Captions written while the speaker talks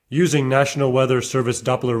using National Weather Service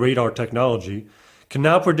Doppler radar technology, can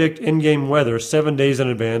now predict in-game weather 7 days in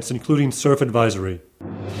advance, including surf advisory.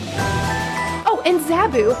 Oh, and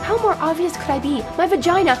Zabu, how more obvious could I be? My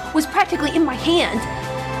vagina was practically in my hand.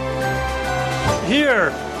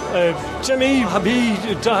 Here, Jimmy,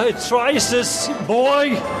 try this,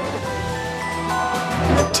 boy.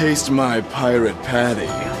 Taste my pirate patty.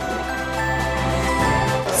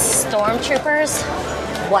 Stormtroopers?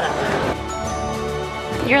 Whatever.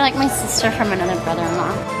 You're like my sister from another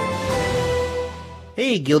brother-in-law.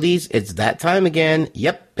 Hey Guildies, it's that time again.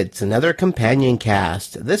 Yep, it's another companion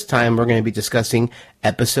cast. This time we're going to be discussing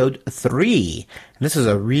episode 3. This is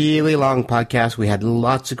a really long podcast. We had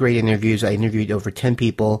lots of great interviews. I interviewed over 10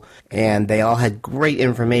 people, and they all had great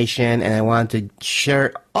information, and I wanted to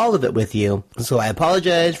share all of it with you. So I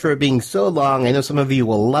apologize for it being so long. I know some of you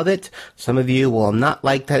will love it. Some of you will not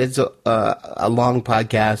like that it's a long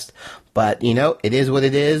podcast. But, you know, it is what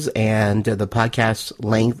it is, and the podcast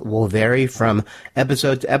length will vary from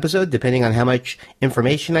episode to episode, depending on how much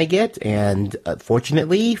information I get. And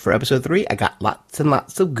fortunately, for episode 3, I got lots and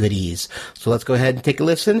lots of goodies. So let's go ahead and take a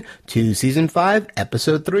listen to Season 5,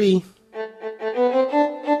 Episode 3.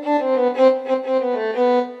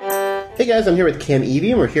 Hey guys, I'm here with Cam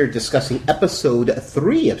Evie, and we're here discussing Episode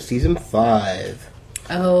 3 of Season 5.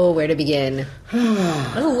 Oh, where to begin?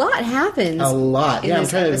 A lot happens. A lot. Yeah, I'm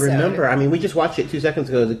trying to remember. I mean, we just watched it 2 seconds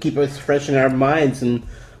ago to keep us fresh in our minds,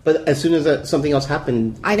 but as soon as something else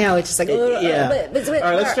happened... I know, it's just like... yeah. All right,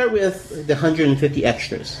 let's start with the 150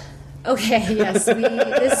 extras. Okay, yes.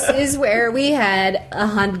 This is where we had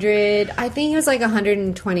 100... I think it was like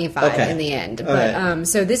 125 in the end. But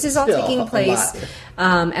so this is all taking place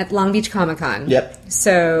at Long Beach Comic-Con. Yep.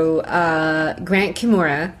 So Grant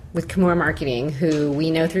Kimura... with Kimura Marketing, who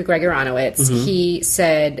we know through Greg Aronowitz, he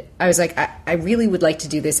said, I was like, I really would like to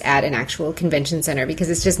do this at an actual convention center because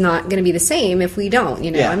it's just not going to be the same if we don't,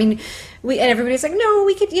 you know? Yeah. I mean, and everybody's like, no,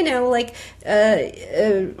 we could, you know, like,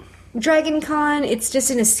 Dragon Con, it's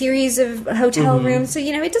just in a series of hotel rooms, so,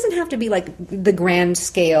 you know, it doesn't have to be like the grand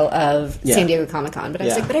scale of San Diego Comic Con, but I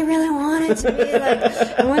was like, but I really want it to be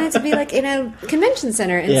like, I want it to be like in a convention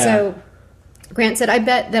center, and so... Grant said, I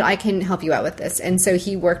bet that I can help you out with this. And so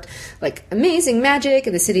he worked like amazing magic,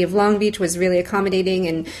 and the city of Long Beach was really accommodating.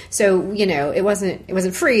 And so, you know, it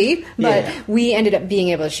wasn't free, but we ended up being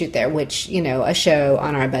able to shoot there, which, you know, a show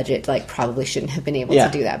on our budget, like, probably shouldn't have been able to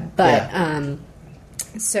do that. But,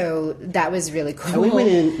 so that was really cool. And we went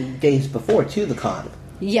in days before to the con.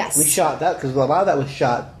 Yes. We shot that because a lot of that was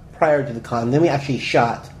shot prior to the con. Then we actually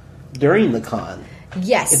shot during the con.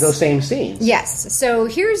 Yes. Those same scenes. Yes. So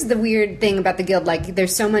here's the weird thing about the Guild. Like,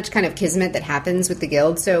 there's so much kind of kismet that happens with the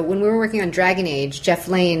Guild. So when we were working on Dragon Age, Jeff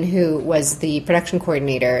Lane, who was the production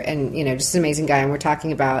coordinator and, you know, just an amazing guy, and we're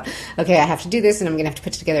talking about, okay, I have to do this, and I'm going to have to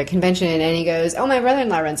put together a convention. And he goes, oh, my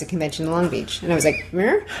brother-in-law runs a convention in Long Beach. And I was like,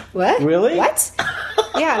 what? Really? What?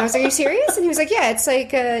 Yeah. And I was like, are you serious? And he was like, yeah, it's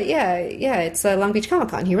like, it's Long Beach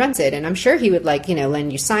Comic-Con. He runs it. And I'm sure he would, like, you know,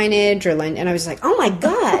 lend you signage or lend... And I was like, oh, my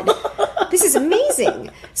God. This is amazing.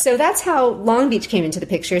 So that's how Long Beach came into the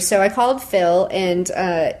picture. So I called Phil, and,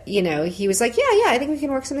 you know, he was like, yeah, I think we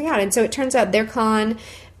can work something out. And so it turns out their con,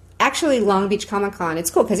 actually Long Beach Comic Con,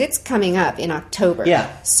 it's cool because it's coming up in October.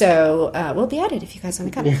 Yeah. So we'll be at it if you guys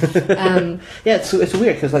want to come. Yeah, it's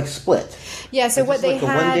weird because, like, split. Yeah, so what they like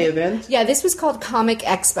had... a one-day event? Yeah, this was called Comic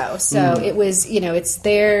Expo. So it was, you know, it's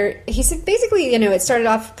there... He said, basically, you know, it started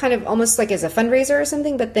off kind of almost like as a fundraiser or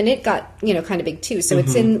something, but then it got, you know, kind of big too. So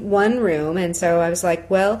it's in one room, and so I was like,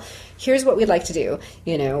 well, here's what we'd like to do.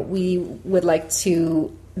 You know, we would like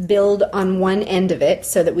to build on one end of it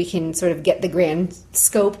so that we can sort of get the grand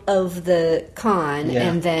scope of the con,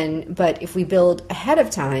 and then, but if we build ahead of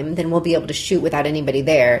time, then we'll be able to shoot without anybody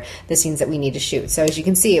there the scenes that we need to shoot. So as you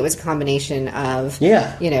can see, it was a combination of, you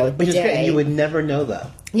know, the which is day. great. You would never know, though.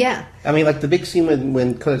 Yeah. I mean, like, the big scene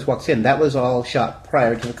when Codex walks in, that was all shot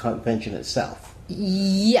prior to the convention itself.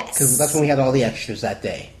 Yes. Because that's when we had all the extras that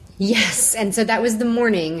day. Yes, and so that was the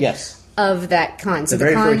morning of that con. So the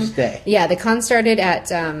very first day. Yeah, the con started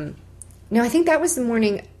at, no, I think that was the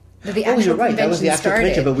morning that the actual you're right. convention That was the actual started.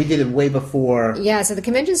 convention, but we did it way before. Yeah, so the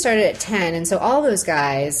convention started at 10, and so all those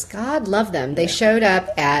guys, God love them, they showed up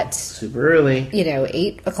at... super early. You know,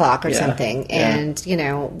 8 o'clock or something, and, you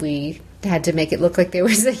know, we had to make it look like there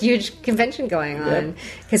was a huge convention going on,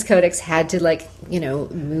 because Codex had to, like, you know,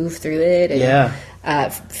 move through it,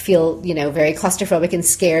 and feel, you know, very claustrophobic and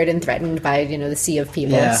scared and threatened by, you know, the sea of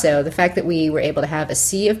people. So the fact that we were able to have a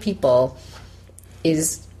sea of people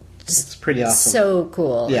is... It's pretty awesome. So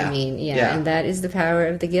cool. Yeah. I mean, and that is the power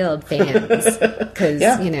of the Guild fans.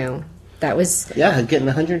 Because, you know, that was... Yeah, getting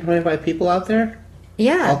 125 people out there.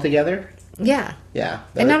 Yeah. Altogether? Yeah. Yeah.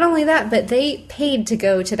 And not only that, but they paid to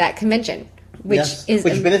go to that convention. Which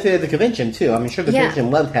benefited the convention too. I'm sure the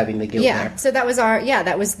convention loved having the guild there. So that was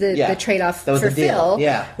the trade-off for Phil.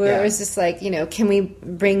 Yeah. Where it was just like, can we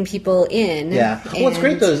bring people in? Yeah. What's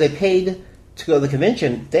great though is they paid to go to the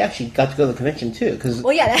convention. They actually got to go to the convention too because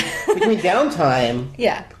between downtime,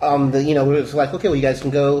 it was like, okay, well, you guys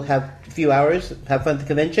can go have a few hours, have fun at the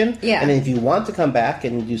convention, and then if you want to come back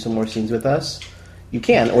and do some more scenes with us, you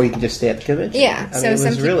can, or you can just stay at the convention. Yeah, so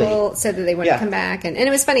some people said that they wanted to come back, and it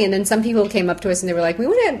was funny. And then some people came up to us and they were like,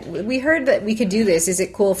 "We heard that we could do this. Is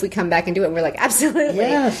it cool if we come back and do it?" And we're like, "Absolutely."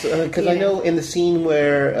 Yes, because I know in the scene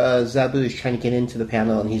where Zabu is trying to get into the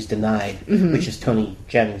panel and he's denied, which is Tony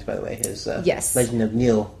Jennings, by the way, his Legend of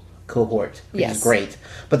Neil cohort, which is great.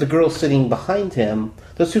 But the girls sitting behind him,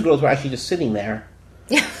 those two girls were actually just sitting there,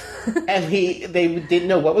 and they didn't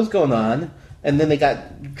know what was going on. And then they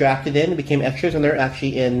got drafted in and became extras, and they're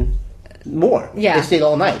actually in more. Yeah, they stayed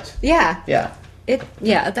all night. Yeah, yeah.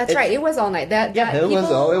 That's right. It was all night. It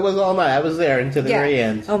was all night. I was there until the very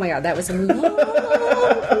end. Oh my god, that was a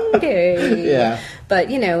long day. Yeah. But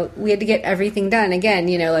we had to get everything done. Again,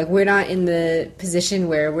 we're not in the position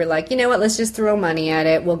where we're like, let's just throw money at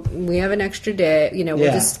it. We have an extra day. We'll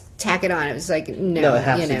just tack it on. It was like, no, it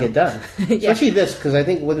has to get done. Especially this, because I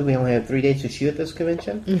think, we only had 3 days to shoot at this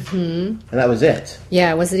convention? Mm-hmm. And that was it.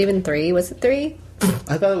 Yeah, was it even 3? Was it 3?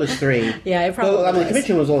 I thought it was 3. Yeah, it probably was. The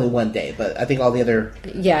convention was only 1 day, but I think all the other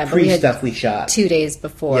pre-stuff we shot. 2 days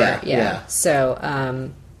before. Yeah. So,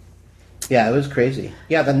 yeah, it was crazy.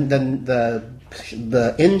 Yeah,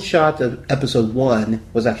 the end shot of episode 1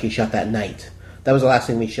 was actually shot that night. That was the last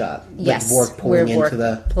thing we shot. Yes, Bork pulled into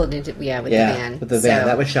the van. With the van.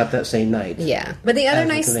 That was shot that same night. Yeah, but the other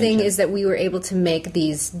nice thing is that we were able to make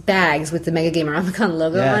these bags with the Mega Gameromicon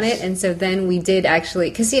logo on it, and so then we did actually,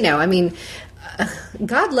 because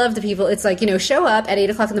God love the people. It's like, show up at 8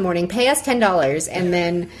 o'clock in the morning, pay us $10, and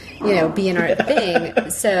then, be in our thing.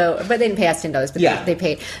 So, but they didn't pay us $10, but they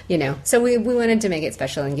paid, So we wanted to make it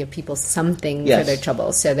special and give people something for their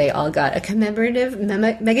trouble. So they all got a commemorative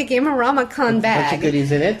Mega Gameromicon bag. A bunch of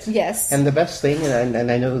goodies in it. Yes. And the best thing, and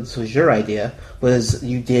I know this was your idea, was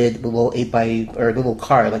you did a little 8x, or a little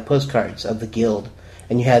card, like postcards of the guild.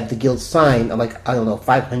 And you had the guild sign, like,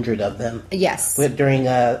 500 of them. Yes. During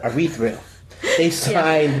a read-through. They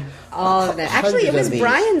signed all of them. Actually, it was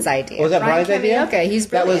Brian's idea. Was that Brian's idea? Okay, he's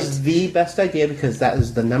brilliant. That was the best idea because that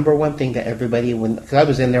was the number one thing that everybody, because I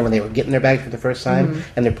was in there when they were getting their bag for the first time,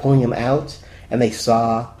 and they're pulling them out, and they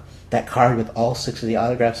saw that card with all 6 of the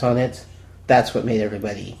autographs on it. That's what made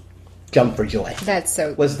everybody jump for joy. That's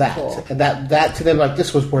so was that. Cool. And that to them, like,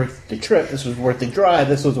 this was worth the trip, this was worth the drive,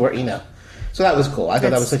 this was worth, So that was cool. I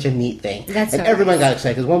thought that was such a neat thing. And everyone got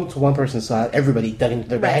excited because one person saw it, everybody dug into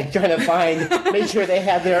their bag trying to make sure they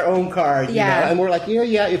had their own card. And we're like,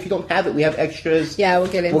 if you don't have it, we have extras. Yeah,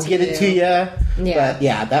 we'll get it to you.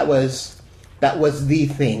 Yeah. But that was the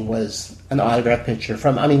thing, was an autograph picture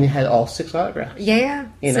from, it had all 6 autographs. Yeah.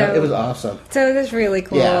 It was awesome. So it was really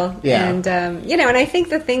cool. Yeah. And, and I think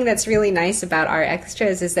the thing that's really nice about our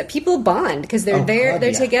extras is that people bond because they're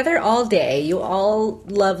together all day. You all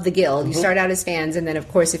love the guild. You start out as fans, and then, of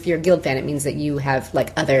course, if you're a guild fan, it means that you have,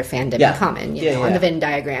 like, other fandom in common. On the Venn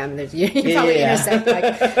diagram, you probably intersect,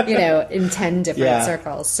 in 10 different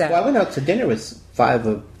circles. So. Well, I went out to dinner with 5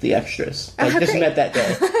 of the extras. I just met that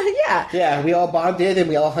day. Yeah, we all bonded and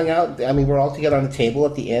we all hung out. We're all together on the table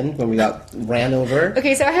at the end when we got ran over.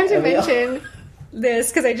 Okay, so I have to mention this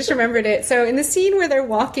because I just remembered it. So in the scene where they're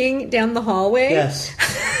walking down the hallway, yes,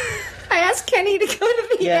 I asked Kenny to go to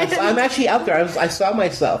the end. Yes, I'm actually out there. I saw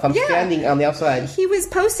myself. I'm standing on the outside. He was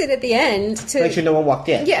posted at the end to make sure no one walked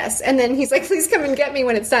in. Yes, and then he's like, "Please come and get me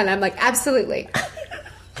when it's done." I'm like, "Absolutely."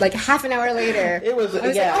 Like half an hour later, it was. I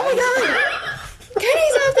was like, "Oh my god,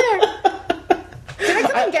 Kenny's out there." Did I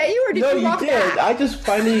come and get you, or did you walk back? I just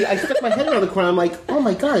finally, I stuck my head around the corner. I'm like, oh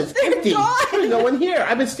my god, it's empty. There's no one here.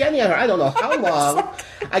 I've been standing out here, I don't know how long.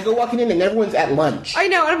 I go walking in and everyone's at lunch. I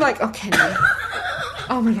know, and I'm like, oh, Kenny.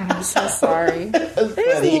 Oh my god, I'm so sorry. I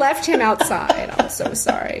just left him outside. I'm so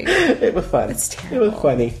sorry. It was fun. It's terrible. It was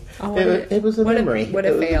funny. Oh, it was a memory. What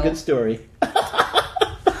a fail. It was a good story.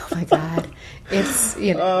 Oh my god. It's,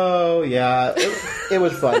 Oh, yeah. It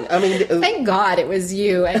was fun. Thank God it was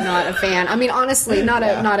you and not a fan. Honestly, not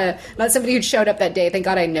somebody who showed up that day. Thank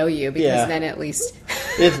God I know you, because then at least...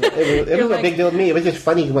 It was a big deal to me. It was just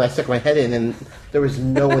funny when I stuck my head in and there was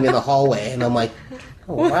no one in the hallway. And I'm like,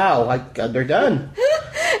 oh, wow, they're done.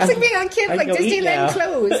 It's like being on kids, like Disneyland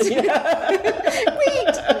closed.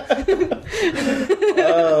 Wait!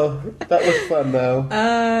 Oh, that was fun though.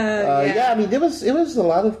 Yeah, I mean, it was a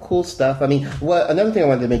lot of cool stuff. I mean, another thing I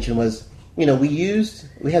wanted to mention was,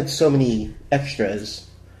 we had so many extras,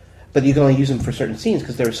 but you can only use them for certain scenes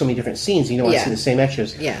because there were so many different scenes. You don't want to see the same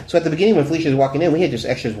extras. Yeah. So at the beginning when Felicia was walking in, we had just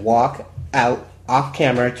extras walk out off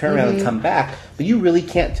camera, turn around, and come back. But you really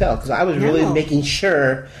can't tell because I was really making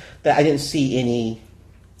sure that I didn't see any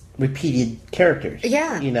repeated characters.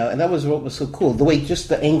 Yeah. And that was what was so cool. The way just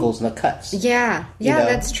the angles and the cuts. Yeah. Yeah,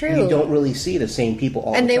 that's true. You don't really see the same people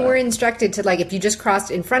all the time. And they were instructed to, like, if you just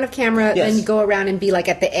crossed in front of camera, then you go around and be, like,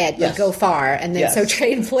 at the edge, like, go far, and then so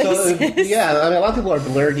trade places. So, I mean, a lot of people are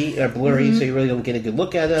blurry, so you really don't get a good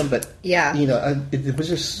look at them, but, it was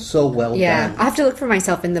just so well done. I have to look for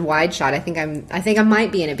myself in the wide shot. I think I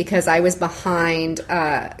might be in it because I was behind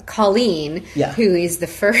Colleen, who is the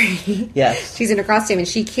furry. Yes. She's in a costume, and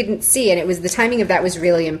she couldn't see, and it was the timing of that was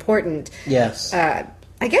really important. Yes.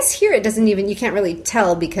 I guess here it doesn't even, you can't really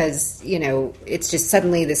tell because, it's just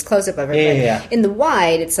suddenly this close-up of her. Yeah. In the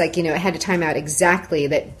wide, it's like, it had to time out exactly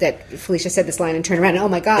that Felicia said this line and turn around and, oh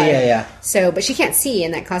my God. Yeah. So, but she can't see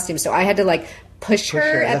in that costume, so I had to, like, push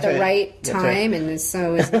her at the right time, and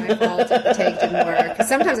so it's my fault if the take didn't work. Because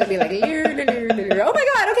sometimes I'd be like, oh my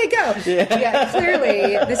God, okay, go. Yeah,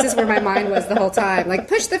 clearly, this is where my mind was the whole time. Like,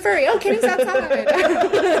 push the furry. Oh, Kenny's outside.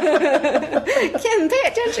 Ken, pay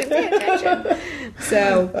attention.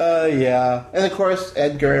 So. Yeah. And of course,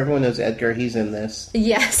 Edgar, everyone knows Edgar, he's in this.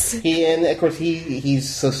 Yes. Of course, he's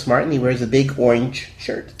so smart, and he wears a big orange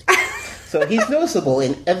shirt. So he's noticeable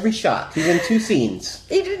in every shot. He's in 2 scenes.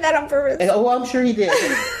 He did that on purpose. And, I'm sure he did.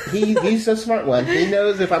 He's a smart one. He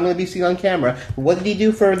knows if I'm going to be seen on camera. What did he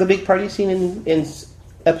do for the big party scene in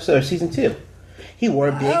season 2? He wore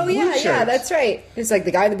a big blue shirt. Yeah, that's right. It's like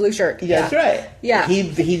the guy in the blue shirt. Yeah, that's right. Yeah.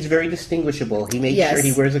 He's very distinguishable. He makes sure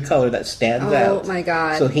he wears a color that stands out. Oh, my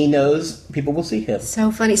God. So he knows people will see him.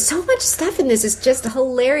 So funny. So much stuff in this is just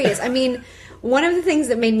hilarious. I mean, one of the things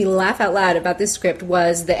that made me laugh out loud about this script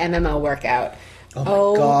was the MMO workout.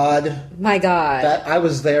 Oh, my God. I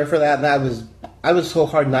was there for that, and I was so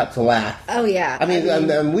hard not to laugh. Oh, yeah. I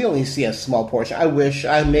mean, we only see a small portion. I wish,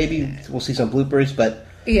 maybe we'll see some bloopers, but...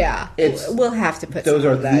 Yeah, we'll have to put those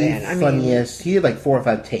some are of that in. the funniest. He had like 4 or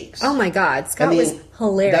 5 takes. Oh my God, Scott was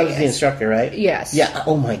hilarious. That was the instructor, right? Yes. Yeah.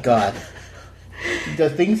 Oh my God.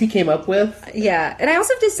 The things he came up with. Yeah, and I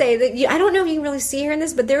also have to say that I don't know if you can really see her in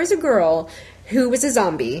this, but there was a girl who was a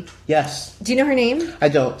zombie. Yes. Do you know her name? I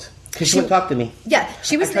don't, because she wouldn't talk to me. Yeah,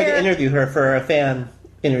 she was. I tried to interview her for a fan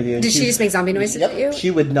interview. Did she just make zombie noises at you?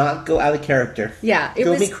 She would not go out of character. Yeah, it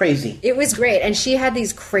drove me crazy. It was great, and she had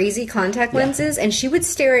these crazy contact lenses, and she would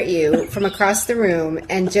stare at you from across the room,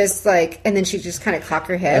 and just and then she'd just kind of cock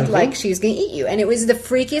her head like she was going to eat you, and it was the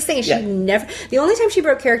freakiest thing. And she never. The only time she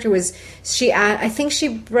broke character was I think she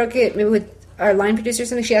broke it maybe with our line producer or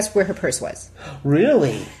something. She asked where her purse was.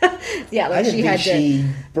 Really? Yeah, like I didn't think she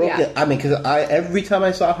broke it. I mean, because every time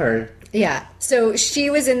I saw her. Yeah, so she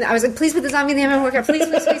was in. I was like, please put the zombie in the MMO workout, please,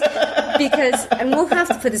 because, and we'll have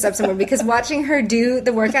to put this up somewhere because watching her do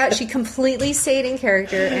the workout, she completely stayed in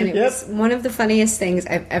character, and it was one of the funniest things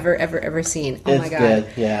I've ever seen. Oh my God, good.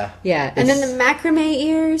 Yeah, and then the macrame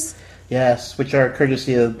ears. Yes, which are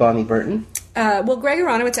courtesy of Bonnie Burton. Well, Greg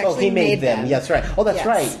Aronowitz actually made them. That's right. Oh, that's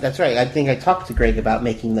right. That's right. I think I talked to Greg about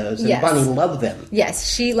making those, and Bonnie loved them.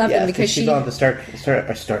 Yes, she loved them because she's on the Star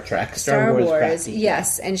Trek, Star Wars.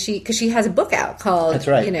 Yes, and because she has a book out called that's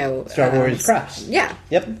right. Star Wars Crafts. Yeah.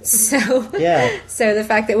 Yep. So so the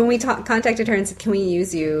fact that when we contacted her and said, "Can we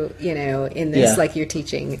use you?" In this like you're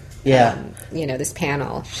teaching. This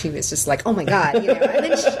panel. She was just like, "Oh my God!" And then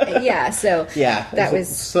that was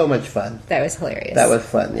so much fun. That was hilarious. That was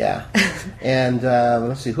fun. Yeah. And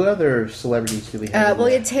let's see, who other celebrities do we have?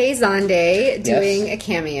 We had Tay Zonday doing a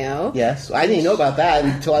cameo. Yes, I didn't know about that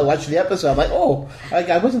until I watched the episode. I'm like,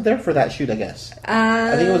 I wasn't there for that shoot. I guess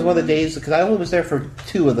I think it was one of the days because I only was there for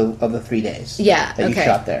 2 of the 3 days. Yeah, that you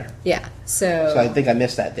shot there. Yeah, so I think I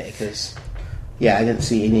missed that day because. Yeah, I didn't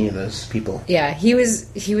see any of those people. Yeah, he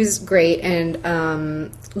was great, and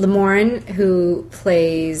Lamorne, who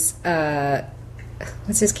plays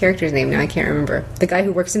what's his character's name now? I can't remember. The guy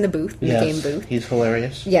who works in the booth, the game booth. He's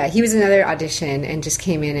hilarious. Yeah, he was another audition and just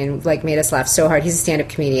came in and made us laugh so hard. He's a stand-up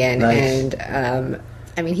comedian, and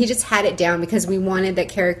I mean, he just had it down because we wanted that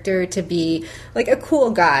character to be a cool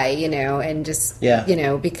guy, and just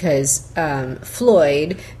because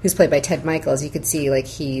Floyd, who's played by Ted Michaels, you could see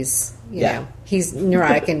he's. He's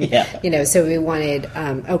neurotic and so we wanted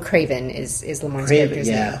Craven is Lamont's character's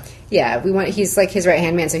name. Yeah, we want he's his right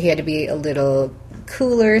hand man, so he had to be a little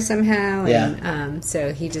cooler somehow. And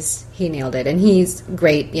so he nailed it, and he's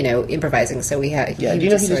great, improvising. So we had. Yeah, do you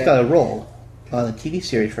know he just got a role? on a TV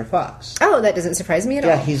series for Fox. Oh, that doesn't surprise me at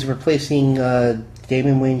all. Yeah, he's replacing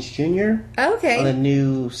Damon Wayans Jr. Okay. on a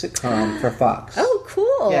new sitcom for Fox. Oh,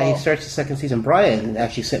 cool. Yeah, he starts the second season. Brian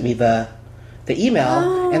actually sent me the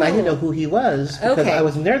email, and I didn't know who he was because I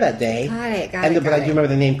wasn't there that day. Got it. But I do remember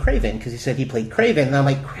the name Craven because he said he played Craven, and I'm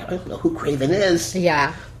like, I don't know who Craven is.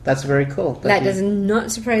 Yeah. That's very cool. That does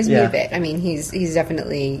not surprise me a bit. I mean, he's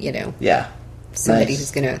definitely, somebody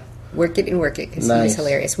who's going to work it because he was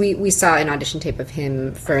hilarious. We saw an audition tape of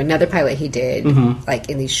him for another pilot he did, like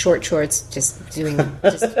in these short shorts, just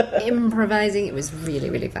improvising. It was really,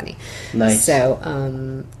 really funny. Nice. So,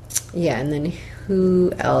 and then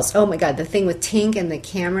who else? Oh my God, the thing with Tink and the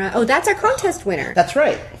camera. Oh, that's our contest winner. That's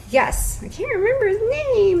right. Yes, I can't remember his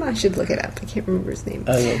name. I should look it up. I can't remember his name.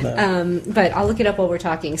 I don't know. But I'll look it up while we're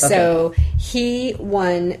talking. Okay. So he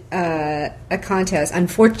won a contest.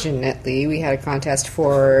 Unfortunately, we had a contest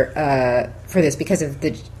for this because of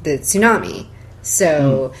the tsunami.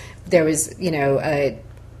 So there was, a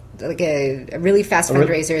really fast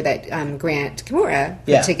fundraiser that Grant Kimura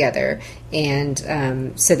put together, and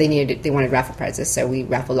so they wanted raffle prizes. So we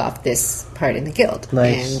raffled off this part in the guild.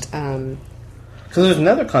 Nice. And so there's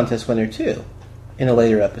another contest winner too, in a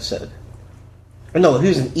later episode. Or no, he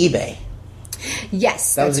was an eBay.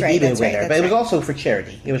 Yes, that was an eBay winner, but it was right. also for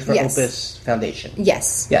charity. It was for Opus Foundation.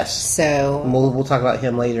 Yes. So and we'll talk about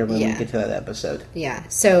him later when we get to that episode. Yeah.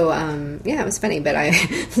 So it was funny, but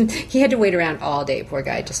he had to wait around all day, poor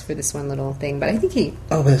guy, just for this one little thing. But I think he.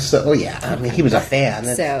 I mean, he was a fan.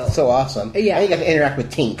 That's so awesome. Yeah. And he got to interact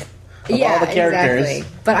with Tink. Of all the characters.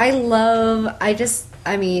 Exactly. But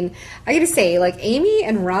I gotta say, like, Amy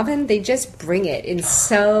and Robin, they just bring it in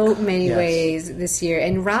so many ways this year.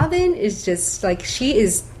 And Robin is just, like, she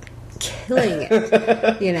is killing it,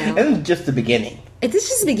 And just the beginning. It's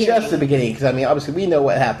just the beginning. Just the beginning, because, I mean, obviously we know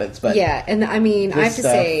what happens, but... Yeah, and, I mean, I have to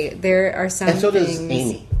say, there are some things... And so does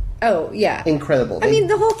Amy. Oh, yeah. Incredible. I mean,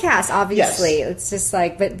 the whole cast, obviously. Yes. It's just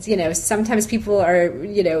like, but, sometimes people are,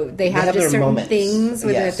 they have just certain moments. Things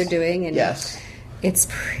that they're doing, and it's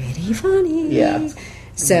pretty funny. Yeah.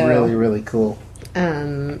 So, really, really cool.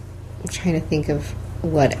 I'm trying to think of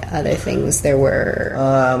what other things there were.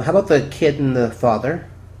 How about the kid and the father?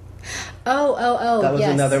 Oh, that was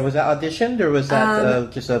another. Was that auditioned, or was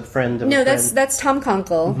that just a friend of a friend? That's Tom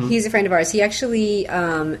Conkle. Mm-hmm. He's a friend of ours. He actually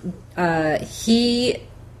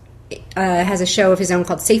has a show of his own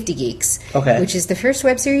called Safety Geeks, which is the first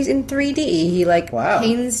web series in 3D. He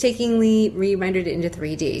painstakingly re-rendered it into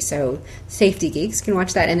 3D. So Safety Geeks, can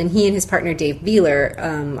watch that. And then he and his partner Dave Beeler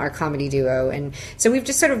are a comedy duo, and so we've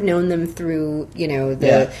just sort of known them through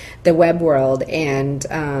the web world, and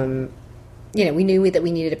we knew that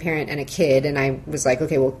we needed a parent and a kid, and I was like,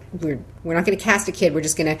 okay, well, we're not going to cast a kid. We're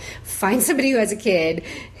just going to find somebody who has a kid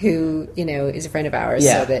who is a friend of ours,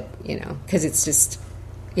 so that because it's just.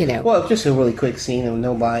 Well, it's just a really quick scene with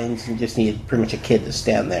no lines, and just needed pretty much a kid to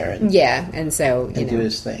stand there and and so do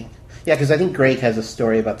his thing. Yeah, because I think Greg has a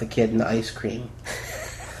story about the kid and the ice cream.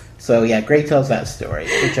 So yeah, Greg tells that story,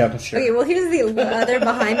 which I'm sure. Okay, well, here's the other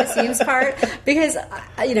behind the scenes part, because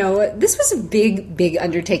this was a big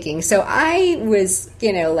undertaking. So I was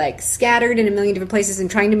scattered in a million different places and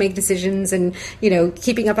trying to make decisions and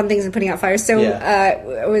keeping up on things and putting out fires. So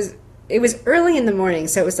it was early in the morning,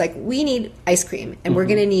 so it was like, we need ice cream, and we're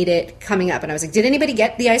going to need it coming up. And I was like, did anybody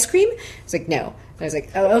get the ice cream? I was like, no. And I was like,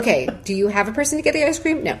 oh, okay. Do you have a person to get the ice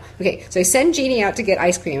cream? No. Okay, so I send Jeannie out to get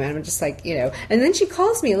ice cream, and I'm just like, and then she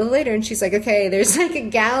calls me a little later, and she's like, okay, there's like a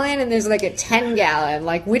gallon, and there's like a 10-gallon.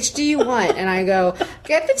 Like, which do you want? And I go,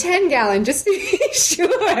 get the 10-gallon, just to be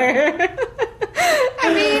sure.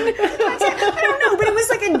 I mean, I don't know, but it was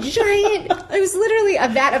like a giant, it was literally a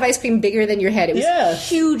vat of ice cream bigger than your head. It was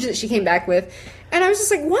huge that she came back with. And I was just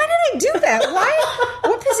like, why did I do that?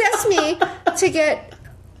 What possessed me to get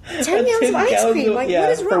 10 gallons of ice cream? Like, what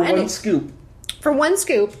is wrong? For one scoop. For one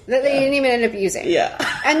scoop that they didn't even end up using. Yeah.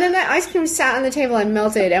 And then that ice cream sat on the table and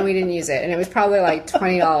melted, and we didn't use it. And it was probably like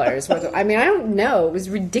 $20 worth of, I mean, I don't know. It was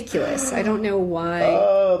ridiculous. I don't know why.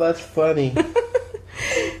 Oh, that's funny.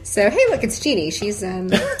 So, hey, look, it's Jeannie. She's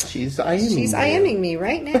IMing me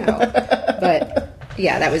right now. But,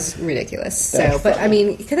 yeah, that was ridiculous. So, but, I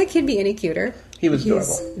mean, could that kid be any cuter? He's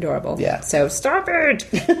adorable. Yeah. So, stop it!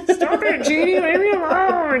 Stop it, Jeannie! Leave me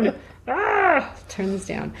alone! Turn this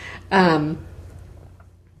down.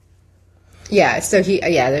 Yeah, so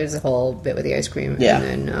there's a whole bit with the ice cream. Yeah.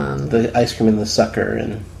 And then, the ice cream and the sucker,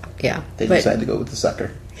 and they decided to go with the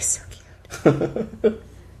sucker. He's so cute.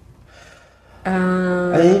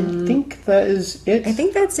 I think that is it. I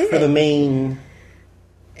think that's it. For the main...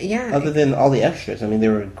 Yeah. Other than all the extras. I mean, they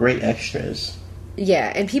were great extras.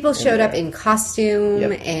 Yeah, and people showed up in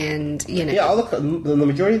costume, and Yeah, all the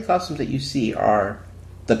majority of the costumes that you see are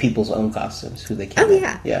the people's own costumes, who they came. Oh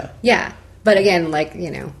yeah, yeah. But again, like,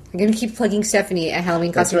 I'm going to keep plugging Stephanie at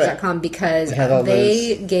HalloweenCostumes.com because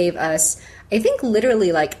they gave us, I think,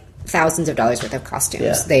 literally like thousands of dollars worth of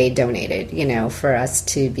costumes they donated, for us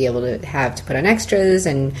to be able to have to put on extras,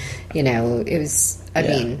 and it was, I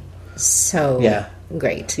mean, so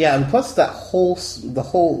great. Yeah, and plus the whole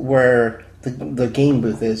where the game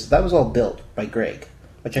booth is, that was all built by Greg,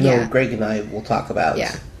 which I know Greg and I will talk about.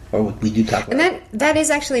 Yeah. Or we do talk about. And that is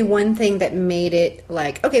actually one thing that made it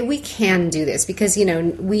like, okay, we can do this because,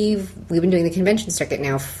 we've been doing the convention circuit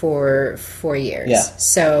now for 4 years. Yeah.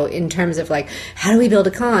 So in terms of like, how do we build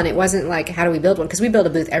a con? It wasn't like, how do we build one? Because we build a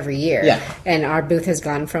booth every year. Yeah. And our booth has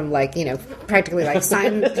gone from like, practically like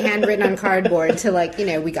signed, handwritten on cardboard to like,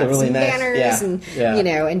 we got really some banners and,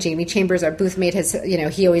 and Jamie Chambers, our booth mate, has,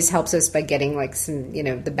 he always helps us by getting like some,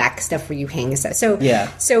 the back stuff where you hang stuff. So,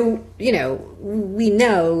 we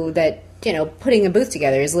know that putting a booth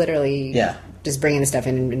together is literally just bringing the stuff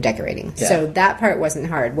in and decorating. So that part wasn't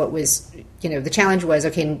hard. What was the challenge was,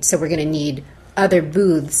 okay, so we're going to need other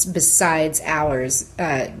booths besides ours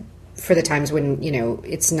for the times when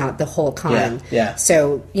it's not the whole con.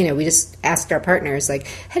 So we just asked our partners like,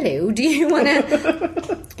 hello, do you want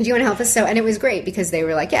to help us? So, and it was great because they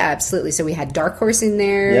were like, yeah, absolutely. So we had Dark Horse in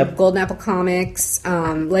there, Golden Apple Comics,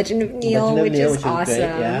 Legend of Neil, which is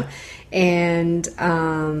awesome. Great, and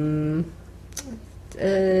and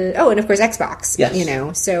of course Xbox.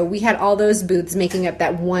 Yes. So we had all those booths making up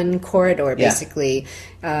that one corridor basically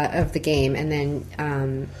of the game, and then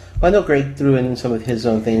I know Greg threw in some of his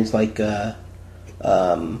own things like Bitch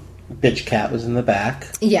Cat was in the back.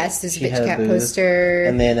 Yes, there's a Bitch Cat poster,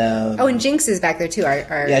 and then and Jinx is back there too.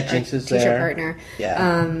 Our Jinx is t-shirt partner.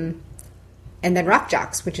 Yeah. And then Rock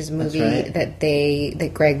Jocks, which is a movie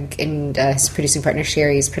that Greg and his producing partner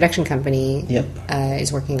Sherry's production company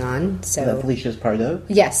is working on. So that Felicia's part of.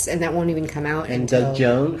 Yes, and that won't even come out until Doug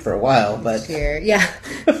Jones for a while, but year. Yeah.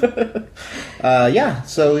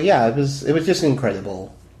 So it was just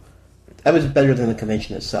incredible. That was better than the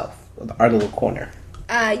convention itself. Our little corner.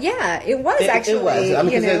 It was actually. It was. I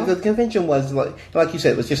mean, because the convention was like you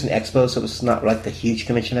said, it was just an expo, so it was not like the huge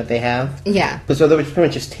convention that they have. Yeah. But so there was pretty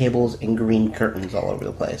much just tables and green curtains all over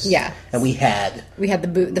the place. Yeah. And we had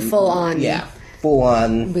the full on. Yeah. Full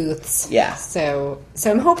on booths. Yeah. So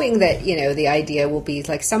I'm hoping that the idea will be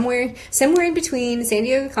like somewhere in between San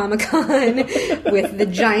Diego Comic-Con with the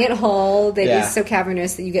giant hall that is so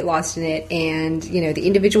cavernous that you get lost in it, and the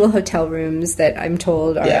individual hotel rooms that I'm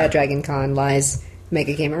told are at Dragon Con lies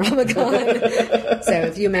Mega Gamerama Con. So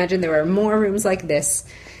if you imagine there are more rooms like this,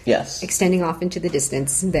 extending off into the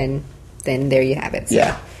distance, then there you have it. So.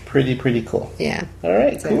 Yeah, pretty cool. Yeah. All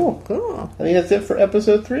right, cool. I think that's it for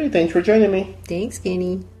episode 3. Thanks for joining me. Thanks,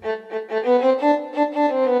 Kenny.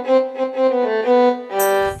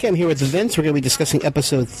 Okay, I'm here with Vince. We're going to be discussing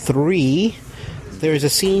episode 3. There is a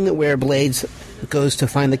scene where Blades goes to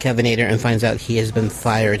find the Kevinator and finds out he has been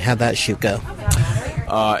fired. How'd that shoot go?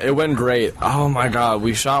 It went great. Oh my god,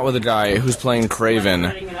 we shot with a guy who's playing Craven,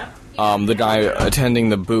 the guy attending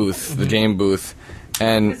the booth, the game booth,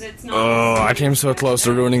 and I came so close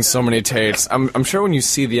to ruining so many takes. I'm sure when you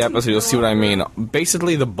see the episode, you'll see what I mean.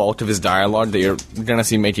 Basically, the bulk of his dialogue that you're gonna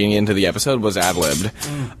see making it into the episode was ad-libbed,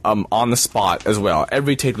 on the spot as well.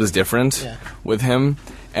 Every take was different with him,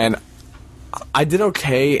 and I did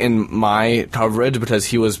okay in my coverage because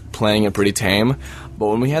he was playing it pretty tame, but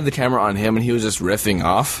when we had the camera on him and he was just riffing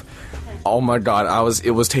off, oh my god,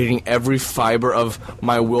 it was taking every fiber of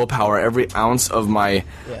my willpower, every ounce of my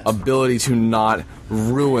ability to not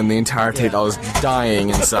ruin the entire take. I was dying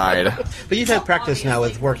inside. But you've had practice now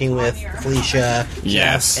with working with Felicia,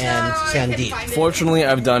 Jeff, and Sandeep. Fortunately,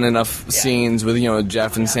 I've done enough scenes with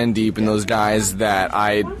Jeff and Sandeep and those guys that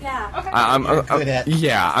I'm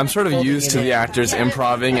sort of used to the actors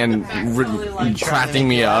improvising and cracking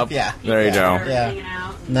me up. Yeah. There you go.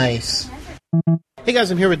 Yeah. Nice. Hey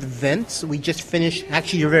guys, I'm here with Vince. We just finished,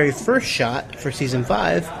 actually, your very first shot for Season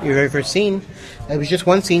 5, your very first scene. It was just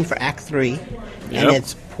one scene for Act 3, and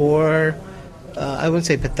it's poor, I wouldn't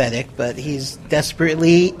say pathetic, but he's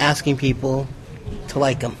desperately asking people to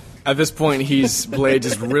like him. At this point, Blade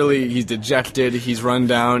is really, he's dejected, he's run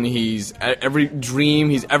down, every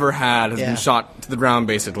dream he's ever had has been shot to the ground,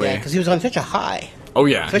 basically. Yeah, because he was on such a high. Oh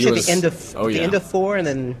yeah. Especially at the end of 4, and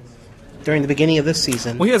then during the beginning of this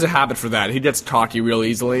season. Well, he has a habit for that. He gets cocky real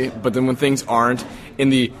easily, but then when things aren't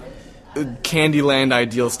in the Candyland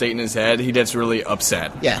ideal state in his head, he gets really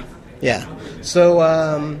upset. Yeah. So,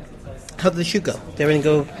 how did the shoot go? Did everything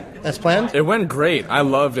go as planned? It went great. I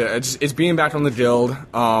loved it. It's being back on the Guild.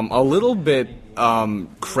 A little bit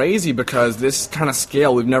crazy because this kind of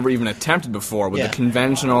scale we've never even attempted before with the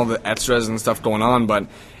conventional, the extras and stuff going on, but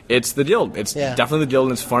it's the Guild. It's definitely the Guild,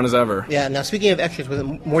 and it's fun as ever. Yeah, now speaking of extras, was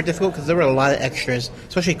it more difficult? Because there were a lot of extras,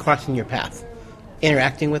 especially crossing your path.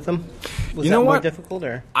 Interacting with them? Was that more difficult?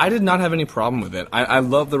 Or? I did not have any problem with it. I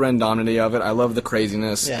love the randomity of it. I love the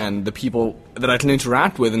craziness and the people that I can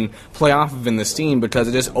interact with and play off of in this scene because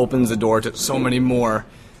it just opens the door to so many more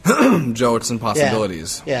jokes and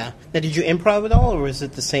possibilities. Yeah. Now, did you improv at all, or was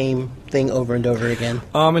it the same thing over and over again?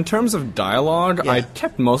 In terms of dialogue, I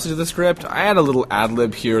kept most of the script. I had a little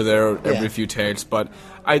ad-lib here or there every few takes, but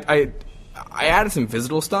I added some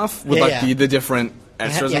physical stuff with the different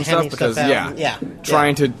extras and stuff because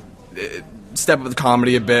trying to step up the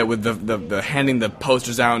comedy a bit with the handing the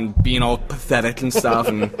posters out and being all pathetic and stuff,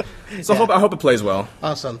 and so I hope it plays well.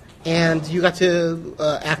 Awesome. And you got to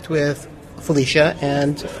act with Felicia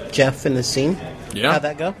and Jeff in this scene. Yeah. How'd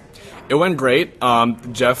that go? It went great.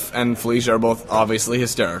 Jeff and Felicia are both obviously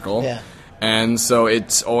hysterical. Yeah. And so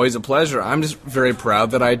it's always a pleasure. I'm just very proud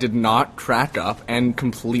that I did not crack up and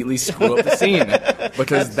completely screw up the scene,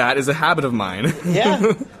 because that is a habit of mine. Yeah,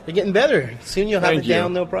 you're getting better. Soon you'll have it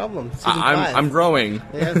down, no problem. I'm growing.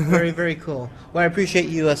 Yeah, very, very cool. Well, I appreciate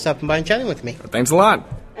you stopping by and chatting with me. Thanks a lot.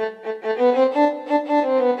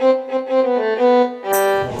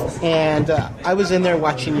 And I was in there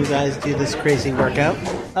watching you guys do this crazy workout.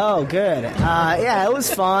 Oh, good. Yeah, it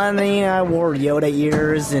was fun. I wore Yoda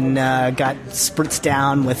ears and got spritz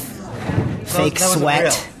down with fake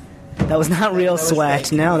sweat. That was not real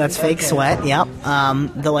sweat. No, that's fake sweat. Yep.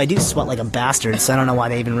 Though I do sweat like a bastard, so I don't know why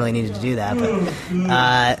they even really needed to do that.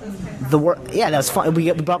 But that was fun.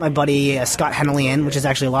 We brought my buddy Scott Henley in, which is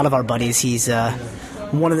actually a lot of our buddies. He's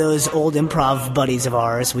one of those old improv buddies of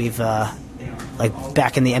ours. We've like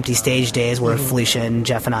back in the Empty Stage days where Felicia and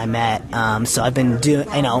Jeff and I met. So I've been doing,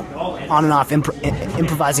 on and off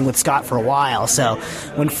improvising with Scott for a while. So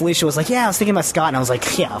when Felicia was like, yeah, I was thinking about Scott, and I was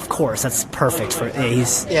like, yeah, of course, that's perfect for,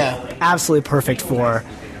 he's absolutely perfect for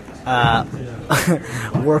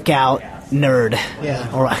workout nerd. Yeah.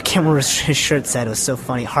 Or I can't remember what his shirt said. It was so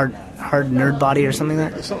funny. Hard nerd body or something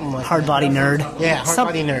like that? Something like hard body nerd. Yeah,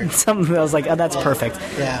 body nerd. Something I was like, oh, that's perfect.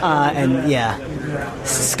 Yeah.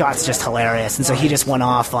 Scott's just hilarious. And so he just went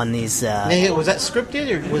off on these... was that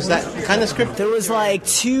scripted, or was that kind of scripted? There was like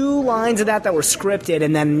 2 lines of that were scripted,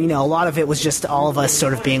 and then, a lot of it was just all of us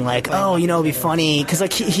sort of being like, oh, it'd be funny. Because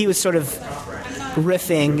like he was sort of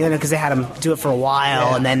riffing, because they had him do it for a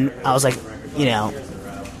while, and then I was like,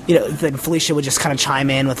 then Felicia would just kind of chime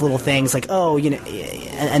in with little things like, oh,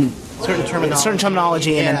 and certain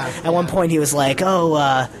terminology. And then at one point he was like, oh,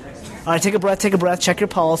 all right, take a breath, check your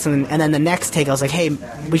pulse. And then the next take I was like, hey,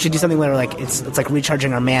 we should do something where like it's like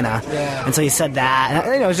recharging our mana. Yeah. And so he said that.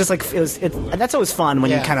 And it was just like, that's always fun when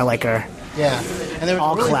you kind of like are and there was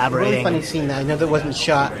all collaborating. Really funny scene that I know that wasn't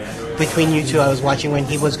shot between you two. I was watching when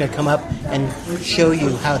he was going to come up and show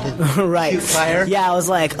you how to shoot fire. Yeah, I was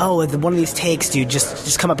like, oh, with one of these takes, dude,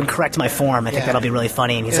 just come up and correct my form. I think that'll be really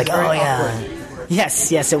funny. And he's like, oh, yeah.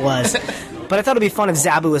 Yes, it was. But I thought it'd be fun if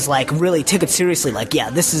Zabu was like, really take it seriously. Like,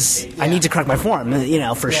 this is, I need to correct my form,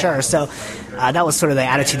 for sure. So that was sort of the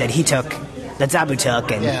attitude that he took, that Zabu took.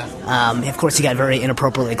 And of course, he got very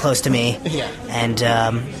inappropriately close to me. Yeah. And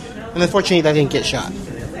unfortunately, that didn't get shot.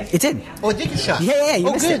 It did. Oh, it did get shot. Yeah,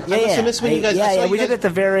 you missed good. it. Yeah, I must have missed when you guys. We did it at the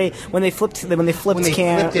very when they flipped cam.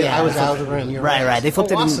 I was out of the room. You're right. They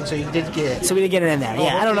flipped it. Awesome. So you did get it. So we did get it in there.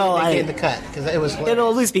 I don't know. I get the cut because it was. It'll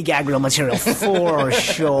at least be gag reel material for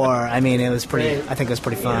sure. I mean, it was pretty. I think it was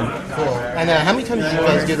pretty fun. Cool. And how many times did you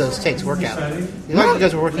guys do those takes? Workout. You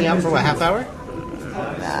guys were working out for what, half hour?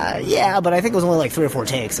 But I think it was only like 3 or 4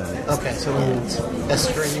 takes. Okay, so it's as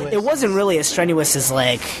strenuous. It wasn't really as strenuous as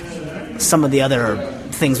like some of the other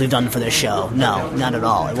things we've done for this show. No, not at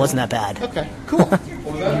all. It wasn't that bad. Okay, cool.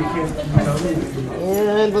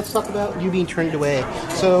 And let's talk about you being turned away.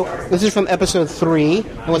 So this is from episode 3,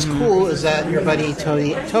 and what's cool is that your buddy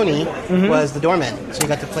Tony was the doorman, so you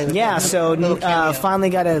got to play with him. So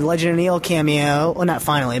finally got a Legend of Neil cameo. Well, not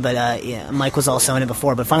finally, but Mike was also in it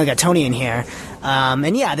before, but finally got Tony in here. And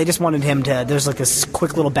they just wanted him to, there's like this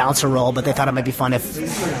quick little bouncer role, but they thought it might be fun if we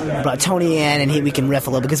brought Tony in and we can riff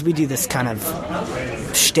a little, because we do this kind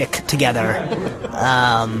of shtick together.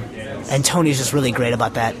 And Tony's just really great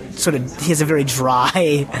about that. He has a very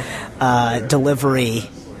dry delivery,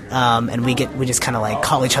 and we just kind of like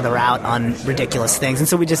call each other out on ridiculous things. And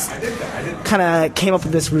so we just kind of came up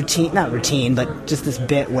with this not routine, but just this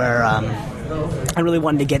bit where I really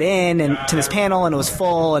wanted to get in and to this panel, and it was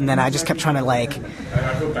full, and then I just kept trying to like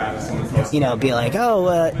be like, oh,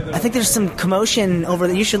 I think there's some commotion over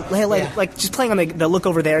there. You should, like just playing on the look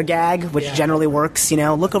over there gag, which generally works,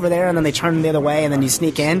 look over there, and then they turn the other way, and then you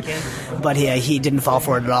sneak in. But he didn't fall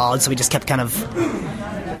for it at all, and so we just kept kind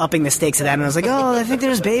of upping the stakes of that, and I was like, oh, I think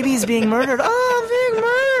there's babies being murdered. Oh, I'm being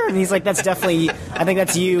murdered. And he's like, that's definitely, I think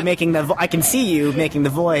that's you making I can see you making the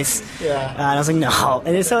voice. Yeah. And I was like, no.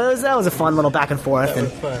 And so that was a fun little back and forth.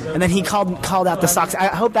 And then he called out the socks. I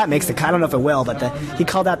hope that makes the cut. I don't know if it will, but he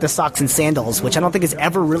called out the socks and sandals, which I don't think has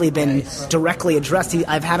ever really been directly addressed.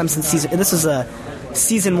 I've had him since this is a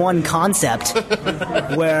season 1 concept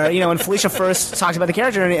where, when Felicia first talked about the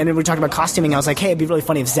character and we were talking about costuming, I was like, hey, it'd be really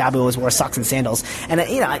funny if Zabu wore socks and sandals. And,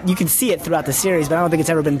 you can see it throughout the series, but I don't think it's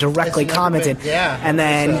ever been directly commented. And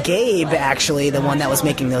then Gabe, actually, the one that was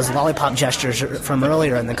making those lollipop gestures from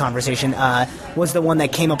earlier in the conversation, was the one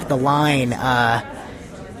that came up with the line,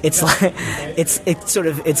 it's like it's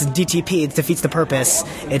DTP. It defeats the purpose.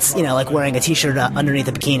 It's like wearing a t-shirt underneath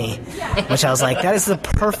a bikini, which I was like, that is the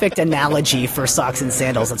perfect analogy for socks and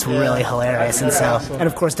sandals. It's really hilarious. And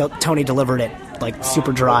of course Tony delivered it like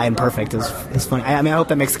super dry and perfect. It was funny. I hope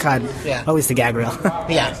that makes the cut. Yeah. At least the gag reel.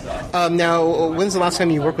 Yeah. Now, when's the last time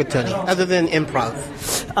you worked with Tony, other than improv?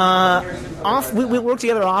 We work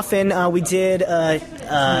together often. We did a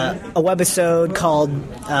webisode called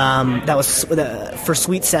that was for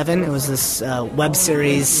Sweet 7. It was this web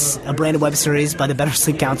series, a branded web series by the Better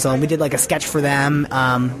Sleep Council. And we did like a sketch for them.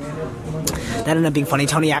 That ended up being funny.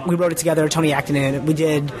 We wrote it together. Tony acted in it. We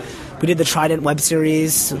did the Trident web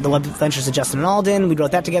series, The Web Adventures of Justin and Alden. We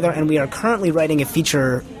wrote that together, and we are currently writing a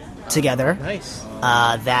feature together. Nice.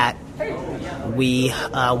 That we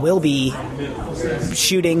will be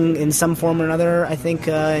shooting in some form or another, I think,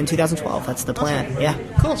 in 2012. That's the plan. Awesome. Yeah.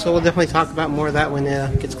 Cool. So we'll definitely talk about more of that when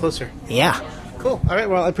it gets closer. Yeah. Cool. All right.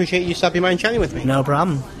 Well, I appreciate you stopping by and chatting with me. No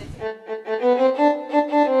problem.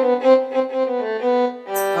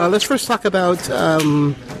 Let's first talk about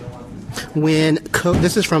when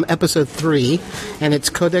this is from episode 3, and it's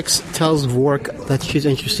Codex tells Vork that she's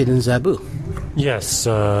interested in Zabu. Yes,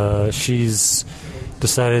 she's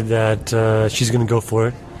decided that she's going to go for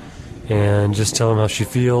it and just tell him how she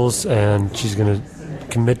feels, and she's going to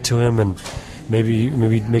commit to him and maybe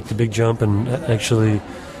make the big jump and actually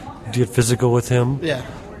get physical with him. Yeah.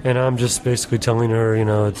 And I'm just basically telling her,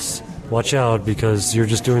 it's watch out because you're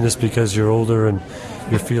just doing this because you're older and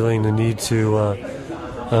you're feeling the need to,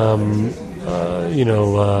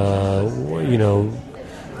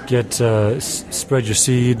 spread your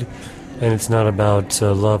seed, and it's not about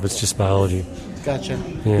love; it's just biology. Gotcha.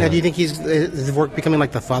 Yeah. Now, do you think is Vork becoming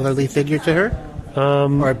like the fatherly figure to her?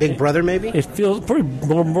 Or a big brother, maybe? It feels pretty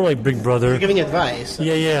more like big brother. You're giving advice.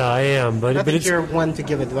 Yeah, I am. But it's you're one to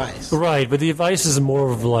give advice. Right, but the advice is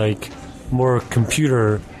more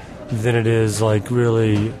computer than it is like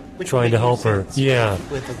really trying to help her. Yeah.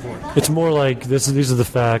 With the Vork. It's more like these are the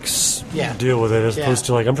facts. Yeah. Deal with it as opposed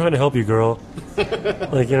to like I'm trying to help you, girl.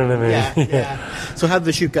 Like, you know what I mean? Yeah. So how did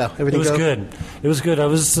the shoot go? Everything was good. It was good. I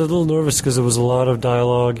was a little nervous because there was a lot of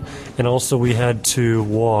dialogue, and also we had to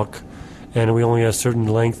walk, and we only had a certain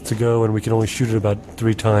length to go, and we could only shoot it about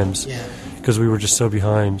 3 times because we were just so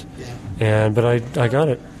behind. Yeah. But I got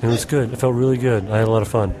it. It was good. It felt really good. I had a lot of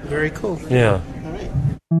fun. Very cool. Yeah. All right.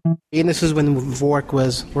 And this is when Vork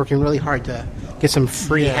was working really hard to get some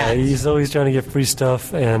free hats. Yeah, he's always trying to get free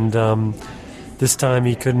stuff, and this time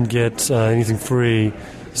he couldn't get anything free,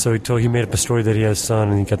 so he made up a story that he has a son,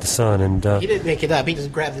 and he got the son. And he didn't make it up. He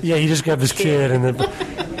just grabbed he just grabbed his kid, and then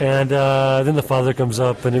the father comes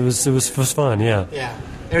up, and it was fun. Yeah. Yeah.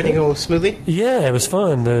 Everything go smoothly? Yeah, it was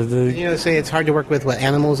fun. Say it's hard to work with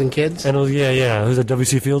animals and kids? Animals, yeah. Who's at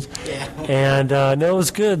W.C. Fields? Yeah. And no, it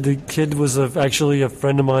was good. The kid was actually a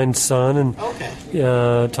friend of mine's son, and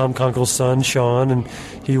Tom Conkle's son, Sean, and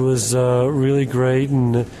he was really great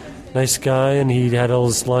and a nice guy, and he had all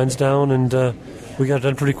his lines down, and we got it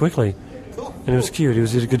done pretty quickly. Cool. And it was cute. He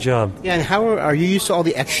did a good job. Yeah, and how are you used to all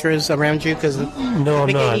the extras around you? No,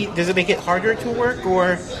 I'm not. Does it make it harder to work,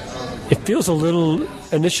 or...? It feels a little.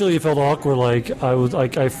 Initially, it felt awkward.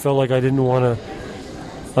 I felt like I didn't want to.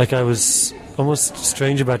 Like I was almost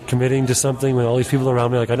strange about committing to something with all these people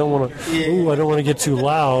around me. Like I don't want to. I don't want to get too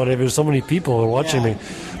loud. If there's so many people watching me,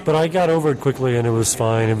 but I got over it quickly, and it was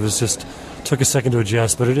fine. It was just took a second to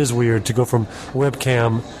adjust. But it is weird to go from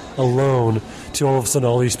webcam alone to all of a sudden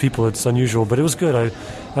all these people. It's unusual, but it was good. I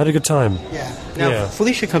had a good time. Yeah. Now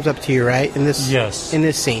Felicia comes up to you, right? In this. Yes. In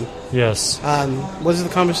this scene. Yes. What is the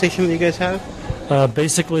conversation that you guys have?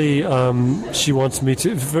 Basically, she wants me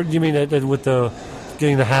to. You mean with the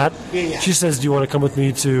getting the hat? Yeah. She says, "Do you want to come with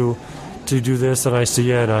me to do this?" And I say,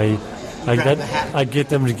 "Yeah." And I get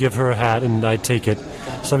them to give her a hat, and I take it.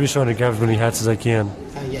 So I'm just trying to grab as many hats as I can.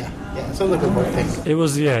 Yeah. It sounds like a work thing. It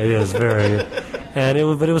was, it is very,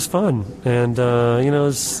 but it was fun, and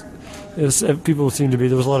people seemed to be.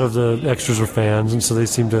 There was a lot of the extras were fans, and so they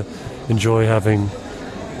seemed to enjoy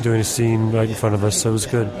doing a scene right in front of us. So it was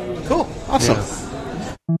good. Cool, awesome.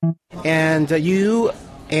 Yeah. And you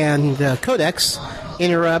and Codex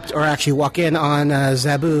interrupt or actually walk in on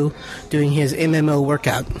Zabu doing his MMO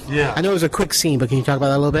workout. Yeah. I know it was a quick scene, but can you talk about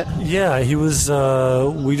that a little bit? Yeah, he was.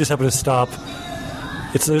 We just happened to stop.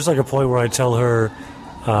 There's like a point where I tell her.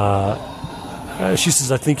 She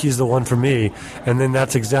says, "I think he's the one for me," and then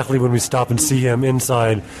that's exactly when we stop and see him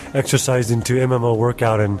inside exercising to MMO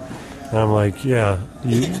workout, and I'm like, "Yeah,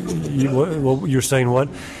 you're saying what?"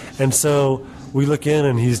 And so we look in,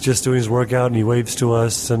 and he's just doing his workout, and he waves to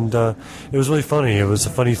us, and it was really funny. It was a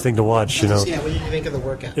funny thing to watch, Yeah, what did you think of the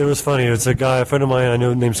workout? It was funny. It's a friend of mine I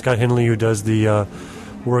know named Scott Henley who does the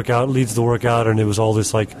workout, leads the workout, and it was all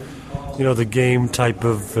this like. The game type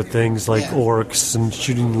of things like orcs and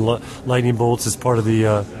shooting lightning bolts as part of the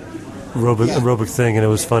aerobic thing, and it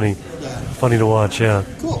was funny. Funny to watch, yeah.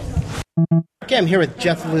 Cool. Okay, I'm here with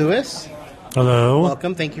Jeff Lewis. Hello.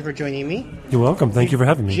 Welcome. Thank you for joining me. You're welcome. Thank you for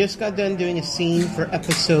having me. Just got done doing a scene for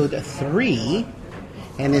episode 3,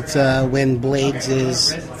 and it's when Blades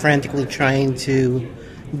is frantically trying to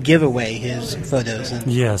give away his photos.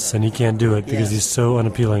 Yes, and he can't do it because he's so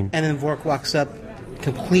unappealing. And then Vork walks up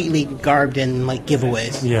completely garbed in like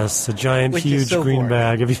giveaways. Yes, a giant, huge green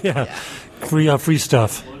bag of free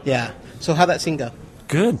stuff. Yeah. So how'd that scene go?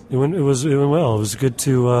 Good. It went well. It was good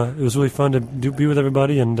to. It was really fun to be with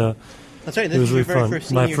everybody, and that's right. This it was really your very fun. First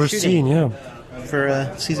scene My first scene, yeah.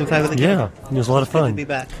 For season 5 of the game. Yeah, it was a lot of fun. Good to be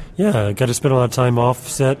back. Yeah, I got to spend a lot of time off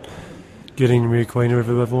set, getting reacquainted with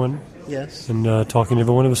everyone. Yes. And talking to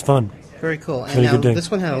everyone. It was fun. Very cool. And now this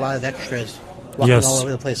one had a lot of extras. Walking all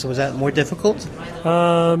over the place. So was that more difficult?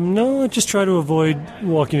 No, I just try to avoid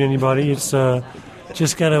walking anybody. It's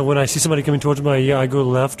just kind of when I see somebody coming towards me, I go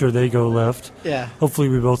left or they go left. Yeah. Hopefully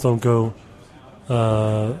we both don't go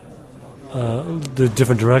the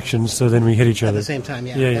different directions, so then we hit each other. At the same time,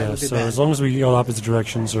 yeah. Yeah. So as long as we go opposite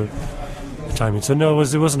directions or timing. So no,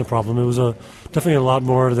 it wasn't a problem. It was definitely a lot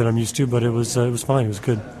more than I'm used to, but it was fine. It was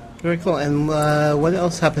good. Very cool. And what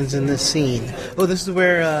else happens in this scene? Oh, this is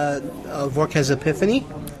where Vork has epiphany?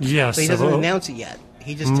 Yes. But he doesn't announce it yet.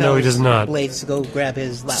 He just tells he does not. Blades to go grab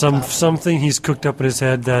his laptop. Something he's cooked up in his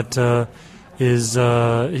head that is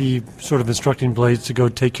he sort of instructing Blades to go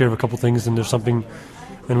take care of a couple things, and there's something,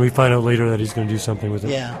 and we find out later that he's going to do something with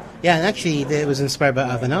it. Yeah, and actually it was inspired by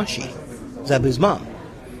Avinashi, Zabu's mom.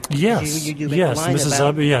 Yes, Mrs.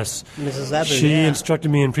 Zabu. Yes, Mrs. Zabu. She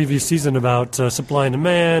instructed me in previous season about supply and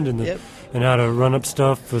demand and how to run up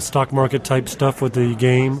stuff, the stock market type stuff with the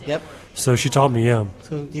game. Yep. So she taught me. Yeah.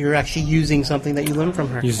 So you're actually using something that you learned from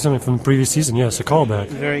her. Using something from the previous season. Yes, a callback.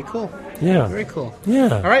 Very cool. Yeah. Very cool.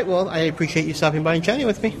 Yeah. All right. Well, I appreciate you stopping by and chatting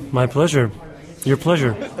with me. My pleasure. Your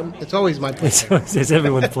pleasure. It's always my pleasure. It's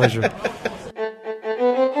everyone's pleasure.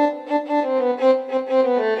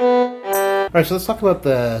 All right, so let's talk about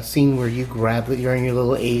the scene where you're in your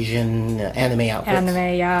little Asian anime outfit.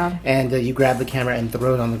 Anime, yeah. And you grab the camera and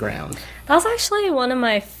throw it on the ground. That was actually one of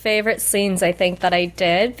my favorite scenes, I think, that I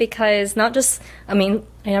did, because I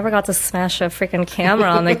never got to smash a freaking camera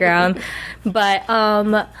on the ground, but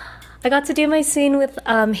I got to do my scene with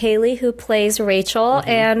Haley, who plays Rachel,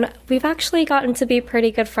 and we've actually gotten to be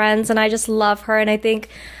pretty good friends, and I just love her, and I think...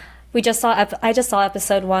 I just saw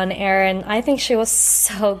episode 1 air, and I think she was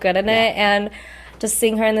so good in it, and just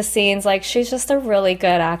seeing her in the scenes, like, she's just a really good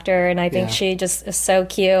actor, and I think she just is so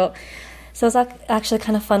cute. So it's actually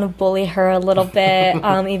kind of fun to bully her a little bit,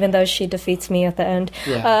 even though she defeats me at the end.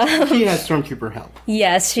 Yeah. She has Stormtrooper help.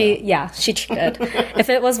 Yes, she could. If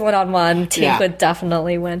it was one-on-one, Team would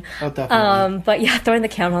definitely win. Oh, definitely. But yeah, throwing the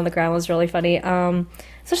camera on the ground was really funny.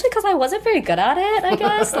 Especially because I wasn't very good at it, I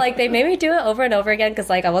guess. Like, they made me do it over and over again because,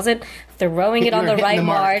 like, I wasn't throwing it on the right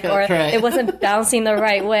mark, or it wasn't bouncing the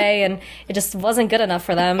right way, and it just wasn't good enough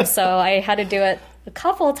for them. So I had to do it a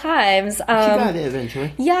couple of times. She got it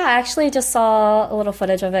eventually. Yeah, I actually just saw a little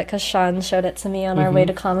footage of it because Sean showed it to me on our way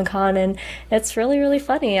to Comic-Con, and it's really, really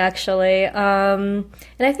funny, actually. And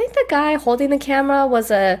I think the guy holding the camera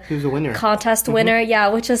was a winner. Contest winner, yeah,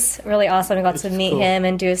 which is really awesome. I got to meet him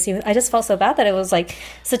and do a scene. I just felt so bad that it was, like,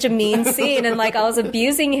 such a mean scene, and, like, I was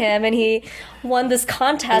abusing him, and he won this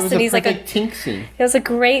contest, and he's like a Tink scene. He was a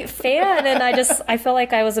great fan, and I feel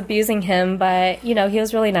like I was abusing him, but, you know, he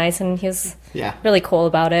was really nice, and he was really cool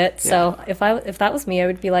about it. So if that was me, I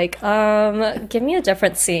would be like, give me a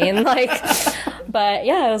different scene, like. But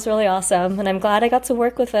yeah, it was really awesome, and I'm glad I got to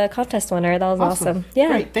work with a contest winner. That was awesome. Yeah,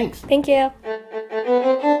 great, thanks. Thank you.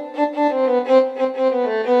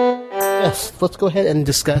 Yes, let's go ahead and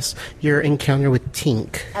discuss your encounter with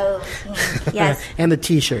Tink. Oh, Tink. Yes. And the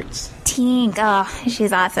T-shirts. Tink, oh,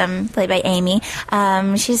 she's awesome, played by Amy.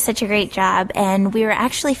 She's such a great job, and we were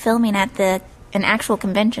actually filming at an actual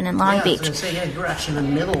convention in Long Beach. I was going to say, you were actually in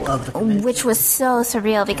the middle of the convention. Which was so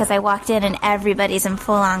surreal because I walked in and everybody's in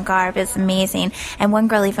full-on garb. It's amazing. And one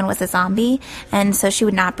girl even was a zombie, and so she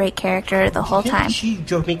would not break character the whole time. She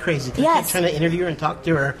drove me crazy. Yes. I kept trying to interview her and talk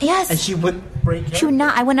to her. Yes. And she wouldn't break character. She would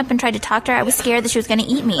not. I went up and tried to talk to her. I was scared that she was going to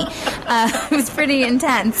eat me. It was pretty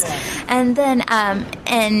intense. And then,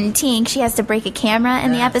 and Tink, she has to break a camera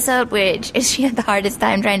in the episode, which she had the hardest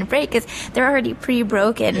time trying to break because they're already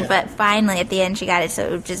pre-broken. But finally, at the end, she got it so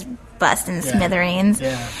it would just bust in smithereens.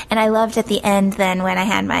 And I loved at the end then when I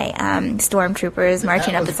had my stormtroopers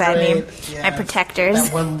marching up beside me, my protectors.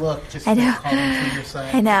 That one look. Just I know. calling to your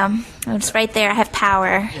side. I know. I'm just right there. I have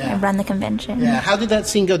power. I run the convention. Yeah. How did that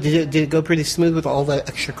scene go? Did it go pretty smooth with all the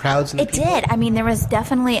extra crowds? And It did. I mean, there was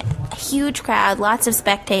definitely a huge crowd, lots of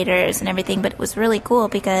spectators and everything, but it was really cool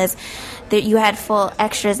because you had full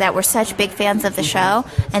extras that were such big fans of the show,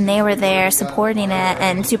 and they were there supporting it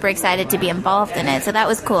and super excited to be involved in it. So that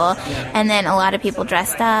was cool. And then a lot of people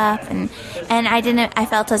dressed up, and I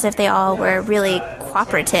felt as if they all were really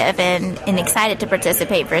cooperative and excited to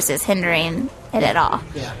participate versus hindering it at all.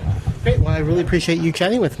 Yeah. Great. Well, I really appreciate you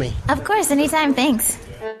chatting with me. Of course, anytime. Thanks.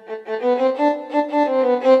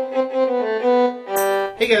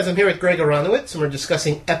 Hey guys, I'm here with Greg Aronowitz, and we're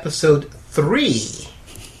discussing episode 3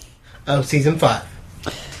 of season 5.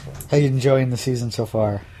 How you enjoying the season so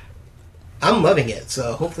far? I'm loving it,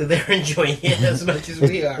 so hopefully they're enjoying it as much as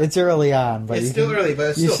we are. It's early on, but it's still early, but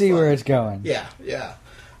it's you still see fun. where it's going. Yeah.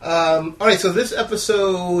 All right, so this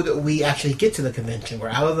episode, we actually get to the convention. We're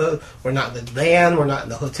not in the van, we're not in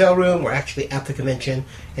the hotel room, we're actually at the convention,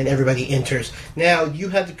 and everybody enters. Now, you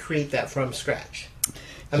had to create that from scratch.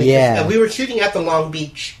 I mean, we were shooting at the Long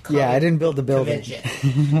Beach I didn't build the building.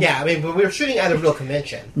 Convention. But we were shooting at a real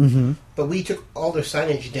convention. Mm-hmm. But we took all their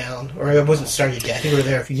signage down, or it wasn't started yet. I think we were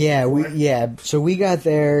there a few days before. So we got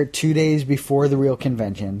there 2 days before the real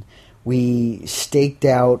convention. We staked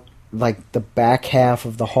out like the back half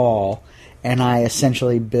of the hall, and I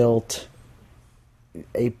essentially built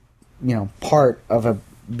a part of a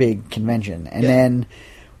big convention. And then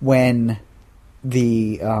when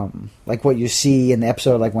the like what you see in the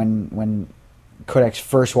episode, like when Codex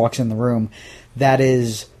first walks in the room, that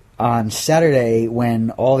is on Saturday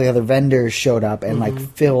when all the other vendors showed up and like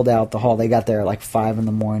filled out the hall. They got there at like 5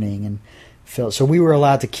 a.m. and filled. So we were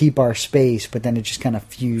allowed to keep our space, but then it just kind of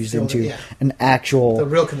fused into an actual the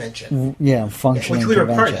real convention, functioning which we were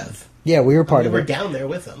convention. part of. Yeah, we were part of it. We were down there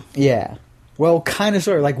with them. Yeah, well, kind of,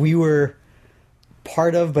 sort of, like we were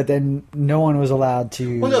part of, but then no one was allowed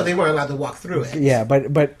to. Well, no, they weren't allowed to walk through it. Yeah,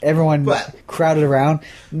 but everyone crowded around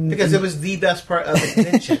because it was the best part of the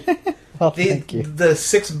convention. Well, thank you. The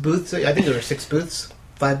 6 booths. I think there were 6 booths,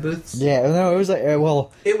 5 booths. Yeah, no, it was like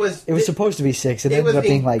it was supposed to be 6. It ended up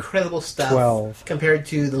being like incredible stuff 12 compared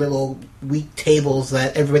to the little weak tables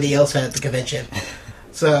that everybody else had at the convention.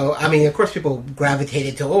 So I mean, of course, people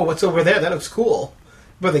gravitated to what's over there? That looks cool.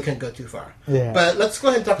 But they couldn't go too far. Yeah. But let's go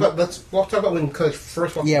ahead and talk about. We'll talk about when Coach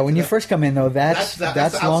first walked. Yeah, when you first come in, though, that's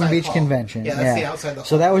Long Beach hall. Convention. Yeah, that's the outside the hall.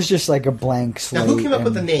 So that was just like a blank slate. Now, who came up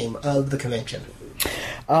with the name of the convention?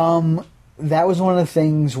 That was one of the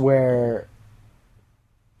things where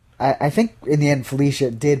I think in the end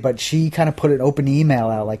Felicia did, but she kind of put an open email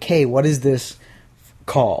out like, "Hey, what is this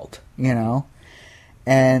called?" And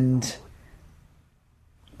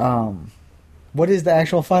what is the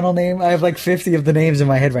actual final name? I have like 50 of the names in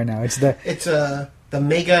my head right now. It's the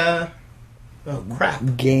Mega. Oh crap!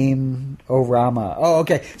 Game-O-Rama. Oh,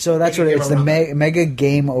 okay. So that's what it's the Mega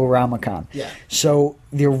Game-O-Rama-Con. Yeah. So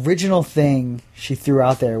the original thing she threw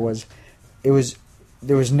out there was, there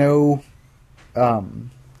was no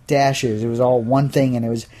dashes. It was all one thing, and it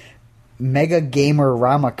was Mega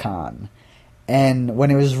Gamer-Rama-Con. And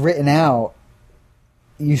when it was written out,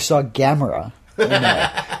 you saw Gamera.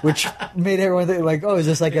 Which made everyone think like, oh, is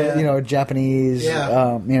this like a Japanese,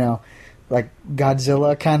 like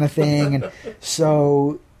Godzilla kind of thing? And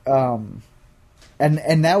so, and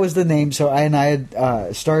that was the name. So I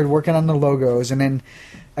had started working on the logos, and then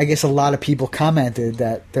I guess a lot of people commented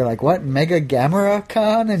that they're like, what, Mega Gamera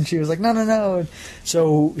Con? And she was like, no.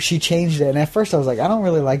 So she changed it, and at first I was like, I don't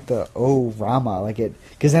really like the O-Rama, like it,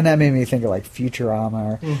 because then that made me think of like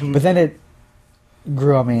Futurama, but then it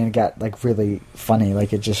grew on me and it got like really funny,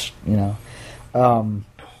 like it just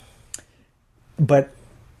but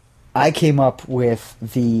I came up with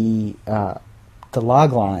the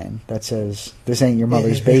log line that says, "This ain't your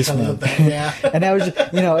mother's basement." Yeah. And that was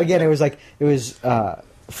again, it was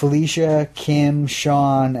Felicia, Kim,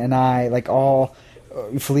 Sean, and I, like all.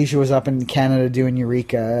 Felicia was up in Canada doing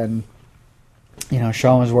Eureka, and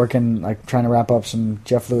Sean was working, like trying to wrap up some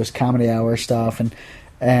Jeff Lewis Comedy Hour stuff,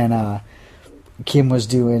 and Kim was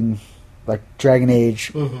doing like Dragon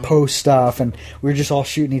Age post stuff, and we were just all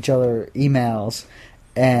shooting each other emails,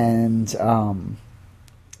 and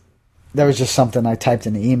that was just something I typed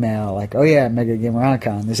in the email, like, "Oh yeah, Mega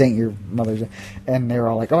Gameronicon, this ain't your mother's," and they were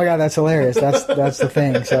all like, "Oh my god, that's hilarious! That's the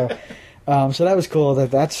thing." So that was cool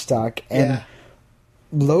that stuck. And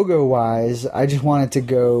logo wise, I just wanted to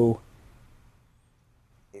go.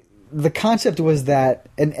 The concept was that,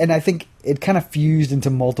 and I think it kind of fused into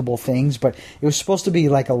multiple things, but it was supposed to be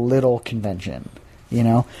like a little convention,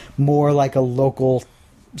 more like a local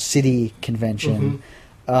city convention.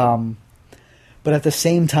 But at the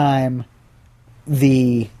same time,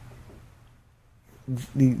 the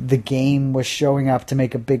game was showing up to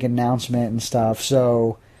make a big announcement and stuff.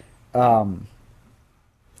 So,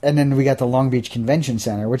 and then we got the Long Beach Convention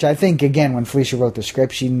Center, which I think, again, when Felicia wrote the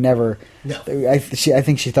script, she never. No. I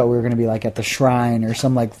think she thought we were going to be like at the Shrine or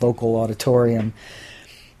some like local auditorium.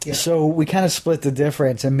 Yeah. So we kind of split the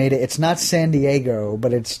difference and made it. It's not San Diego,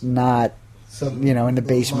 but it's not in the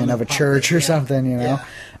basement of a church or something. Yeah.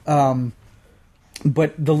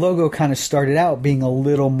 But the logo kind of started out being a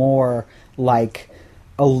little more like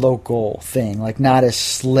a local thing, like not as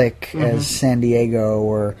slick as San Diego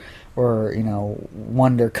or WonderCon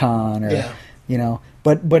or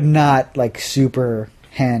but not like super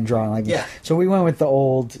hand drawn. So we went with the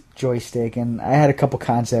old joystick, and I had a couple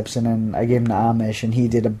concepts, and then I gave him to Amish, and he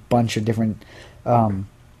did a bunch of different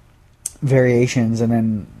variations, and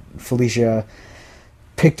then Felicia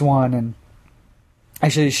picked one, and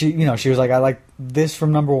actually she was like, I like this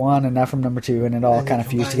from number 1 and that from number 2, and it all kind of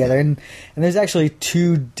fused together. And there's actually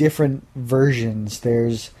 2 different versions.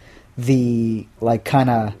 There's the like kind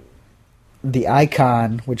of the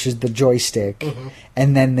icon, which is the joystick,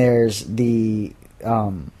 and then there's the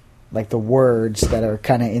like the words that are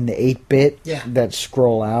kind of in the 8-bit that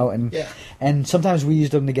scroll out, and sometimes we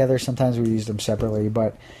used them together, sometimes we used them separately,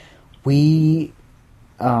 but we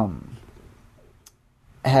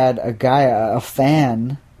had a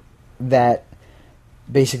fan that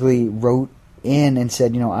basically wrote in and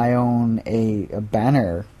said, I own a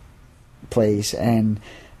banner place, and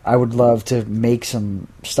I would love to make some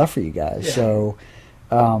stuff for you guys. Yeah. So,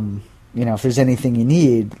 if there's anything you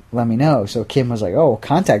need, let me know. So Kim was like, oh,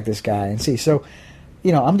 contact this guy and see. So,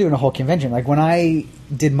 I'm doing a whole convention. Like when I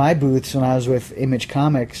did my booths when I was with Image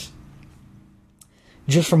Comics,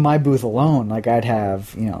 just from my booth alone, like I'd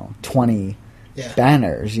have, 20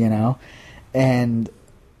 banners, and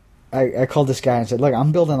I called this guy and said, look,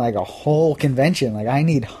 I'm building like a whole convention. Like I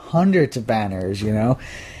need hundreds of banners, and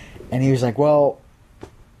he was like, well,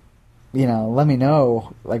 let me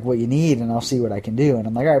know like what you need and I'll see what I can do. And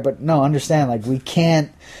I'm like, all right, but no, understand, like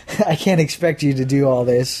I can't expect you to do all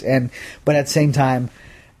this. But at the same time,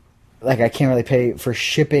 like I can't really pay for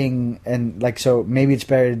shipping, and like, so maybe it's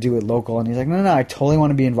better to do it local. And he's like, no, I totally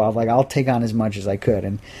want to be involved. Like I'll take on as much as I could.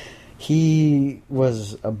 And he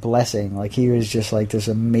was a blessing. Like he was just like this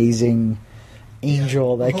amazing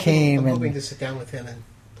angel that came. I'm hoping to sit down with him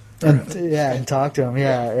and talk to him.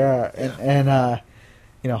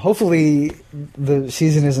 And hopefully the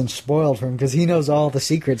season isn't spoiled for him because he knows all the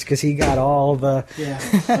secrets because he got all the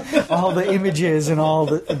all the images and all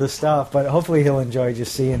the stuff. But hopefully he'll enjoy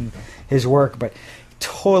just seeing his work. But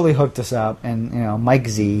totally hooked us up, and Mike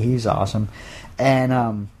Z, he's awesome,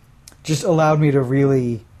 and just allowed me to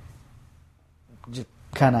really just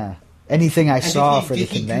kind of anything I saw for the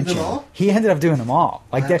convention. He ended up doing them all.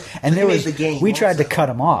 Like we tried to cut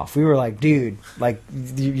him off. We were like, dude, like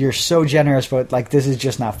you're so generous, but like this is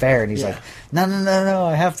just not fair. And he's like, no,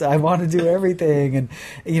 I want to do everything. And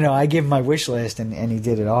I gave him my wish list, and he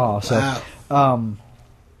did it all. So, but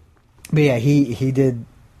yeah, he did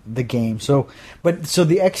the game. So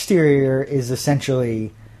the exterior is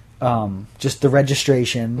essentially just the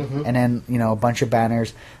registration, and then a bunch of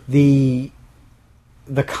banners.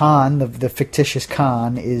 The con, the fictitious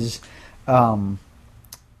con, is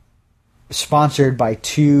sponsored by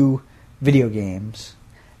 2 video games,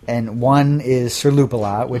 and one is Sir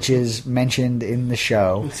Loop-a-Lot, which is mentioned in the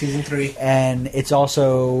show, season 3, and it's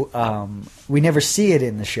also we never see it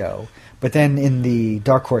in the show, but then in the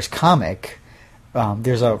Dark Horse comic,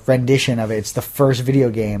 there's a rendition of it. It's the first video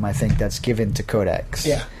game I think that's given to Codex,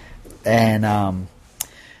 and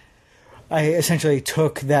I essentially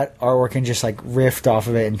took that artwork and just like riffed off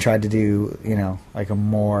of it and tried to do, like a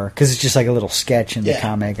more, because it's just like a little sketch in the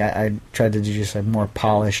comic. I tried to do just a more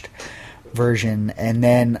polished version, and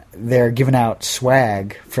then they're giving out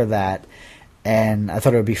swag for that. and I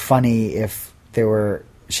thought it would be funny if there were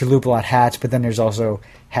Chalupa-Lot hats, but then there's also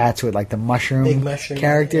hats with like the Big mushroom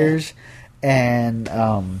characters, and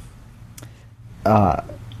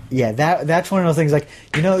that's one of those things. Like,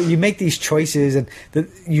 you know, you make these choices, and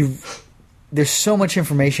there's so much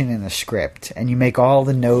information in the script, and you make all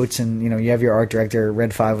the notes, and you know, you have your art director.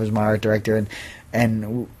 Red 5 was my art director,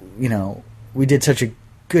 and you know, we did such a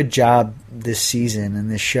good job this season and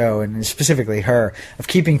this show, and specifically her, of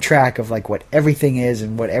keeping track of like what everything is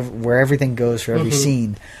and where everything goes for every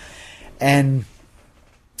scene, and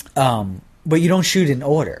but you don't shoot in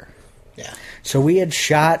order. Yeah. So we had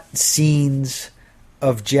shot scenes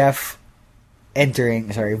of Vork entering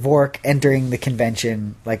the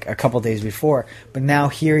convention like a couple days before, but now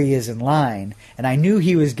here he is in line, and I knew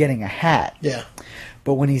he was getting a hat. Yeah.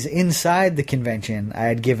 But when he's inside the convention, I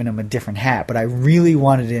had given him a different hat, but I really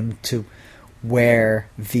wanted him to wear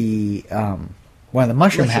the one of the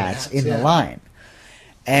mushroom hats in the line.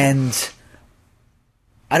 And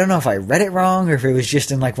I don't know if I read it wrong or if it was just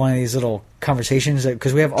in like one of these little conversations,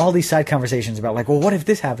 because we have all these side conversations about like, well, what if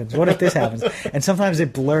this happens? What if this happens? And sometimes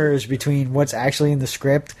it blurs between what's actually in the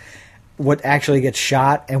script, what actually gets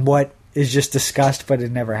shot, and what is just discussed but it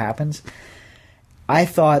never happens. I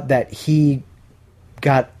thought that he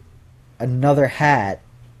got another hat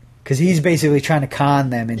because he's basically trying to con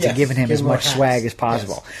them into giving him as much swag as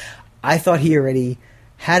possible. Yes. I thought he already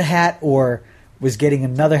had a hat or was getting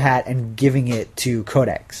another hat and giving it to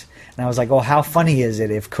Codex. And I was like, oh, how funny is it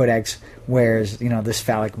if Codex wears, you know, this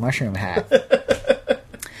phallic mushroom hat?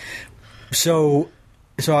 So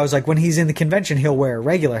I was like, when he's in the convention, he'll wear a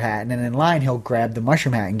regular hat, and then in line, he'll grab the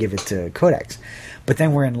mushroom hat and give it to Codex. But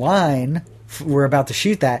then we're in line, we're about to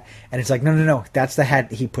shoot that, and it's like, no, that's the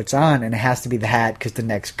hat he puts on, and it has to be the hat because the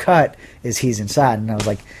next cut is he's inside. And I was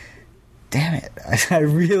like, damn it, I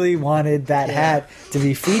really wanted that hat to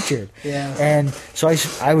be featured. Yeah. And so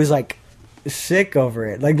I was like sick over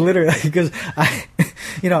it, like literally, because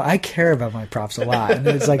I care about my props a lot, and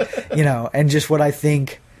it's like, you know, and just what I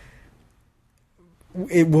think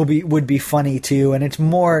it would be funny too, and it's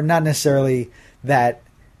more not necessarily that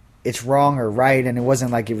it's wrong or right, and it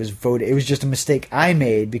wasn't like it was voted. It was just a mistake I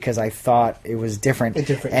made because I thought it was different,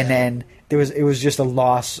 then it was just a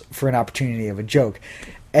loss for an opportunity of a joke.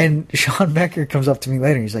 And Sean Becker comes up to me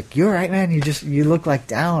later, and he's like, "You all right, man? You look like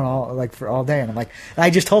down all day." And I'm like, and I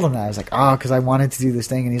just told him that I was like, "Oh, because I wanted to do this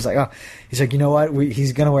thing." And he's like, you know what?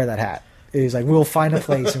 He's gonna wear that hat. He's like, we'll find a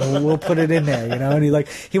place and we'll put it in there, you know. And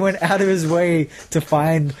he went out of his way to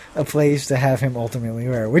find a place to have him ultimately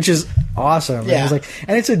wear, which is awesome. Yeah. And, it was like,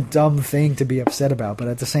 and it's a dumb thing to be upset about, but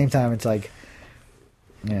at the same time, it's like,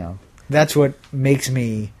 you know, that's what makes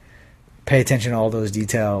me pay attention to all those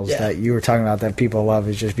details that you were talking about that people love,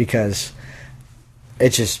 is just because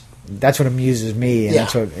it's just, that's what amuses me, and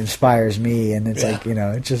that's what inspires me, and it's like, you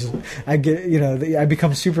know, it just, I get, you know, I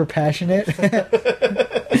become super passionate.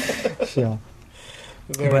 So,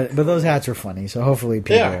 but those hats are funny, so hopefully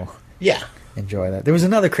people enjoy that. There was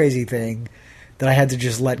another crazy thing that I had to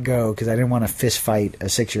just let go because I didn't want to fist fight a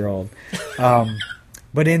 6-year-old.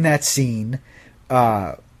 But in that scene,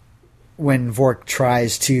 when Vork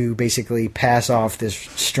tries to basically pass off this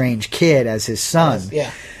strange kid as his son,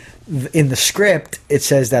 in the script it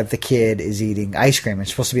says that the kid is eating ice cream.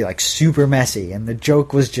 It's supposed to be like super messy, and the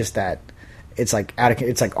joke was just that it's like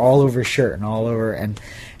it's like all over his shirt and all over, and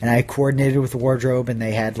I coordinated with the wardrobe, and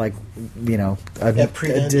they had like, you know, an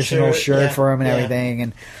additional shirt for him and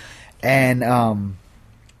everything, and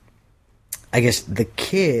I guess the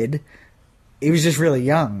kid, he was just really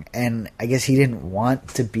young, and I guess he didn't want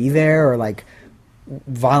to be there or like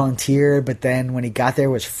volunteered, but then when he got there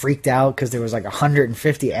was freaked out because there was like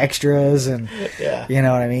 150 extras, and you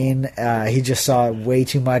know what I mean, he just saw way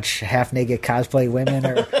too much half-naked cosplay women,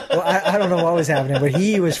 or well, I don't know what was happening, but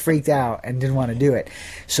he was freaked out and didn't want to do it.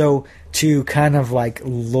 So to kind of like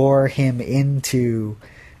lure him into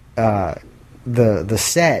the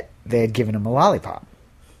set, they had given him a lollipop.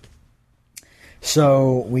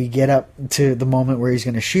 So we get up to the moment where he's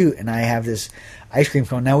going to shoot, and I have this ice cream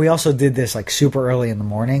cone. Now, we also did this like super early in the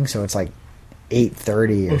morning, so it's like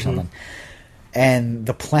 8:30 or something. And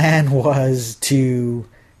the plan was to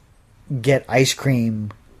get ice cream.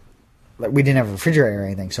 Like, we didn't have a refrigerator or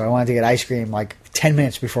anything, so I wanted to get ice cream like 10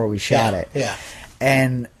 minutes before we shot it. Yeah.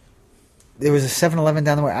 And there was a 7-Eleven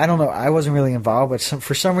down the way. I don't know. I wasn't really involved, but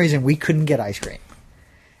for some reason we couldn't get ice cream.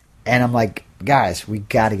 And I'm like, guys, we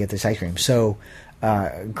got to get this ice cream. So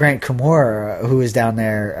Grant Kimura, who is down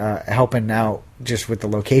there helping out just with the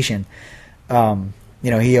location, you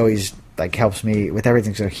know, he always like helps me with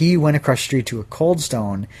everything. So he went across the street to a Cold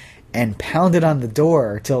Stone and pounded on the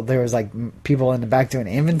door till there was like people in the back doing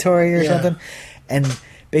inventory or something, and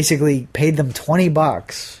basically paid them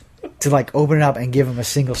 $20 to like open it up and give them a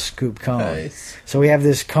single scoop cone. Nice. So we have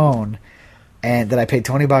this cone and that I paid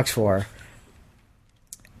 $20 for,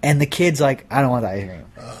 and the kid's like, I don't want the ice cream.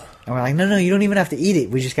 And we're like, no, you don't even have to eat it.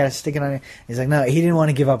 We just got to stick it on it. He's like, no, he didn't want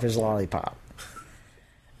to give up his lollipop.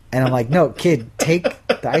 And I'm like, no, kid, take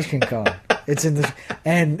the ice cream cone. It's in the...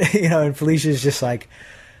 And, and Felicia's just like,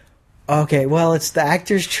 okay, well, it's the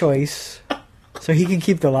actor's choice, so he can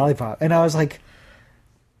keep the lollipop. And I was like,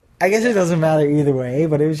 I guess it doesn't matter either way,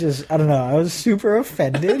 but it was just, I don't know, I was super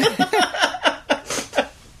offended.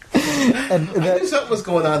 And I knew something was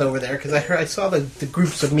going on over there because I saw the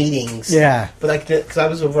groups of meetings. Yeah. But because I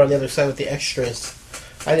was over on the other side with the extras,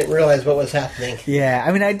 I didn't realize what was happening. Yeah,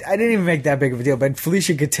 I mean, I didn't even make that big of a deal, but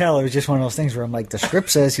Felicia could tell it was just one of those things where I'm like, the script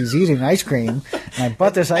says he's eating ice cream, and I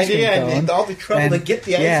bought this ice cream cone. And all the trouble to get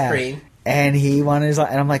the ice cream. And he wanted his,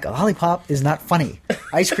 and I'm like, a lollipop is not funny.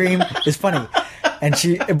 Ice cream is funny.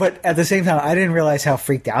 But at the same time, I didn't realize how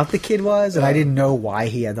freaked out the kid was, and I didn't know why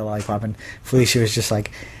he had the lollipop, and Felicia was just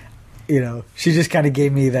like, she just kind of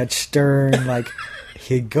gave me that stern, like,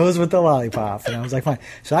 he goes with the lollipop. And I was like, fine.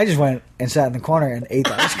 So I just went and sat in the corner and ate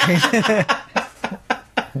the ice cream.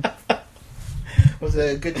 Was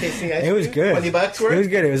it a good tasting ice cream? It was good. $20 worth? It was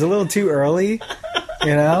good. It was a little too early,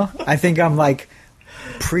 I think I'm like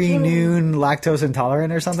pre-noon lactose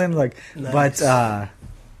intolerant or something. Like, nice.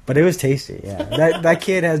 But it was tasty, yeah. That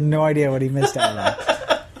kid has no idea what he missed out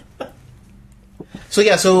on.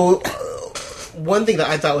 So one thing that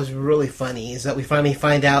I thought was really funny is that we finally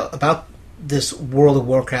find out about this World of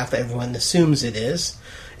Warcraft that everyone assumes it is,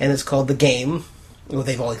 and it's called the game. Well,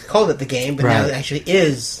 they've always called it the game, but now it actually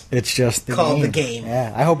is. It's just called the game.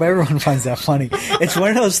 Yeah, I hope everyone finds that funny. It's one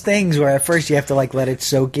of those things where at first you have to like let it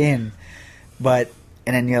soak in, and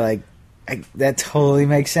then you're like, that totally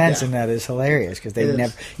makes sense, and that is hilarious because they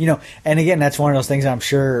never, And again, that's one of those things. I'm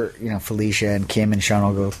sure Felicia and Kim and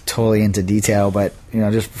Sean will go totally into detail, but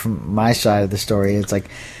just from my side of the story, it's like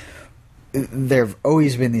there have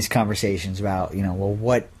always been these conversations about well,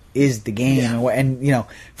 what is the game, and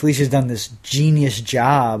Felicia's done this genius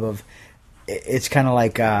job of. It's kind of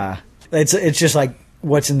like it's just like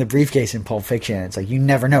what's in the briefcase in Pulp Fiction. It's like you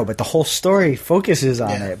never know, but the whole story focuses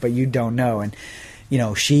on it, but you don't know. And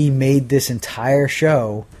she made this entire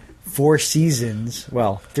show 4 seasons,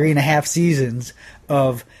 3.5 seasons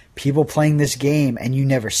of people playing this game, and you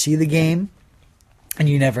never see the game, and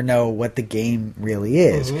you never know what the game really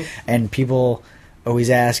is. Mm-hmm. And people always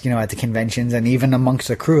ask, at the conventions and even amongst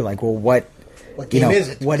the crew, like, well, what game is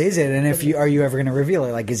it? What is it? And are you ever going to reveal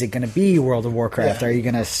it? Like, is it going to be World of Warcraft? Yeah. Are you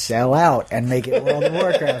going to sell out and make it World of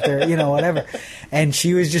Warcraft or, whatever? And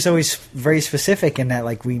she was just always very specific in that,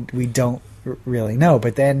 like, we don't really know.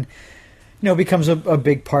 But then, it becomes a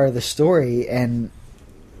big part of the story, and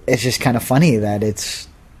it's just kind of funny that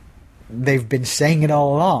they've been saying it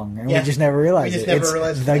all along, and we just never realized it. It's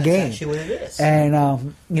the game. Actually what it is.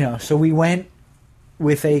 And, so we went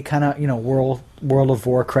with a kind of, World of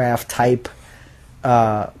Warcraft type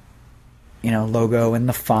logo and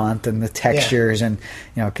the font and the textures and,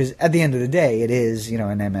 because at the end of the day, it is, an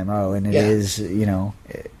MMO and it is,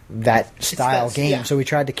 that style game. Yeah. So we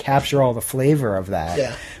tried to capture all the flavor of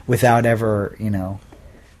that without ever,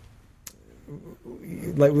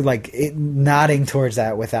 like it, nodding towards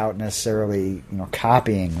that without necessarily,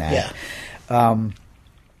 copying that. Yeah.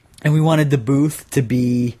 And we wanted the booth to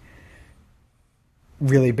be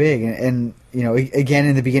really big. And again,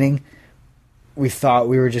 in the beginning, we thought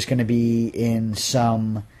we were just going to be in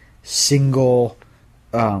some single,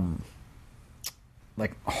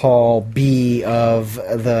 like Hall B of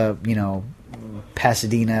the,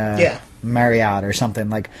 Pasadena Marriott or something,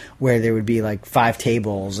 like where there would be like 5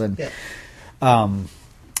 tables. And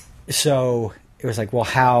so it was like, well,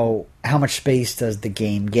 how much space does the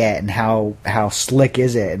game get and how slick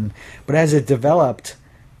is it? But as it developed,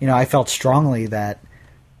 I felt strongly that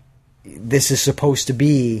this is supposed to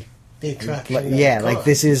be the attraction. Like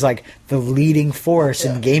this is like the leading force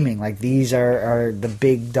in gaming. Like these are the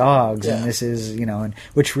big dogs, and this is and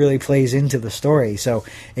which really plays into the story. So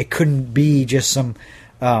it couldn't be just some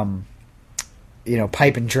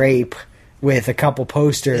pipe and drape with a couple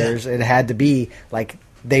posters. It had to be like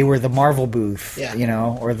they were the Marvel booth,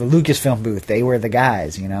 or the Lucasfilm booth. They were the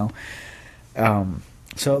guys,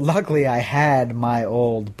 So luckily, I had my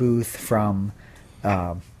old booth from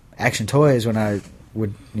Action Toys when I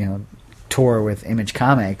would, tour with Image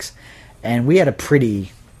Comics, and we had it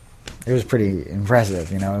was pretty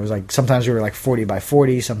impressive, it was like, sometimes we were like 40 by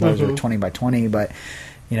 40, sometimes we were 20 by 20, but,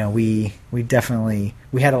 we definitely,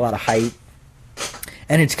 we had a lot of height,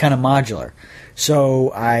 and it's kind of modular.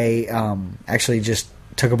 So I actually just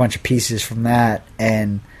took a bunch of pieces from that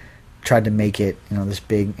and tried to make it, this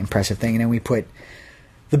big, impressive thing. And then we put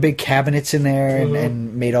the big cabinets in there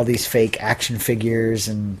and made all these fake action figures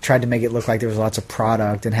and tried to make it look like there was lots of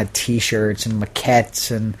product and had T-shirts and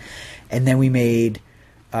maquettes and then we made.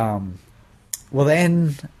 Then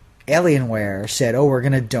Alienware said, "Oh, we're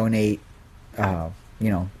going to donate,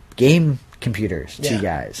 game computers to you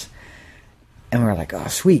guys," and we were like, "Oh,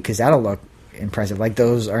 sweet," because that'll look impressive. Like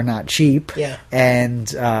those are not cheap, and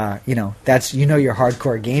that's you're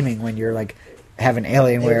hardcore gaming when you're like having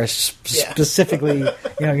Alienware specifically.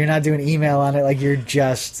 You're not doing email on it, like you're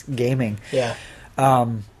just gaming. Yeah.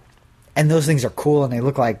 And those things are cool, and they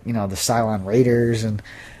look like the Cylon Raiders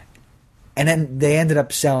And then they ended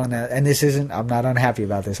up selling it, and this isn't, I'm not unhappy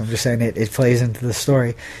about this, I'm just saying it plays into the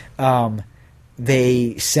story.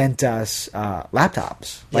 They sent us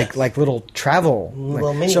laptops, like little travel.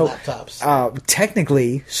 Little mini laptops.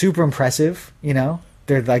 Technically, super impressive,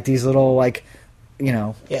 They're like these little,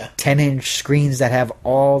 10-inch screens that have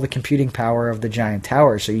all the computing power of the giant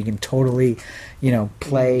tower, so you can totally,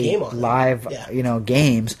 play live,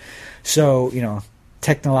 games. So,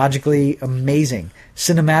 technologically amazing.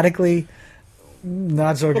 Cinematically,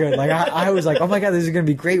 not so good. Like I was like, oh my god, this is going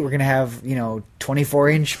to be great. We're going to have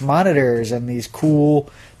 24-inch monitors and these cool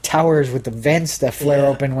towers with the vents that flare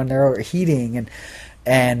open when they're overheating,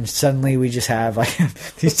 and suddenly we just have like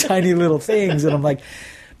these tiny little things, and I'm like,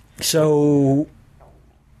 so.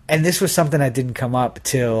 And this was something that didn't come up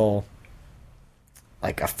till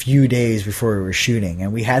like a few days before we were shooting,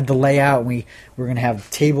 and we had the layout, and we were going to have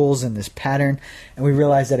tables in this pattern, and we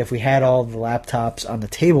realized that if we had all the laptops on the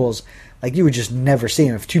tables, like you would just never see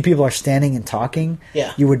them. If two people are standing and talking,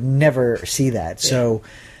 you would never see that. Yeah. So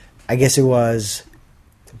I guess it was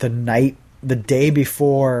the day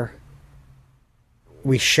before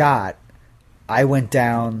we shot, I went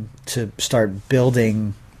down to start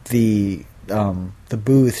building the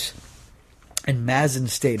booths, and Mazin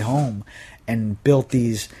stayed home and built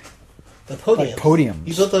these podiums.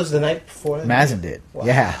 You built those the night before? Mazin did. Wow.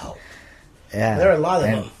 Yeah. There are a lot of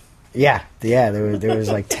them. Yeah. There was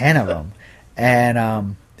like 10 of them,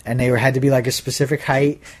 and they had to be like a specific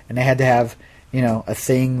height, and they had to have a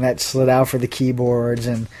thing that slid out for the keyboards,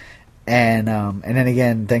 and then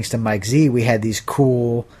again, thanks to Mike Z, we had these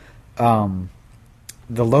cool the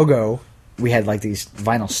logo. We had like these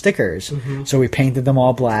vinyl stickers, so we painted them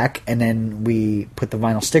all black, and then we put the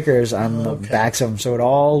vinyl stickers on the backs of them, so it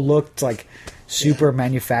all looked like super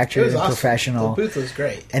manufactured and awesome. Professional. The booth was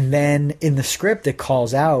great. And then in the script, it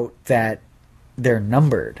calls out that they're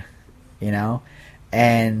numbered,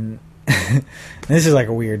 and this is like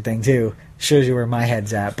a weird thing too. Shows you where my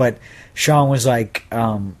head's at. But Sean was like,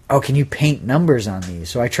 "Oh, can you paint numbers on these?"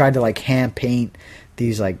 So I tried to like hand paint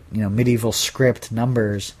these like medieval script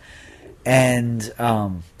numbers. And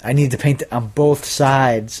I needed to paint on both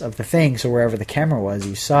sides of the thing, so wherever the camera was,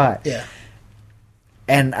 you saw it. Yeah.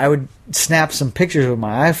 And I would snap some pictures with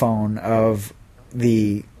my iPhone of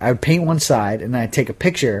I would paint one side, and then I'd take a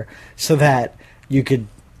picture so that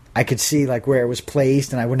I could see like where it was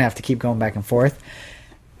placed, and I wouldn't have to keep going back and forth.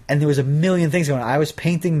 And there was a million things going on. I was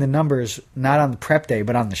painting the numbers not on the prep day,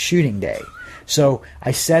 but on the shooting day. So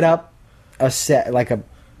I set up a set, like a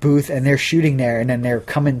booth, and they're shooting there, and then they're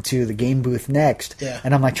coming to the game booth next,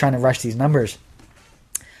 and I'm like trying to rush these numbers,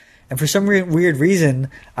 and for some weird reason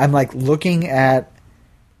I'm like looking at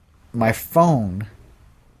my phone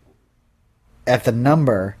at the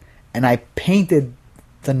number, and I painted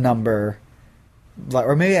the number,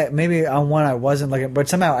 or maybe on one I wasn't looking, but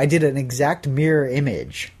somehow I did an exact mirror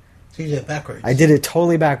image. So you did it backwards. I did it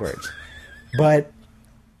totally backwards, but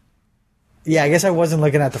yeah, I guess I wasn't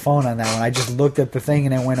looking at the phone on that one. I just looked at the thing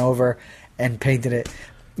and then went over and painted it.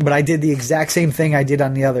 But I did the exact same thing I did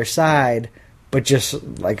on the other side, but just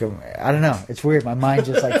like, I don't know. It's weird. My mind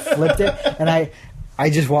just like flipped it. And I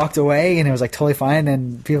just walked away, and it was like totally fine.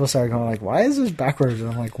 And people started going like, why is this backwards? And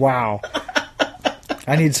I'm like, wow,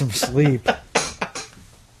 I need some sleep.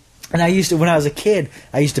 And when I was a kid,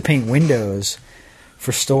 I used to paint windows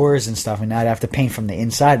for stores and stuff, and I'd have to paint from the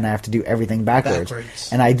inside, and I have to do everything backwards.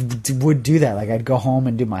 And I would do that. Like I'd go home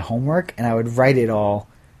and do my homework, and I would write it all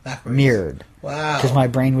backwards. Mirrored. Wow. Because my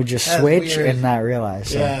brain would just switch and not realize.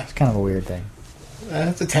 So it's kind of a weird thing.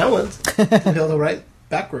 That's a talent to be able to write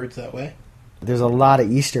backwards that way. There's a lot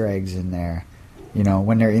of Easter eggs in there.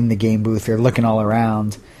 When they're in the game booth, they're looking all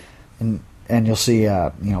around, and you'll see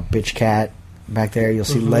Bitch Cat back there. You'll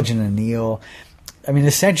see Legend of Neil. I mean,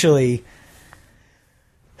 essentially,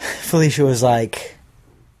 Felicia was like,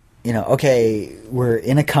 okay, we're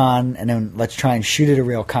in a con, and then let's try and shoot at a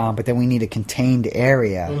real con, but then we need a contained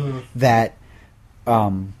area that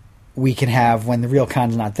we can have when the real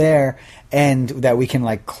con's not there, and that we can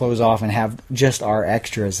like close off and have just our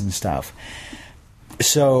extras and stuff.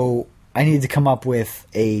 So I needed to come up with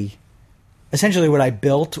essentially what I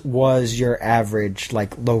built was your average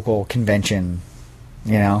like local convention.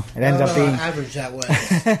 It ended up being average that was.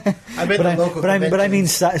 I bet but I mean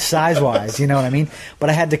size wise, you know what I mean. But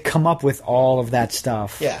I had to come up with all of that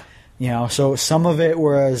stuff. Yeah. So some of it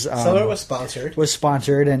was some of it was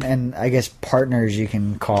sponsored. And I guess partners you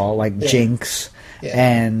can call like Jinx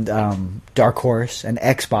and Dark Horse and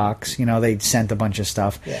Xbox. They sent a bunch of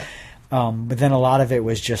stuff. Yeah. But then a lot of it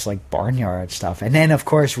was just like barnyard stuff. And then of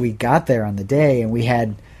course we got there on the day and we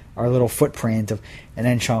had our little footprint and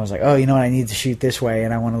then Sean was like, oh, you know what, I need to shoot this way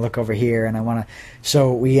and I want to look over here and I want to,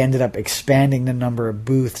 so we ended up expanding the number of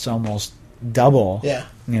booths almost double. Yeah.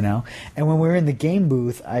 And when we were in the game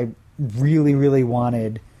booth, I really, really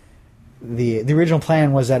wanted the original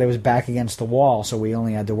plan was that it was back against the wall, so we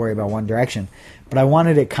only had to worry about one direction. But I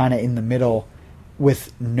wanted it kind of in the middle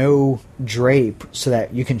with no drape so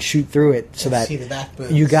that you can shoot through it so that see the back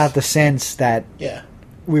booths. You got the sense that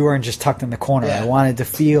we weren't just tucked in the corner. I wanted to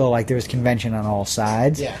feel like there was convention on all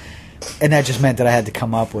sides. Yeah. And that just meant that I had to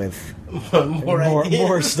come up with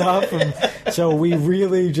more stuff. And so we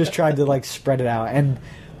really just tried to like spread it out.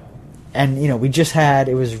 And we just had,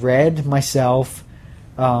 it was Red, myself,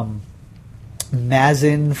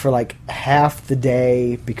 Mazin for like half the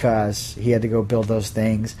day because he had to go build those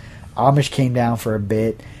things. Amish came down for a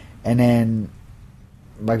bit. And then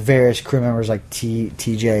like various crew members like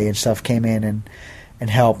TJ and stuff came in and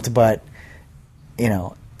helped, but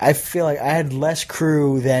I feel like I had less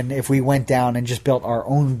crew than if we went down and just built our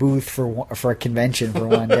own booth for a convention for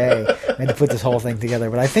one day. We had to put this whole thing together,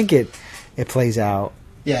 but I think it plays out,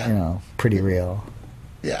 pretty real.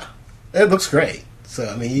 Yeah, it looks great. So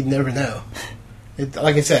I mean, you'd never know.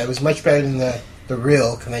 Like I said, it was much better than the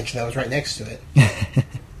real convention that was right next to it.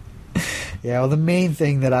 Yeah, well, the main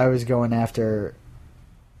thing that I was going after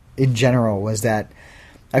in general was that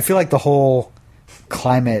I feel like the whole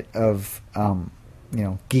climate of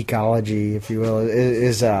geekology, if you will,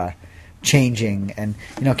 is changing, and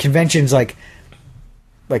conventions like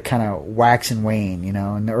kind of wax and wane.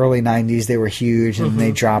 In the early '90s they were huge, and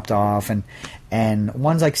they dropped off, and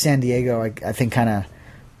ones like San Diego, I think, kind of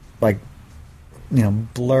like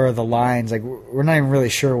blur the lines. Like we're not even really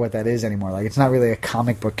sure what that is anymore. Like it's not really a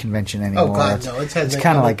comic book convention anymore. Oh God, no! It's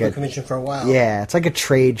kind of like a convention for a while. Yeah, it's like a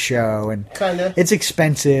trade show, and it's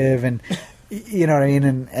expensive, and you know what I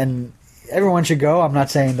mean. And everyone should go. I'm not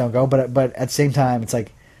saying don't go, but at the same time, it's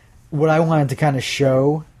like what I wanted to kind of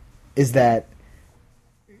show is that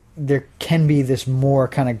there can be this more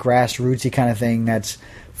kind of grassrootsy kind of thing that's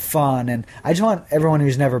fun, and I just want everyone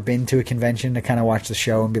who's never been to a convention to kind of watch the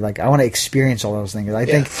show and be like, I want to experience all those things. I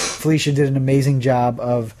think Felicia did an amazing job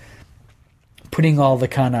of putting all the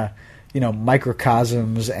kind of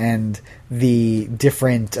microcosms and the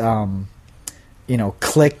different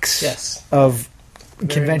cliques of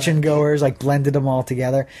convention goers, like blended them all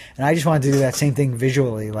together, and I just wanted to do that same thing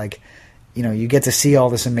visually. Like you get to see all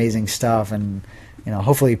this amazing stuff, and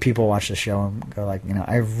hopefully people watch the show and go like,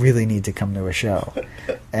 I really need to come to a show.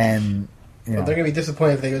 And well, they're gonna be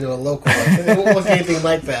disappointed if they go to a local one. They won't look anything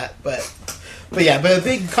like that. But a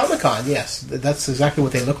big Comic-Con, yes, that's exactly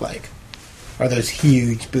what they look like. Are those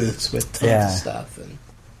huge booths with tons of stuff, and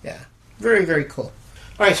very, very cool.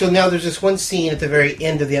 All right, so now there's this one scene at the very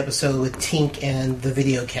end of the episode with Tink and the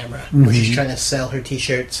video camera, where she's trying to sell her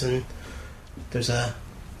T-shirts, and there's a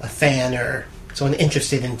fan or someone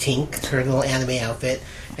interested in Tink, her little anime outfit,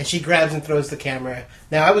 and she grabs and throws the camera.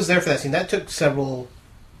 Now, I was there for that scene. That took several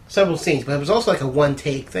scenes, but it was also like a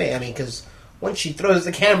one-take thing. I mean, because once she throws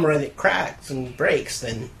the camera and it cracks and breaks,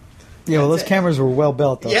 then... Yeah, well, those cameras were well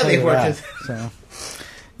built. Yeah, they were. So,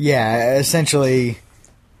 yeah, essentially,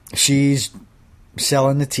 she's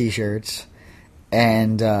selling the T-shirts,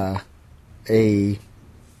 and a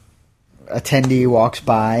attendee walks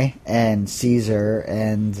by and sees her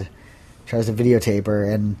and tries to videotape her,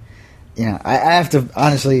 and I have to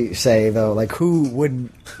honestly say though, like, who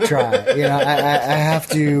wouldn't try? I have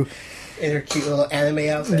to. In her cute little anime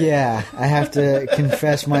outfit. Yeah, I have to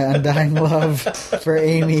confess my undying love for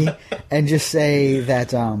Amy, and just say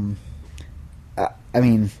that. I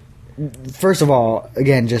mean, first of all,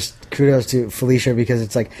 again, just kudos to Felicia, because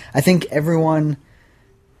it's like I think every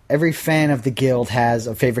fan of the Guild has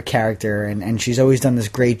a favorite character, and she's always done this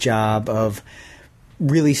great job of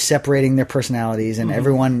really separating their personalities, and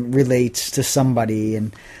everyone relates to somebody,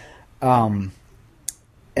 but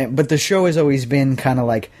the show has always been kind of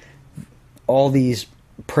like all these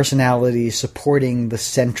personalities supporting the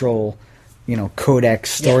central,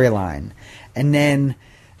 Codex storyline. And then,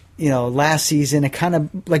 last season it kind of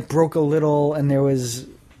like broke a little, and there was,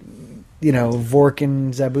 Vork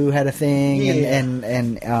and Zabu had a thing,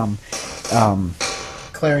 and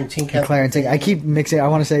Claire and Tink. I keep mixing. I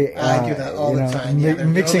want to say I do that all the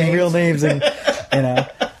time. Mixing real names and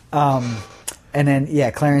and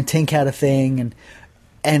then Claire and Tink had a thing,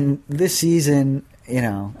 and this season,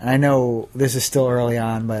 and I know this is still early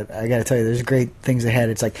on, but I got to tell you, there's great things ahead.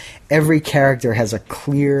 It's like every character has a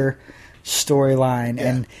clear storyline,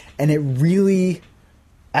 and it really,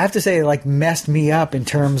 I have to say, like messed me up in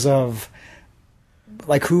terms of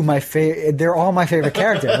like who my favorite. They're all my favorite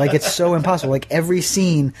character. Like it's so impossible. Like every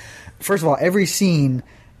scene, first of all, every scene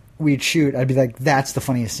we'd shoot, I'd be like, that's the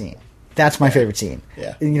funniest scene. That's my favorite scene.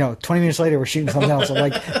 Yeah. 20 minutes later, we're shooting something else. I'm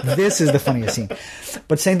like, this is the funniest scene.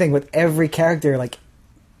 But same thing with every character. Like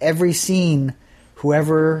every scene,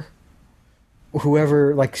 whoever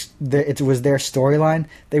like it was their storyline,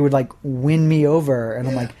 they would like win me over, and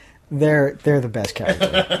I'm like, they're the best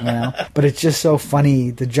character, But it's just so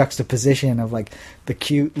funny, the juxtaposition of like the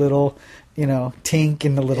cute little, Tink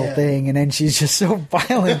and the little thing, and then she's just so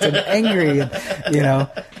violent and angry,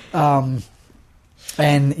 and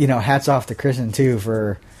and hats off to Kristen too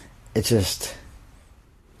for it's just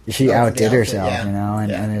she outdid herself,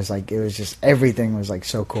 and it's like it was just everything was like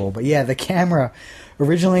so cool. But the camera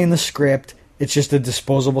originally in the script, it's just a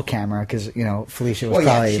disposable camera because Felicia was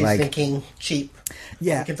probably she's like thinking cheap.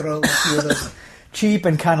 Yeah, you can throw a few of those. Cheap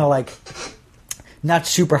and kind of like not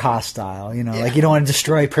super hostile, like you don't want to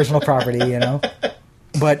destroy personal property,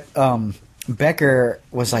 But Becker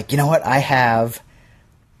was like, you know what? I have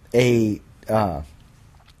a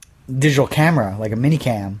digital camera, like a mini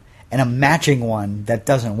cam, and a matching one that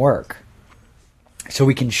doesn't work. So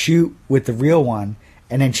we can shoot with the real one,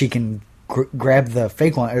 and then she can grab the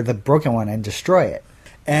fake one or the broken one and destroy it.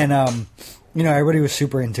 And everybody was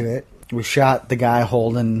super into it. We shot the guy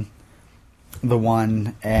holding the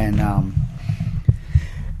one, and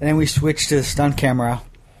then we switched to the stunt camera.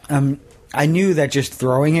 I knew that just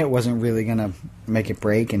throwing it wasn't really gonna make it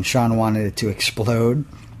break, and Sean wanted it to explode.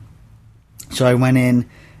 So I went in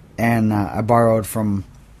and I borrowed from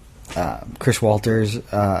Chris Walters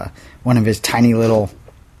one of his tiny little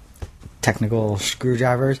technical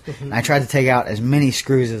screwdrivers. And I tried to take out as many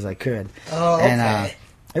screws as I could. Oh, okay. And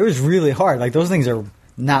it was really hard. Like those things are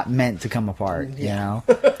not meant to come apart,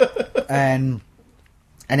 and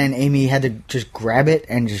then Amy had to just grab it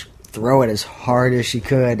and just throw it as hard as she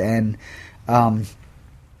could. And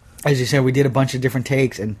as you said, we did a bunch of different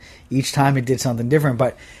takes, and each time it did something different,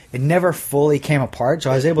 but it never fully came apart.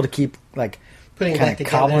 So I was able to keep like kind of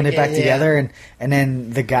cobbling it back together. And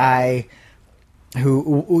then the guy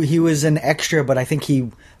who he was an extra, but I think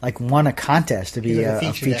he like won a contest to be a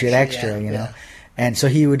featured extra, And so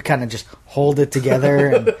he would kind of just hold it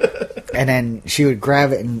together, and then she would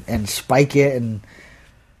grab it and spike it, and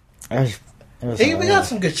it was we got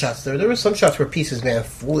some good shots there. There were some shots where Pieces Man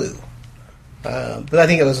flew. But I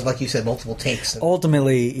think it was, like you said, multiple takes.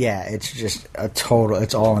 Ultimately, it's just it's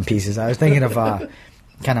all in pieces. I was thinking of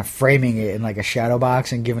kind of framing it in like a shadow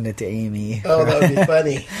box and giving it to Amy. Oh, that would be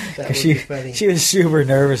funny. She was super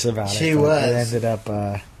nervous about it. She was. It ended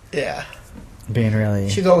up being really...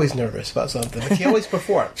 She's always nervous about something, but she always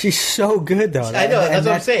performs. She's so good, though. I know, that's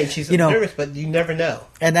what I'm saying. She's nervous, but you never know.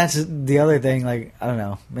 And that's the other thing, like, I don't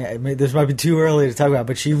know, this might be too early to talk about,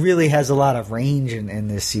 but she really has a lot of range in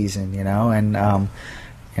this season, and,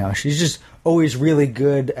 she's just always really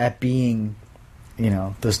good at being,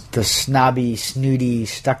 the snobby, snooty,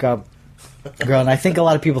 stuck-up girl, and I think a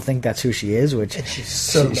lot of people think that's who she is, which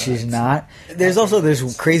she's not. There's also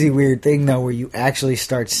this crazy weird thing, though, where you actually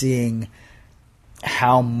start seeing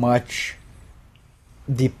how much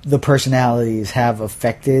the personalities have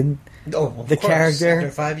affected the character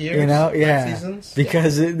after 5 years, seasons.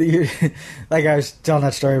 Because like I was telling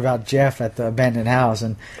that story about Jeff at the abandoned house,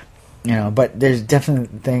 and but there's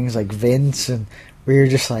definite things like Vince, and where you're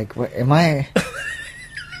just like, what, am I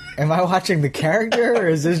watching the character, or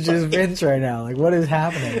is this just Vince right now? Like, what is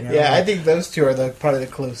happening? I think those two are probably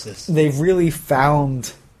the closest. They've really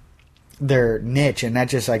found their niche, and that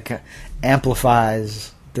just like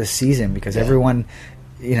amplifies the season, because everyone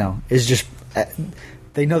is just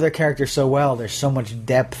they know their character so well. There's so much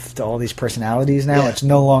depth to all these personalities now. It's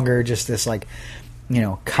no longer just this like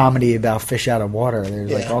comedy about fish out of water.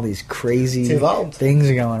 There's like all these crazy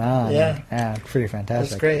things going on. It's pretty fantastic.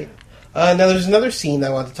 That's great. Now there's another scene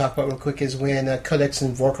I want to talk about real quick, is when Codex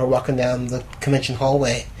and Vork are walking down the convention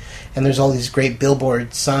hallway, and there's all these great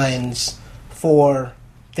billboard signs for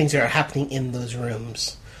things that are happening in those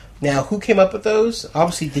rooms. Now, who came up with those?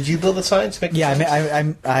 Obviously, did you build the signs?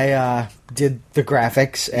 I did the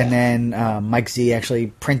graphics, and then Mike Z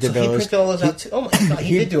actually printed those. He printed all those out too? Oh my god,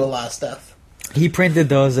 he did do a lot of stuff. He printed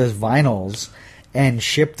those as vinyls and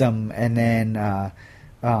shipped them, and then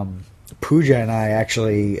Pooja and I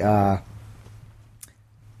actually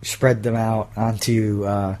spread them out onto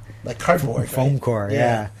like cardboard, foam core.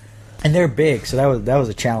 Yeah, and they're big, so that was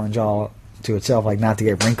a challenge all to itself, like not to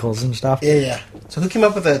get wrinkles and stuff. Yeah. So who came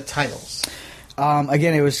up with the titles?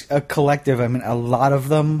 Again, it was a collective. I mean, a lot of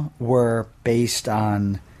them were based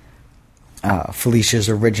on Felicia's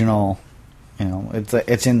original. You know,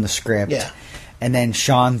 it's in the script. Yeah. And then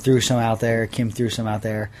Sean threw some out there. Kim threw some out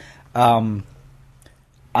there. On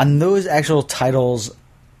those actual titles,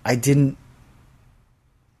 I didn't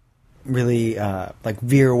really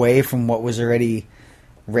veer away from what was already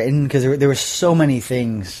written because there were so many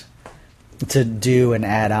things to do and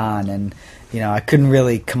add on, and I couldn't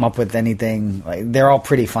really come up with anything. Like, they're all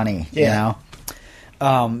pretty funny. Yeah.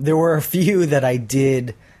 There were a few that I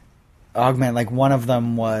did augment. Like, one of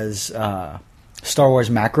them was Star Wars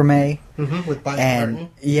Macrame. With Bonnie Burton.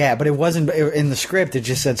 Yeah, but it wasn't in the script. It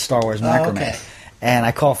just said Star Wars Macrame. Okay. And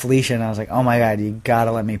I called Felicia and I was like, "Oh my god, you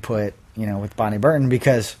gotta let me put with Bonnie Burton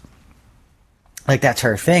because like that's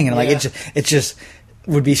her thing." And like it just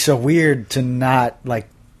would be so weird to not like.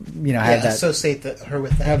 Have that associate her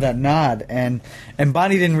with that. Have that nod, and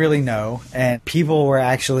Bonnie didn't really know, and people were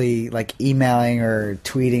actually like emailing or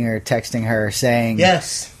tweeting or texting her saying,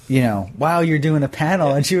 "Yes, wow, you're doing a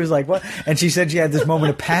panel," and she was like, "What?" And she said she had this moment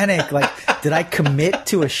of panic, like, "Did I commit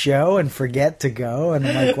to a show and forget to go?" And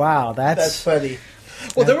I'm like, "Wow, that's funny."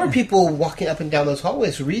 Well, there were people walking up and down those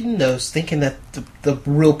hallways reading those, thinking that the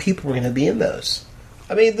real people were going to be in those.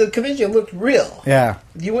 I mean, the convention looked real. Yeah,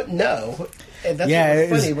 you wouldn't know. And that's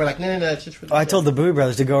what was funny. We're like, no, it's just for the I told the Bowie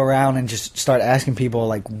Brothers to go around and just start asking people,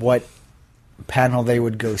 like, what panel they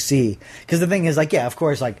would go see. Because the thing is, like, yeah, of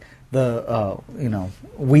course, like, the,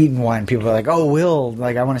 Wheat and Wine, people are like, oh, Will,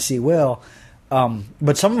 like, I want to see Will.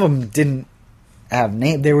 But some of them didn't have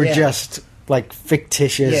names. They were just, like,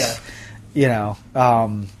 fictitious, like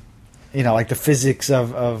the physics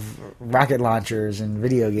of rocket launchers and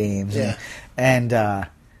video games. Yeah.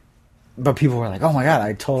 But people were like, "Oh my god,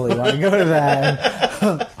 I totally want to go to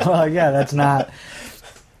that." Well, yeah, that's not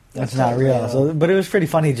real. So, but it was pretty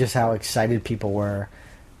funny just how excited people were.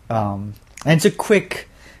 And it's a quick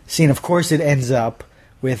scene. Of course, it ends up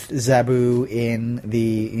with Zabu in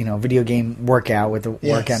the video game workout with the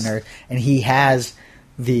workout nerd, and he has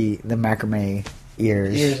the macrame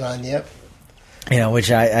ears. Ears on, yep.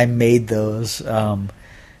 Which I made those, and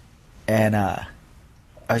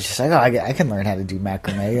I was just like, oh, I can learn how to do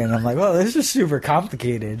macrame. And I'm like, well, this is super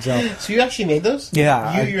complicated. So you actually made those?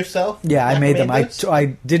 Yeah. Yourself? Yeah, I made them. I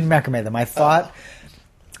didn't macrame them. I thought,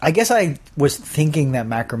 I guess I was thinking that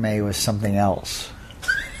macrame was something else.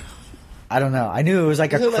 I don't know. I knew it was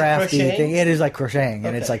like a crafty thing. It is like crocheting.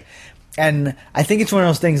 And it's like, and I think it's one of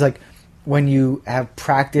those things like when you have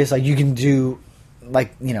practice, like you can do,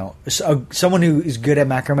 like, someone who is good at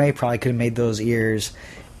macrame probably could have made those ears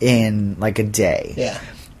in like a day. Yeah.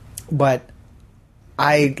 But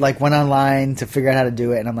I like went online to figure out how to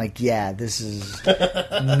do it, and I'm like, yeah, this is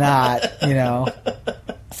not, it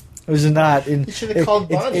was not. You should have called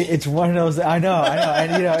Bonnie. It's one of those. I know,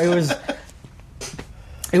 and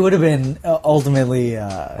it would have been ultimately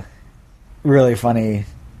really funny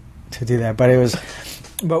to do that, but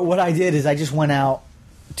what I did is I just went out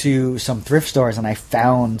to some thrift stores and I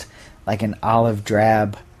found like an olive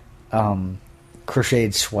drab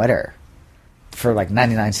crocheted sweater for like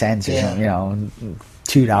 99 cents or something,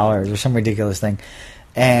 $2 or some ridiculous thing.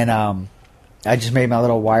 And I just made my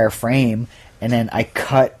little wire frame, and then I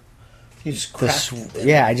cut. You just crafted them.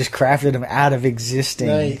 Yeah, I just crafted them out of existing.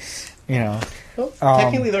 Nice. Well,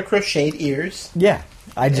 technically, they're crocheted ears. Yeah,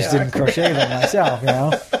 I just didn't crochet them myself,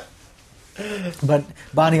 But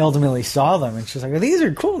Bonnie ultimately saw them, and she's like, "These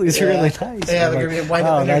are cool. These are really nice." Yeah, they're going to wind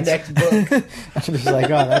up in her next book. I'm just like,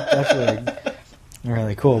 "Oh, that's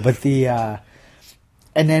really cool." But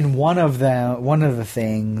and then one of the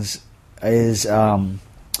things is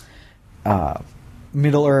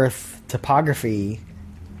Middle Earth topography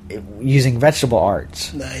using vegetable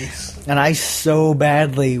arts. Nice. And I so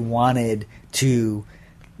badly wanted to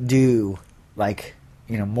do like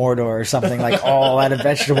Mordor or something like all out of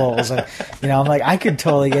vegetables, and I'm like, I could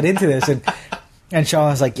totally get into this, and Sean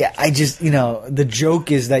was like, yeah, I just the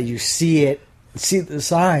joke is that you see the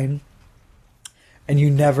sign and you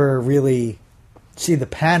never really see the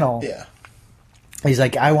panel. Yeah. He's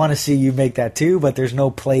like, I want to see you make that too, but there's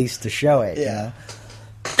no place to show it. Yeah.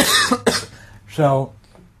 So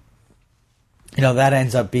that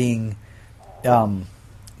ends up being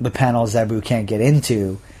the panel Zabu can't get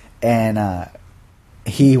into, and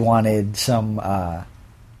he wanted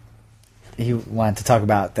he wanted to talk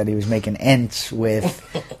about that he was making Ents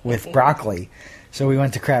with broccoli. So we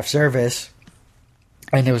went to craft service,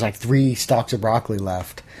 and there was like 3 stalks of broccoli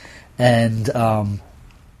left. And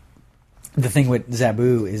the thing with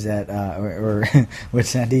Zabu is that, or with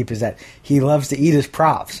Sandeep, is that he loves to eat his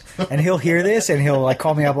props. And he'll hear this, and he'll like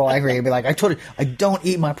call me up all angry and be like, I told you, I don't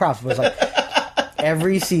eat my props. But it's like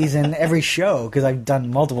every season, every show, because I've done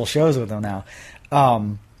multiple shows with him now,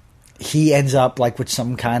 he ends up like with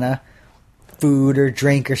some kind of food or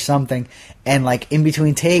drink or something, and like in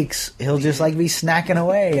between takes he'll just like be snacking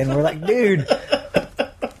away, and we're like, dude,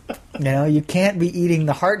 you can't be eating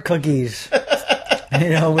the heart cookies,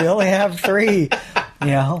 we only have 3, but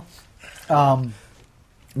yeah,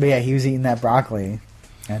 he was eating that broccoli,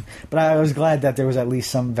 but I was glad that there was at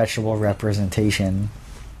least some vegetable representation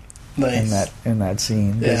in that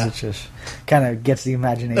scene, because it just kind of gets the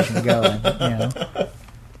imagination going.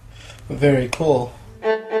 Very cool.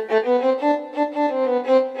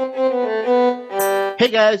 Hey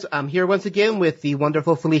guys, I'm here once again with the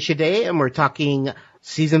wonderful Felicia Day, and we're talking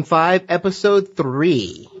Season 5, Episode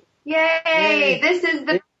 3. Yay! This is the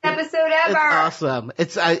best episode ever!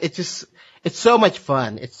 It's awesome. It's so much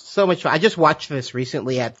fun. It's so much fun. I just watched this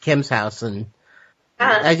recently at Kim's house, and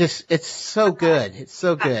it's so good. It's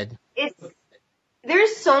so good.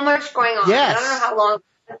 There's so much going on. Yes. I don't know how long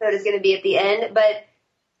the episode is going to be at the end, but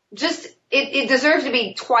it deserves to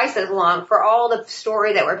be twice as long for all the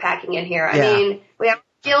story that we're packing in here. I mean, we have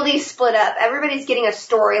Gildy split up. Everybody's getting a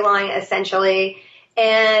storyline essentially,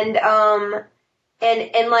 and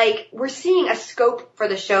like we're seeing a scope for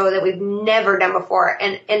the show that we've never done before.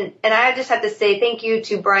 And I just have to say thank you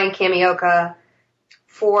to Brian Kamioka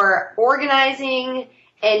for organizing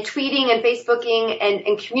and tweeting and Facebooking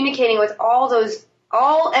and communicating with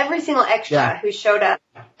every single extra who showed up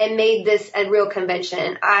and made this a real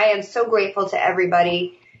convention. I am so grateful to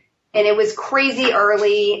everybody. And it was crazy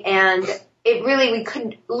early, and we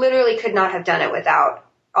could not have done it without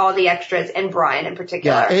all the extras and Brian in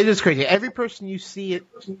particular. Yeah, it is crazy. Every person you see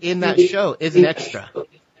in that show is an extra.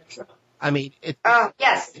 I mean,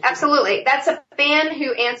 yes, absolutely. That's a fan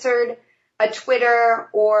who answered a Twitter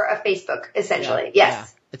or a Facebook, essentially. Yes. Yeah,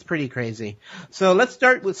 it's pretty crazy. So let's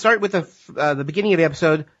start with the beginning of the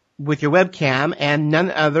episode with your webcam, and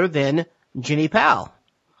none other than Ginny Powell.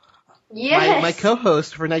 Yes. My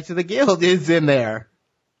co-host for Knights of the Guild is in there.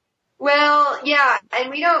 Well, yeah, and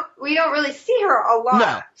we don't really see her a lot.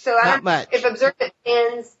 No, so I don't know if observant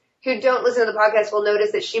fans who don't listen to the podcast will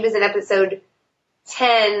notice that she was in episode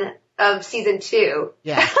 10 of season 2.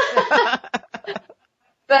 Yeah.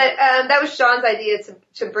 But that was Sean's idea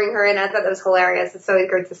to bring her in. I thought that was hilarious. It's so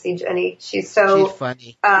great to see Jenny. She's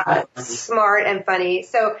funny. Smart and funny.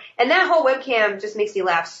 So, and that whole webcam just makes me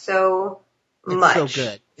laugh so much. It's so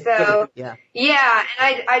good. So, yeah,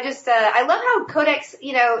 and I just, I love how Codex,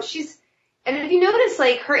 and if you notice,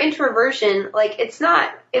 like, her introversion, like, it's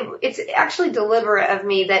actually deliberate of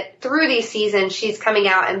me that through these seasons, she's coming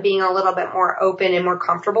out and being a little bit more open and more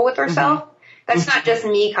comfortable with herself. Mm-hmm. That's not just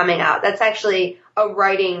me coming out. That's actually a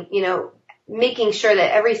writing, making sure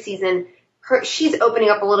that every season she's opening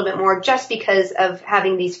up a little bit more just because of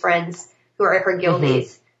having these friends who are her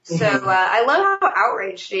guildies. Mm-hmm. So, I love how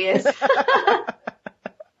outraged she is.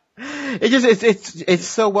 It's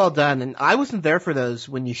so well done, and I wasn't there for those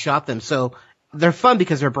when you shot them, so they're fun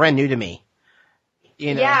because they're brand new to me.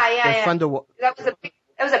 They're fun to. That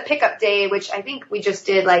was a pickup day, which I think we just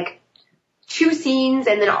did like 2 scenes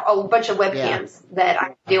and then a bunch of webcams that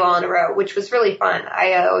I do all in a row, which was really fun.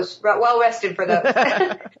 I was well rested for those.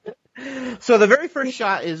 So the very first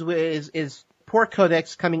shot is poor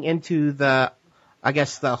Codex coming into the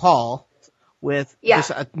hall with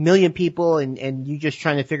just 1 million people and you just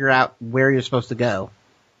trying to figure out where you're supposed to go.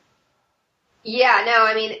 Yeah, no,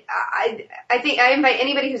 I mean, I think I invite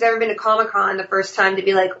anybody who's ever been to Comic-Con the first time to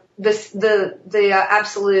be like the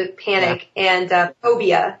absolute panic and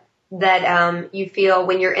phobia that you feel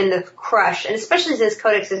when you're in the crush, and especially since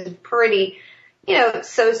Codex is pretty,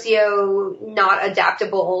 socio not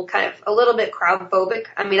adaptable, kind of a little bit crowd phobic.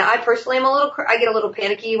 I mean, I personally am I get a little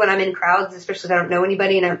panicky when I'm in crowds, especially if I don't know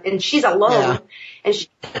anybody, and she's alone, and she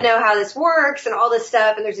doesn't know how this works and all this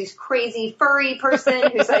stuff, and there's this crazy furry person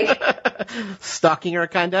who's like stalking her,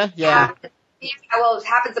 kinda, yeah. Well, it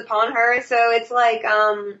happens upon her, so it's like,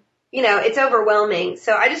 it's overwhelming.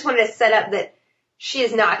 So I just wanted to set up that she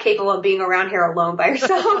is not capable of being around here alone by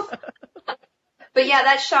herself. But yeah,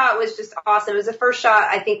 that shot was just awesome. It was the first shot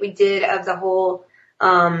I think we did of the whole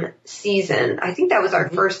season. I think that was our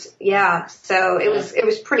first, so it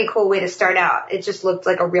was pretty cool way to start out. It just looked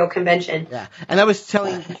like a real convention. Yeah, and I was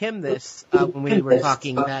telling Kim this when we were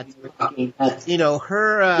talking that,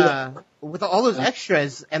 her, with all those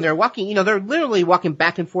extras, and they're walking, they're literally walking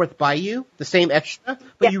back and forth by you, the same extra,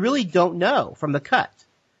 but you really don't know from the cut.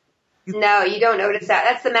 No, you don't notice that.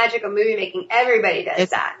 That's the magic of movie making. Everybody does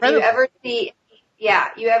that.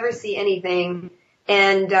 You ever see anything,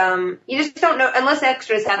 and you just don't know unless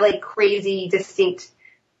extras have like crazy distinct,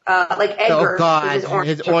 like Edgar. Oh God, with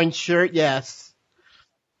his orange shirt. Yes.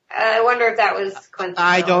 I wonder if that was coincidental.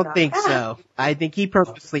 I don't think so. I think he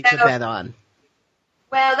purposely put that on.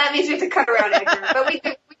 Well, that means we have to cut around Edgar, but we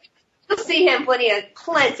could see him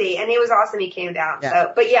plenty, and he was awesome. He came down. Yeah.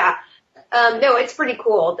 So, but yeah. No, it's pretty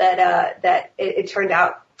cool that it turned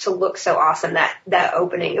out to look so awesome, that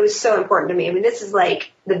opening. It was so important to me. I mean, this is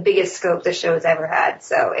like the biggest scope the show's ever had,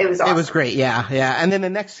 so it was awesome. It was great, yeah. And then the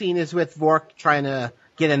next scene is with Vork trying to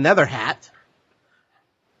get another hat.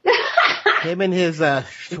 Him and his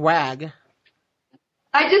swag.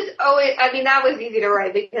 That was easy to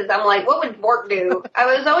write because I'm like, what would Vork do? I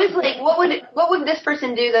was always like, what would this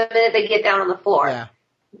person do the minute they get down on the floor? Yeah.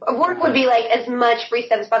 Vork would be like as much free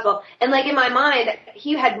stuff as possible. And like in my mind,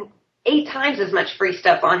 he had 8 times as much free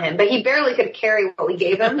stuff on him, but he barely could carry what we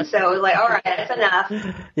gave him. So it was like, all right, that's enough.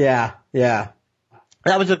 Yeah.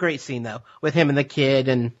 That was a great scene though, with him and the kid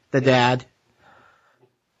and the dad.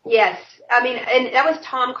 Yes. I mean, and that was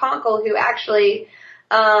Tom Conkle, who actually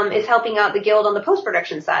is helping out the Guild on the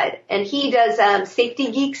post-production side. And he does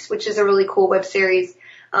Safety Geeks, which is a really cool web series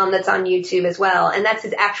that's on YouTube as well. And that's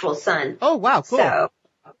his actual son. Oh, wow, cool.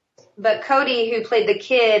 But Cody, who played the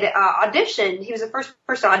kid, auditioned. He was the first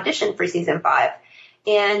person to audition for season 5.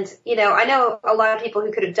 And, I know a lot of people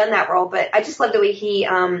who could have done that role, but I just love the way he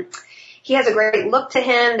has a great look to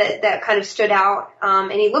him that kind of stood out.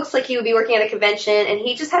 And he looks like he would be working at a convention, and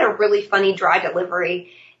he just had a really funny, dry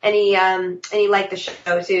delivery. And he liked the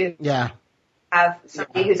show too. Yeah. Have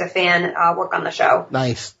somebody who's a fan, work on the show.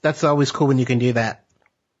 Nice. That's always cool when you can do that.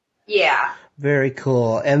 Yeah. Very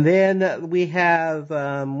cool. And then we have,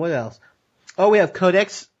 what else? Oh, we have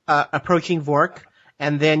Codex, approaching Vork,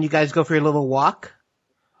 and then you guys go for your little walk.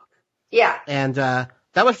 Yeah. And,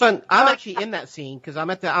 that was fun. I'm actually in that scene, cause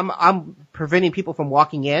I'm preventing people from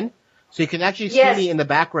walking in, so you can actually see me in the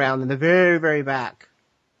background, in the very, very back.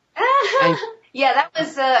 Yeah,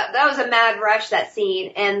 that was a mad rush, that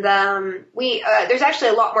scene. And, there's actually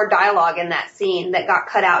a lot more dialogue in that scene that got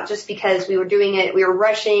cut out just because we were doing it, we were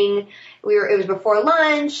rushing, it was before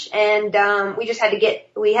lunch, and, we had to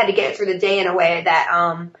get through the day in a way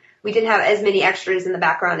that, we didn't have as many extras in the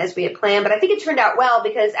background as we had planned, but I think it turned out well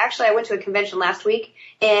because actually I went to a convention last week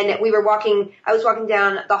and I was walking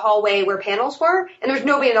down the hallway where panels were and there was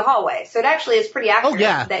nobody in the hallway. So it actually is pretty accurate. Oh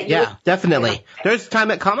yeah, definitely. There's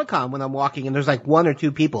time at Comic-Con when I'm walking and there's like 1 or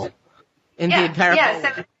 2 people in the entire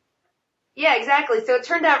hallway. Yeah, exactly. So it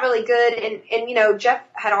turned out really good and Jeff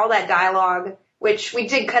had all that dialogue, which we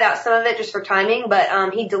did cut out some of it just for timing,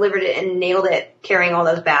 but he delivered it and nailed it carrying all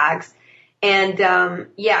those bags. And, so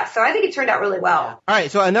I think it turned out really well. All right.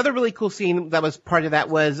 So another really cool scene that was part of that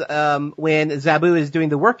was, when Zabu is doing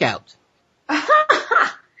the workout.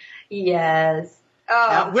 Yes. Oh.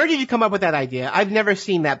 Now, where did you come up with that idea? I've never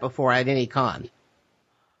seen that before at any con.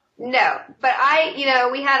 No, but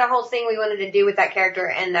we had a whole thing we wanted to do with that character,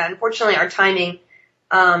 and unfortunately our timing,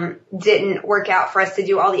 didn't work out for us to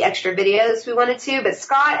do all the extra videos we wanted to, but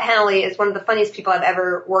Scott Hannelly is one of the funniest people I've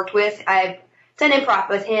ever worked with. I've done improv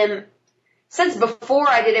with him since before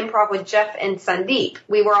I did improv with Jeff and Sandeep.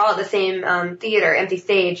 We were all at the same theater, Empty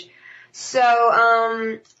Stage.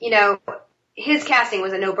 So, his casting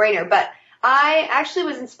was a no-brainer. But I actually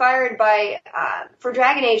was inspired by, for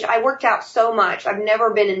Dragon Age, I worked out so much. I've never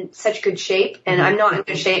been in such good shape, and I'm not in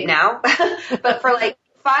good shape now. But for like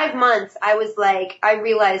 5 months, I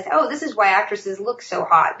realized, this is why actresses look so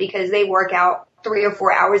hot, because they work out 3 or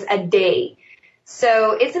 4 hours a day.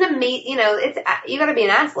 So it's an amazing, you gotta be an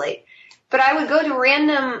athlete. But I would go to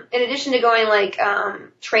random, in addition to going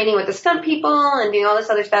training with the stunt people and doing all this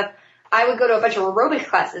other stuff, I would go to a bunch of aerobics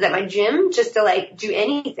classes at my gym just to do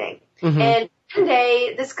anything. Mm-hmm. And one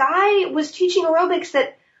day, this guy was teaching aerobics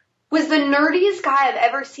that was the nerdiest guy I've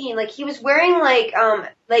ever seen. Like, he was wearing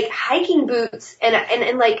hiking boots and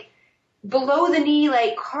below the knee,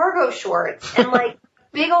 cargo shorts and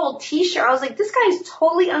big old t-shirt. I was like, this guy's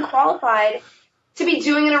totally unqualified to be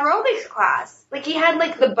doing an aerobics class. He had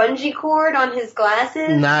the bungee cord on his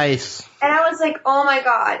glasses. Nice. And I was like, oh my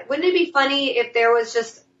God, wouldn't it be funny if there was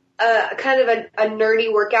just a kind of a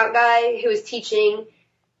nerdy workout guy who was teaching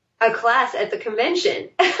a class at the convention.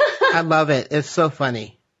 I love it. It's so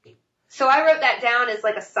funny. So I wrote that down as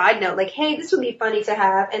like a side note, like, hey, this would be funny to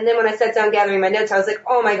have. And then when I sat down gathering my notes, I was like,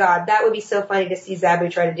 oh my God, that would be so funny to see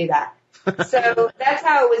Zabu try to do that. So that's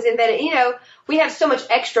how it was invented. You know, we have so much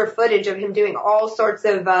extra footage of him doing all sorts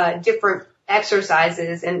of different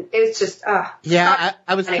exercises, and it's just, yeah,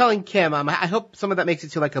 I was telling Kim, I hope some of that makes it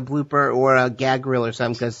to like a blooper or a gag reel or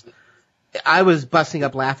something, because I was busting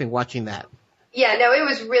up laughing watching that. Yeah, no, it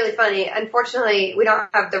was really funny. Unfortunately, we don't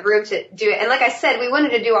have the room to do it. And like I said, we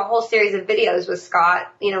wanted to do a whole series of videos with Scott,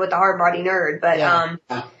 you know, with the Hard Body Nerd. But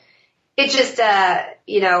it's just,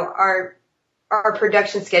 you know, our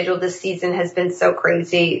production schedule this season has been so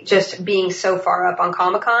crazy. Just being so far up on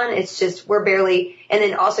Comic-Con, it's just, we're barely, and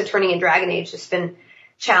then also turning in Dragon Age has been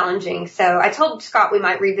challenging. So I told Scott we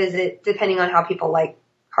might revisit depending on how people like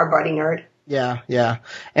Hard Body Nerd. Yeah.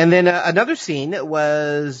 And then another scene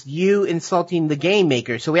was you insulting the game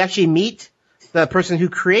maker. So we actually meet the person who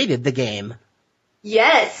created the game.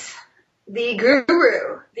 Yes. The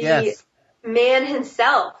guru. The man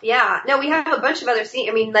himself. Yeah. No, we have a bunch of other scenes.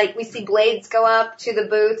 I mean, like, we see Blades go up to the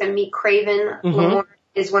booth and meet Craven. Lamorne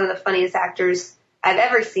is one of the funniest actors I've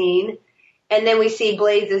ever seen. And then we see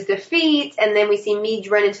Blades' defeat, and then we see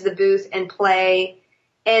Meej run into the booth and play.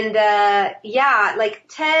 And, like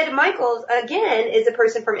Ted Michaels, again, is a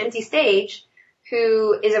person from Empty Stage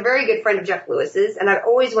who is a very good friend of Jeff Lewis's. And I've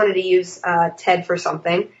always wanted to use, Ted for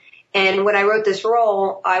something. And when I wrote this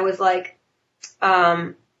role, I was like,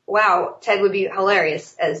 wow, Ted would be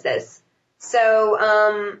hilarious as this.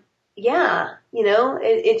 So, you know,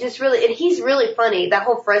 it just really, and he's really funny. That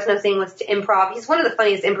whole Fresno thing was to improv. He's one of the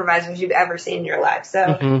funniest improvisers you've ever seen in your life.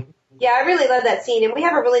 So, yeah, I really love that scene, and we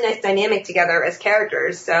have a really nice dynamic together as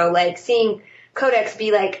characters. So, like, seeing Codex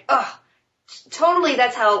be like, totally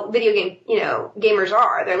that's how video game, you know, gamers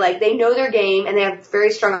are. They're like, they know their game, and they have very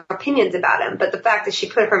strong opinions about him. But the fact that she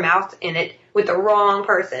put her mouth in it with the wrong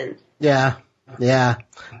person. Yeah. So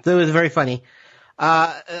it was very funny.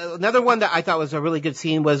 Another one that I thought was a really good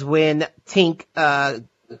scene was when Tink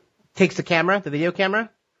takes the video camera.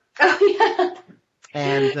 Oh, yeah.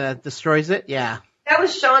 And destroys it. Yeah. That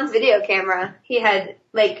was Sean's video camera. He had,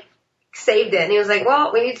 like, saved it, and he was like,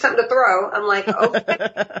 well, we need something to throw. I'm like, okay.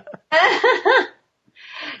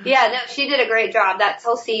 Yeah, no, she did a great job, that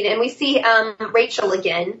whole scene. And we see Rachel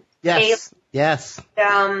again. Yes.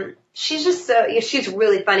 She's just she's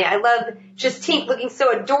really funny. I love just Tink looking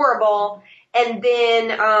so adorable and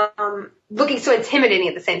then looking so intimidating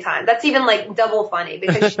at the same time. That's even, like, double funny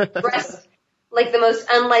because she's dressed like the most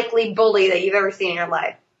unlikely bully that you've ever seen in your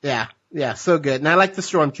life. Yeah, so good. And I like the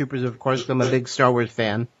Stormtroopers, of course. I'm a big Star Wars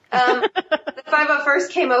fan. The 501st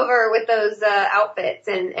came over with those outfits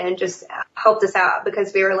and just helped us out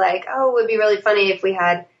because we were like, oh, it would be really funny if we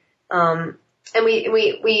had and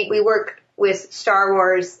we work with Star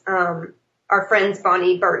Wars, our friends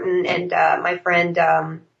Bonnie Burton and my friend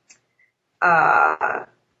my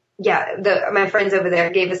friends over there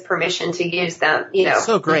gave us permission to use them, you know.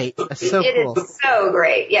 So great. That's so cool. It is so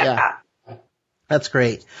great. Yeah. That's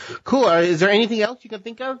great. Cool. Is there anything else you can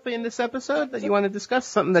think of in this episode that you want to discuss?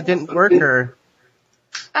 Something that didn't work or?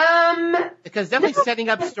 Because definitely setting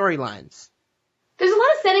up storylines. There's a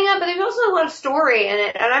lot of setting up, but there's also a lot of story in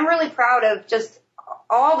it. And I'm really proud of just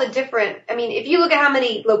all the different, I mean, if you look at how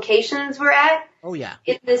many locations we're at. Oh yeah.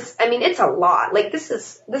 It's a lot. Like this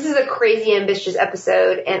is a crazy ambitious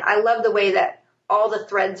episode. And I love the way that all the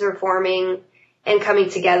threads are forming and coming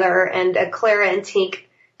together and Clara and Tink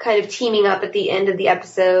kind of teaming up at the end of the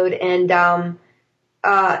episode. And, no,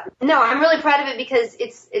 I'm really proud of it because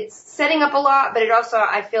it's setting up a lot, but it also,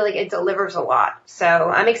 I feel like it delivers a lot. So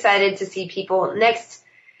I'm excited to see people. Next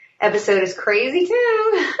episode is crazy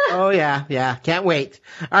too. Oh yeah. Can't wait.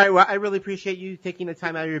 All right. Well, I really appreciate you taking the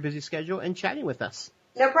time out of your busy schedule and chatting with us.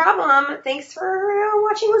 No problem. Thanks for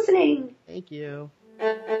watching, listening. Thank you.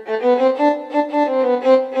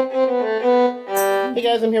 Hey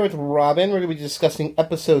guys, I'm here with Robin. We're going to be discussing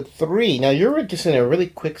episode 3. Now, you're just in a really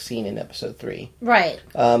quick scene in episode 3. Right.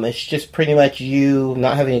 It's just pretty much you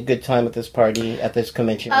not having a good time at this party, at this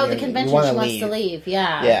convention. Oh, the convention she wants to leave,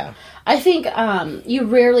 yeah. Yeah. I think you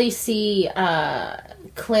rarely see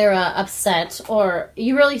Clara upset, or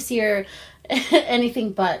you rarely see her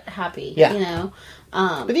anything but happy, you know?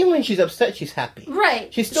 But even when she's upset, she's happy.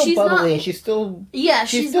 Right. She's still bubbly, and she's still... Yeah,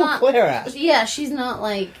 she's still not, Clara. Yeah, she's not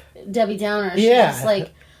like Debbie Downer. She's just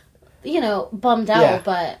like, you know, bummed out,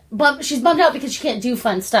 but she's bummed out because she can't do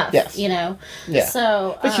fun stuff, you know? Yeah.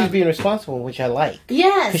 So, but she's being responsible, which I like.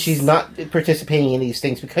 Yes. Because she's not participating in these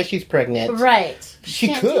things because she's pregnant. Right.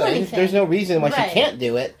 She could. There's no reason why she can't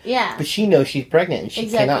do it. Yeah. But she knows she's pregnant,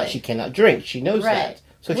 and she cannot drink. She knows that.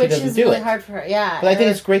 So she which doesn't is do really it. hard for her. Yeah, But I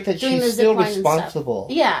think it's great that doing the she's still zip line and stuff. responsible.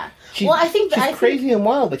 Yeah. She's, well, I think she's crazy and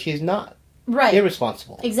wild, but she's not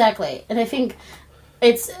irresponsible. Exactly, and I think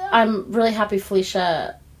I'm really happy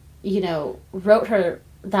Felicia, wrote her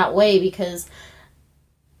that way because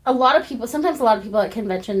sometimes a lot of people at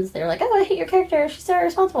conventions, they're like, oh, I hate your character, she's so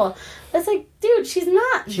irresponsible. But it's like, dude, she's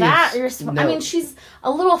not that irresponsible. No. I mean, she's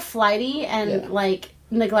a little flighty and like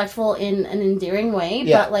neglectful in an endearing way,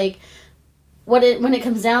 but like when it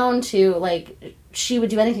comes down to like she would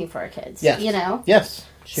do anything for her kids. Yes. Yes.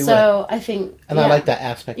 She would. I think I like that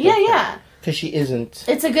aspect of her. Because she isn't.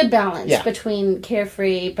 It's a good balance between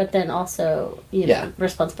carefree, but then also,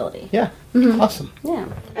 responsibility. Yeah. Mm-hmm. Awesome. Yeah.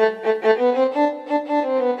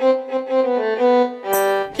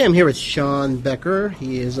 Okay, I'm here with Sean Becker.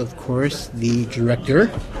 He is, of course, the director.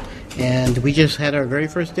 And we just had our very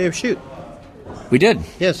first day of shoot. We did.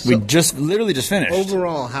 Yes. We literally just finished.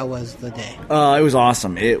 Overall, how was the day? It was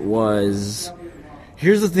awesome. It was...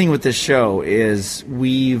 Here's the thing with this show is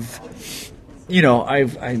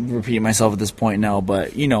I repeat myself at this point now,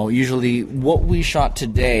 but, usually what we shot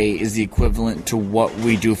today is the equivalent to what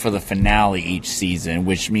we do for the finale each season,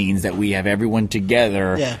 which means that we have everyone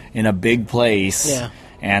together in a big place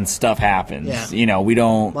and stuff happens. We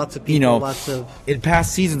don't... Lots of people, In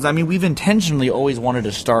past seasons, I mean, we've intentionally always wanted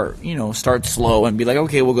to start slow and be like,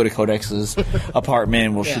 okay, we'll go to Codex's apartment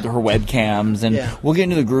and we'll shoot her webcams and we'll get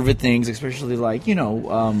into the groove of things, especially like,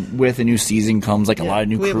 with a new season comes like a lot of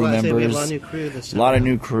new crew members. We have a lot of new crew this time. A lot of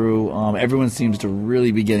new crew. Everyone seems to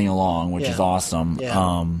really be getting along, which is awesome.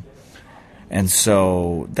 Yeah. And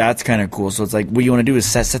so that's kind of cool. So it's like what you want to do is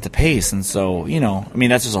set the pace. And so,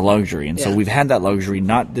 that's just a luxury. And so we've had that luxury.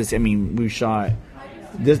 Not this. I mean, we shot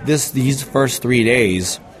these first 3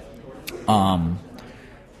 days are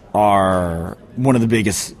one of the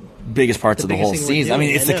biggest parts of the whole season. I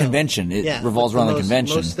mean, it's the convention. It revolves around the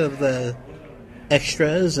convention. Most of the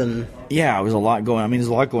extras and it was a lot going on. I mean, there's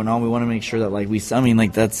a lot going on. We want to make sure that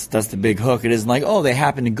that's the big hook. It isn't like, oh, they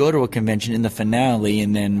happen to go to a convention in the finale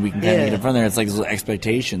and then we can kind of get in front of there. It's like those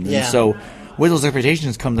expectations. And so with those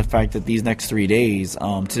expectations come the fact that these next 3 days,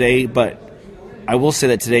 today, but I will say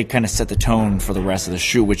that today kind of set the tone for the rest of the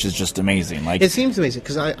shoot, which is just amazing. Like, it seems amazing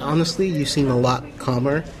because honestly, you seem a lot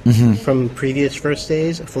calmer from previous first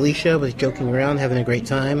days. Felicia was joking around, having a great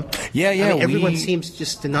time. Everyone seems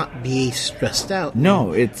just to not be stressed out.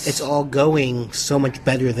 No, it's all going so much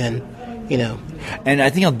better than. And I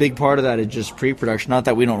think a big part of that is just pre-production. Not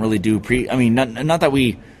that we don't really do not that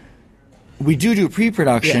we do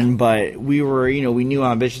pre-production, but we were, we knew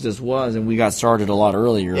how ambitious this was, and we got started a lot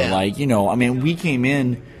earlier. We came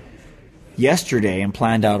in yesterday and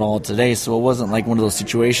planned out all today, so it wasn't like one of those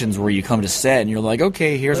situations where you come to set and you're like,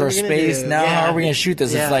 okay, here's our space, now how are we going to shoot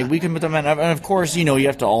this? It's like, we can put them in, and of course, you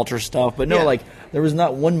have to alter stuff, but there was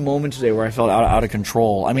not one moment today where I felt out of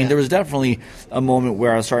control. I mean, there was definitely a moment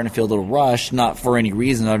where I was starting to feel a little rushed, not for any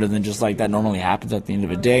reason other than just like that normally happens at the end of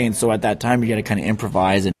a day, and so at that time, you got to kind of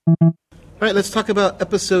improvise and... All right, let's talk about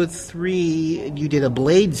episode 3. You did a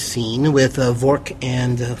Blades scene with Vork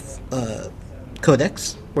and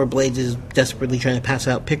Codex, where Blades is desperately trying to pass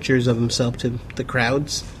out pictures of himself to the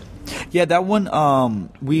crowds. Yeah, that one,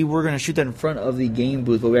 we were going to shoot that in front of the game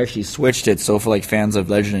booth, but we actually switched it. So for like fans of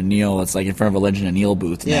Legend of Neil, it's like in front of a Legend of Neil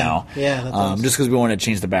booth now. Yeah, that's awesome. Just because we wanted to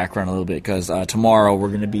change the background a little bit, because tomorrow we're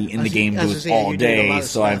going to be in the game booth all day,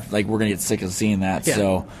 so we're going to get sick of seeing that. Yeah.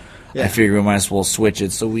 So... I figured we might as well switch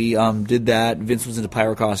it. So we did that. Vince was in the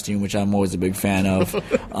pyro costume, which I'm always a big fan of.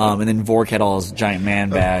 And then Vork had all his giant man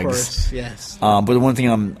bags. Of course, yes. But the one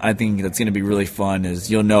thing I think that's going to be really fun is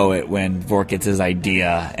you'll know it when Vork gets his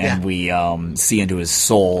idea and we see into his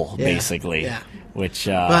soul, basically. Yeah. Which,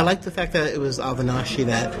 but I like the fact that it was Avinashi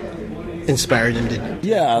that inspired him to...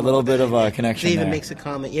 Yeah, a little bit of a connection He even there. makes a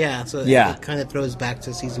comment, so it kind of throws back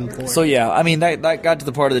to season 4. So, I mean, that got to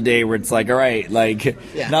the part of the day where it's like, all right, like,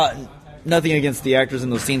 nothing against the actors in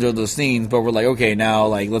those scenes or those scenes, but we're like, okay, now,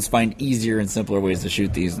 like, let's find easier and simpler ways to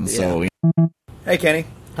shoot these, and so... Hey, Kenny.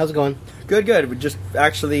 How's it going? Good. We just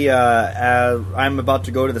actually, I'm about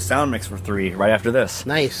to go to the sound mix for 3 right after this.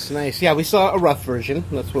 Nice. Yeah, we saw a rough version.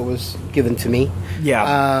 That's what was given to me.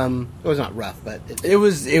 Yeah. It was not rough, but it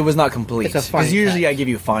was not complete. It's a final because usually cut. I give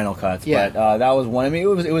you final cuts, but that was one. I mean,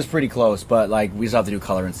 it was pretty close, but like we still have to do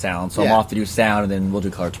color and sound. So I'm off to do sound, and then we'll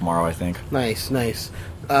do color tomorrow, I think. Nice.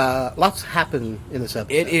 Lots happen in this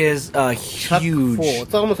episode. It is a huge.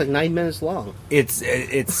 It's almost like 9 minutes long.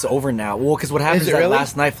 It's over now. Well, because what happened is that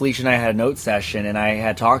last night Felicia and I had a note session, and I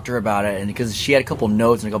had talked to her about it, and because she had a couple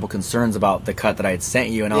notes and a couple concerns about the cut that I had sent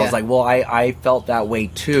you, and I was like, well, I felt that way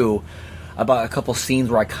too. about a couple scenes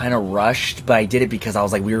where I kind of rushed, but I did it because I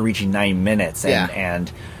was like, we were reaching 9 minutes,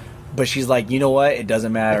 but she's like, you know what? It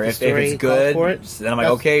doesn't matter if it's good. Then I'm like,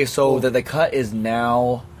 okay, so the cut is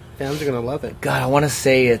now. Fans are gonna love it. God, I want to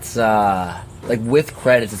say it's like with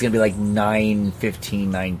credits, it's gonna be like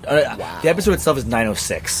 9:15. Wow. The episode itself is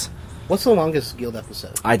 9:06. What's the longest Guild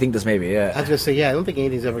episode? I think this may be it. I was gonna say, I don't think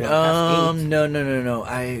anything's ever gone past 8. No.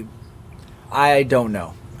 I don't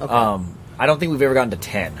know. Okay. I don't think we've ever gotten to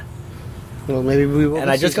 10. Well, maybe we will.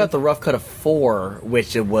 And I just got the rough cut of 4,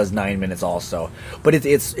 which it was 9 minutes also. But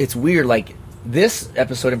it's weird. Like this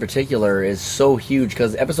episode in particular is so huge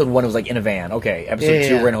because episode 1 was like in a van. Okay, episode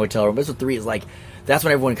 2 we're in a hotel room. Episode 3 is like that's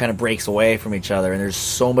when everyone kind of breaks away from each other, and there's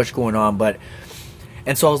so much going on.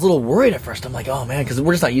 And so I was a little worried at first. I'm like, oh man, because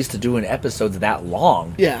we're just not used to doing episodes that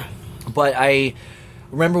long. Yeah. But I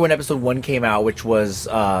remember when episode 1 came out, which was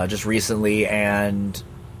just recently, and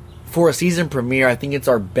for a season premiere, I think it's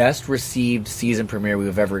our best received season premiere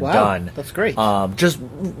we've ever done. That's great. Just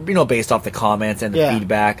based off the comments and the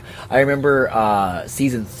feedback. I remember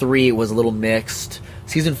season 3 was a little mixed.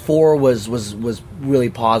 Season 4 was really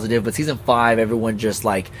positive, but season 5, everyone just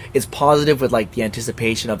like it's positive with like the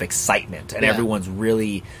anticipation of excitement, and everyone's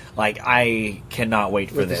really like, I cannot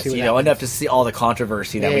wait for this. Enough to see all the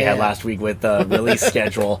controversy that we had last week with the release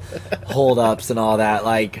schedule, holdups, and all that.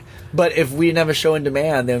 Like, but if we didn't have a show in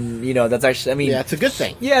demand, then that's actually, it's a good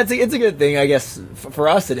thing. Yeah, it's a good thing, I guess. For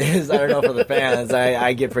us, it is. I don't know for the fans.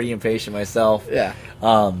 I get pretty impatient myself. Yeah.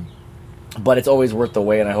 But it's always worth the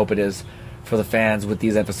wait, and I hope it is for the fans with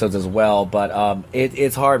these episodes as well. But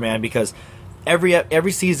it's hard, man, because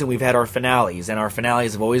every season we've had our finales, and our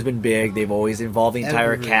finales have always been big. They've always involved the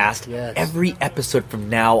entire cast. Yes. Every episode from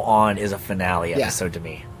now on is a finale episode to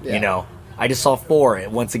me. Yeah. I just saw 4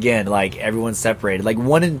 once again. Like, everyone's separated. Like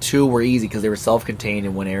 1 and 2 were easy because they were self-contained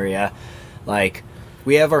in one area. Like,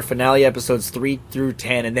 we have our finale episodes 3 through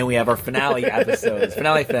 10, and then we have our finale episodes,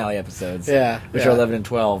 finale episodes, which are 11 and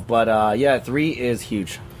 12. But 3 is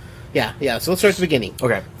huge. Yeah. So let's start at the beginning.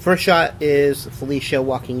 Okay. First shot is Felicia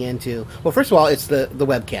walking into. Well, first of all, it's the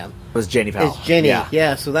webcam. It was Jenny Powell. It's Jenny.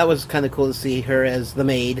 Yeah. So that was kind of cool to see her as the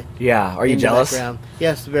maid. Yeah. Are you jealous?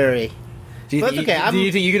 Yes, very. Do you think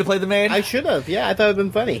you could have played the maid? I should have. Yeah, I thought it'd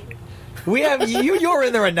been funny. We have you're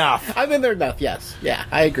in there enough. I'm in there enough. Yes. Yeah,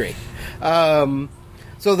 I agree.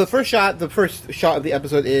 So the first shot of the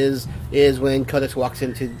episode is when Codex walks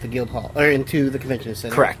into the guild hall or into the convention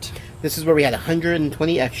center. Correct. This is where we had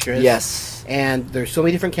 120 extras. Yes. And there's so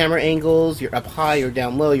many different camera angles. You're up high, you're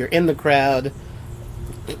down low, you're in the crowd.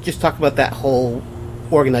 Just talk about that whole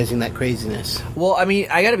organizing that craziness. Well, I mean,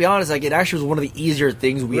 I got to be honest. Like, it actually was one of the easier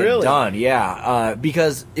things we had done. Yeah,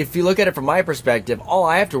 because if you look at it from my perspective, all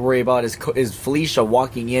I have to worry about is Felicia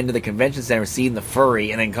walking into the convention center, seeing the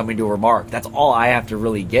furry, and then coming to a remark. That's all I have to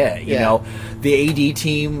really get. You know, the AD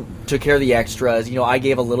team took care of the extras. I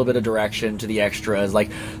gave a little bit of direction to the extras.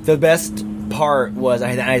 Like, the best part was,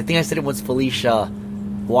 I think I said it once Felicia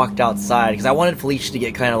walked outside, because I wanted Felicia to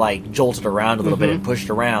get kind of like jolted around a little bit and pushed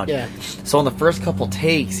around. Yeah. So on the first couple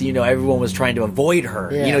takes, everyone was trying to avoid her.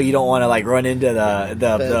 Yeah. You don't want to like run into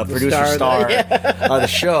the producer star of the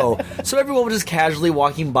show. So everyone was just casually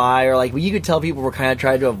walking by, or like you could tell people were kind of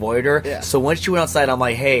trying to avoid her. Yeah. So once she went outside, I'm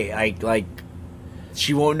like, hey,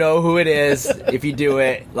 she won't know who it is if you do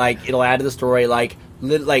it. Like, it'll add to the story.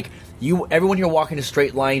 Everyone here walking a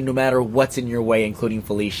straight line no matter what's in your way, including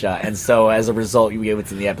Felicia. And so, as a result, you gave it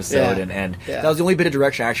to the episode. And that was the only bit of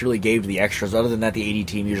direction I actually really gave to the extras. Other than that, the AD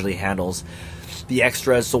team usually handles the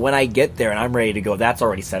extras. So when I get there and I'm ready to go, that's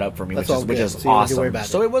already set up for me, which is awesome.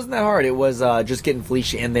 So it wasn't that hard. It was just getting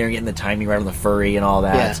Felicia in there and getting the timing right on the furry and all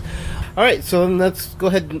that. Yeah. All right, so let's go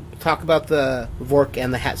ahead and talk about the Vork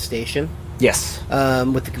and the Hat Station. Yes.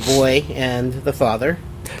 With the boy and the father.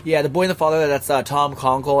 Yeah, the boy and the father, that's Tom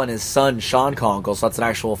Conkle and his son, Sean Conkle. So that's an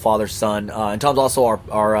actual father-son. And Tom's also our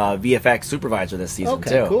VFX supervisor this season,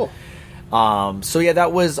 too. Okay, cool. So yeah,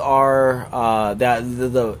 that was our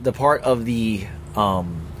the part of the I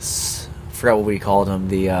forgot what we called him.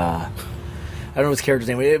 I don't know his character's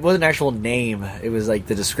name. It wasn't an actual name. It was like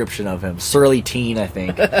the description of him. Surly Teen, I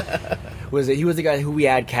think. He was the guy who we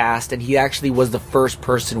had cast, and he actually was the first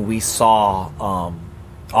person we saw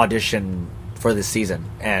audition for this season,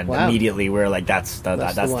 and immediately we were like, that's the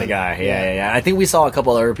guy. Yeah. I think we saw a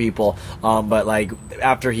couple other people, but like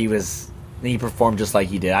after he performed just like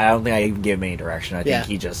he did. I don't think I even gave him any direction. I think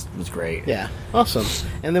he just was great. Yeah, awesome.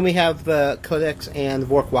 And then we have the Codex and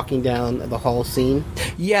Vork walking down the hall scene.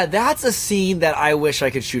 Yeah, that's a scene that I wish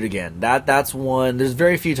I could shoot again. That's one. There's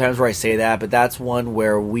very few times where I say that, but that's one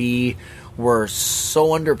where we were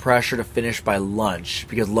so under pressure to finish by lunch,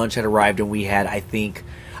 because lunch had arrived and we had, I think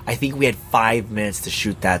I think we had 5 minutes to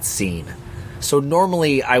shoot that scene. So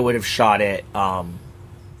normally I would have shot it, I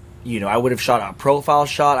would have shot a profile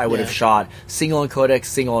shot. I would have shot single on Codex,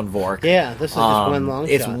 single on Vork. Yeah, this is just one long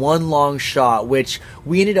shot. It's one long shot, which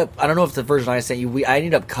we ended up, I don't know if the version I sent you, I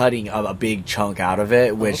ended up cutting a big chunk out of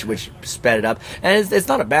it, which sped it up. And it's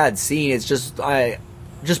not a bad scene. It's just,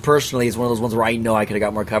 personally, it's one of those ones where I know I could have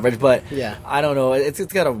got more coverage, but I don't know. It's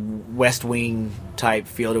got a West Wing type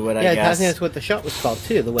feel to it, I guess. Yeah, I think that's what the shot was called,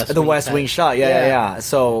 too, the West Wing shot, yeah.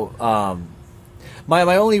 So,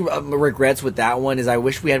 my only regrets with that one is I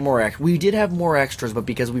wish we had more we did have more extras, but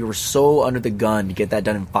because we were so under the gun to get that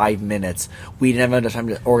done in 5 minutes, we didn't have enough time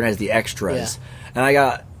to organize the extras. And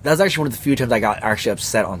that was actually one of the few times I got actually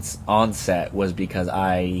upset on set, was because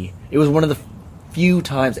it was one of the few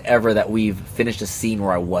times ever that we've finished a scene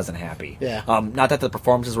where I wasn't happy. Not that the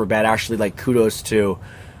performances were bad, actually, like, kudos to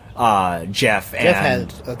Jeff had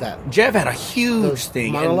a huge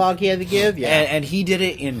thing monologue he had to give, and he did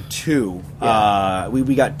it in 2.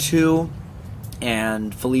 We got 2,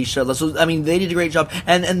 and Felicia. So I mean, they did a great job,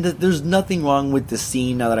 and there's nothing wrong with the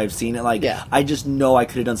scene now that I've seen it. Like, I just know I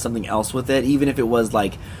could have done something else with it, even if it was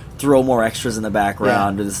like throw more extras in the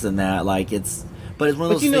background or this and that. Like, it's one of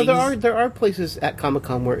those things. There are places at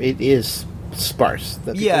Comic-Con where it is sparse.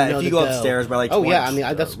 If you go upstairs by like 20, I mean,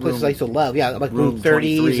 that's places I used to love. Like room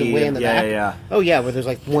 30s and way in the back. Where there's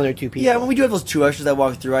like 1 or 2 people. Yeah, when we do have those 2 extras that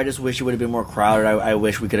walk through, I just wish it would have been more crowded. I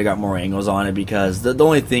wish we could have got more angles on it, because the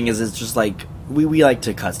only thing is, it's just like we like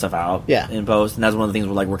to cut stuff out in post, and that's one of the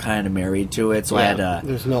things we're kind of married to it. So I had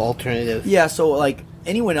there's no alternative. Yeah, so like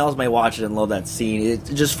anyone else might watch it and love that scene. It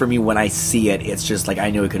just, for me, when I see it, it's just like I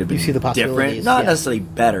knew it could have been different, not necessarily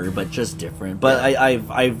better, but just different. But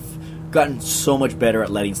I've gotten so much better at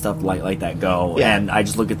letting stuff like that go, and I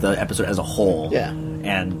just look at the episode as a whole.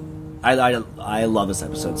 And I love this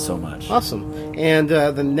episode so much. Awesome. And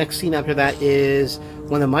the next scene after that is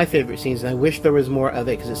one of my favorite scenes, and I wish there was more of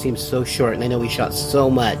it because it seems so short, and I know we shot so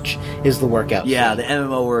much, is the workout scene. The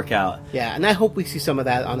MMO workout. Yeah, and I hope we see some of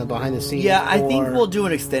that on the behind the scenes. Yeah, I think we'll do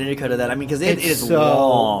an extended cut of that. I mean, because it is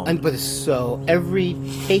long. But it's so... Every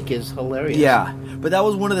take is hilarious. Yeah, but that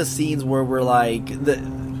was one of the scenes where we're like...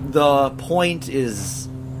 The point is...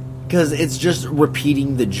 Because it's just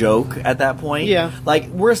repeating the joke at that point. Yeah. Like,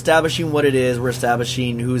 we're establishing what it is. We're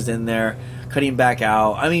establishing who's in there. Cutting back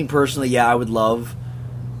out. I mean, personally, I would love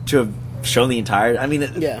to have shown the entire... I mean,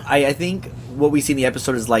 I think what we see in the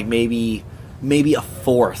episode is like maybe a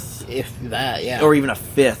fourth. If that, or even a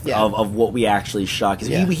fifth of what we actually shot. Because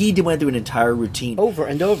he went through an entire routine. Over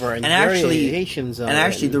and over. And variations of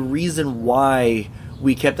actually, the reason why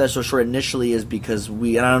we kept that so short initially is because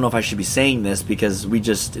and I don't know if I should be saying this because we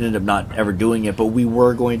just ended up not ever doing it, but we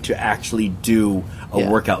were going to actually do a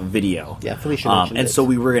workout video. Yeah, Felicia mentioned and so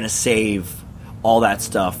we were going to save all that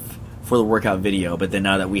stuff for the workout video, but then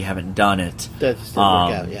now that we haven't done it,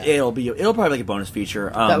 it'll probably be like a bonus feature.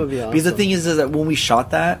 That would be awesome. Because the thing is that when we shot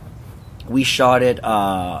that, we shot it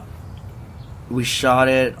on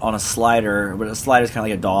a slider, but a slider is kind of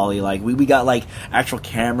like a dolly. Like we got like actual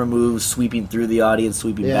camera moves, sweeping through the audience,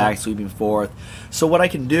 sweeping back, sweeping forth. So what I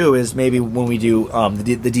can do is maybe when we do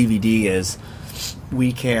the DVD is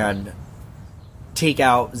we can take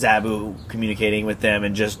out Zabu communicating with them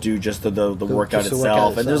and just do the workout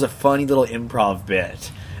itself. And there's a funny little improv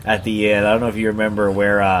bit at the end. I don't know if you remember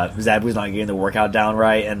where Zabu's not getting the workout down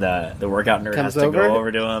right, and the workout nerd has to go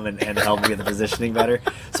over to him and help him get the positioning better.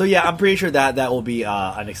 So yeah, I'm pretty sure that will be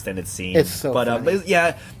an extended scene. It's so funny. But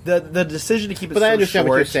yeah, the decision to keep it so short. But I understand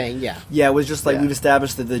what you're saying. Yeah, it was just like we've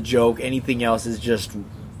established that the joke. Anything else is just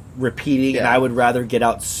repeating, and I would rather get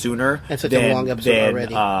out sooner. It's such a long episode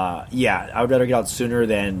already. I would rather get out sooner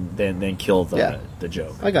than kill the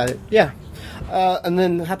joke. I got it. Yeah. And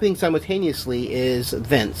then happening simultaneously is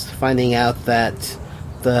Vince finding out that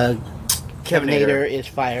the Kevin Nader is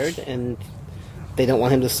fired, and they don't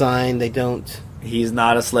want him to sign. He's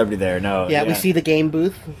not a celebrity there. No. Yeah, we see the game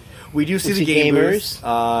booth. We do see the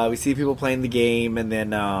gamers. We see people playing the game, and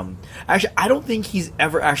then actually, I don't think he's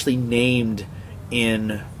ever actually named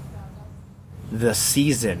in the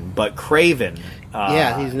season, but Craven.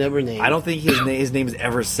 He's never named. I don't think his name is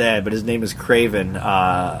ever said, but his name is Craven.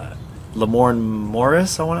 Lamorne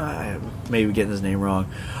Morris. I may be getting his name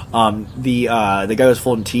wrong. The guy who's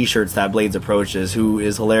folding T-shirts that Blades approaches, who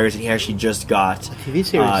is hilarious, and he actually just got a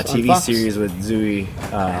TV series with Zooey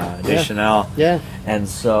Deschanel. Yeah, and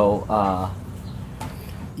so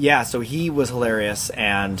so he was hilarious,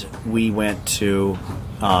 and we went to.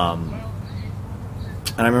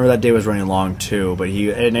 And I remember that day was running long too, but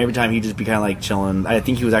and every time he'd just be kind of like chilling. I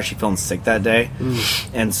think he was actually feeling sick that day,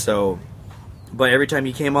 and so But every time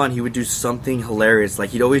he came on, he would do something hilarious.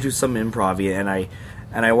 Like, he'd always do some improv,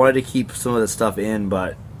 and I wanted to keep some of the stuff in,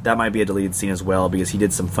 but that might be a deleted scene as well, because he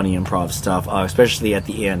did some funny improv stuff, especially at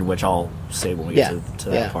the end, which I'll say when we get to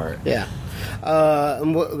that part. Yeah.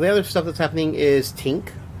 And the other stuff that's happening is Tink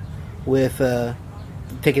with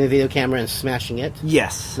taking the video camera and smashing it.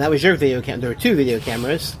 Yes. And that was your video camera. There were 2 video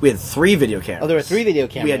cameras. We had 3 video cameras. Oh, there were 3 video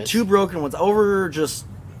cameras. We had 2 broken ones. Over just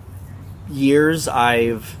years,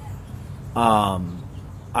 I've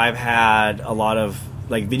had a lot of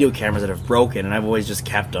like video cameras that have broken, and I've always just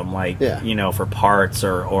kept them, like, for parts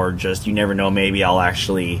or just, you never know, maybe I'll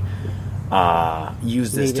actually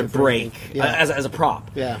use this to break as a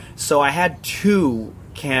prop. Yeah. So I had 2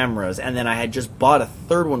 cameras, and then I had just bought a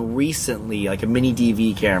 3rd one recently, like a mini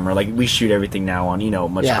DV camera. Like, we shoot everything now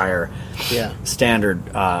on, much higher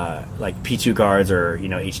standard, like P2 cards or,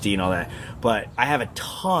 HD and all that. But I have a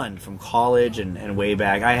ton from college and way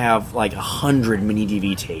back. I have like 100 mini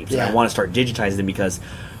DV tapes, and I want to start digitizing them because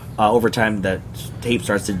over time the tape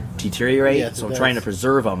starts to deteriorate, so I'm trying to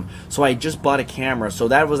preserve them. So I just bought a camera, so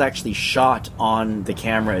that was actually shot on the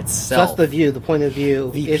camera itself. So that's the point of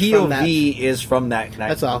view. The POV is from that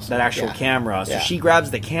that's awesome. That actual camera. So she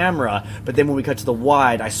grabs the camera, but then when we cut to the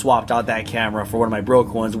wide, I swapped out that camera for one of my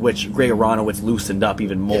broke ones, which Greg Aronowitz loosened up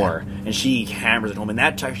even more, and she hammers it home, and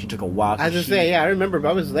that actually took a while. I was just saying, I remember,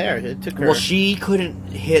 I was there. It took her. Well, she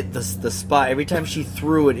couldn't hit the spot. Every time she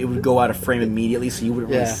threw it, it would go out of frame immediately, so you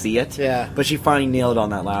wouldn't really see it. Yeah. But she finally nailed it on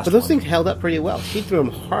that last one. But those things held up pretty well. She threw them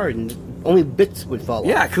hard, and only bits would fall off.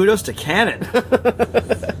 Yeah, kudos to Canon.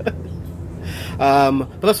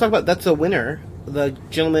 But let's talk about, that's a winner. The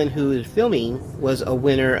gentleman who is filming was a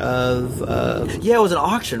winner of... it was an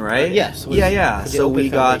auction, right? Yes. So we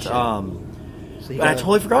got... I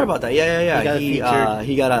totally forgot about that. He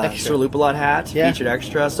got a Sir Lupalot hat, featured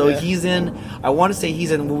extra. So he's in... I want to say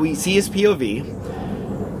he's in... We see his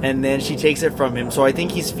POV, and then she takes it from him. So I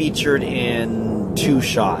think he's featured in 2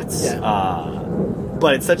 shots.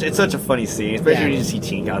 But it's such a funny scene, especially when you see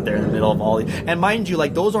Tink out there in the middle of all these. And mind you,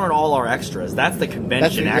 like, those aren't all our extras. That's the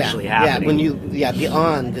convention actually happening.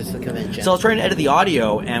 Beyond is the convention. So I was trying to edit the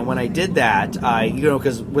audio, and when I did that,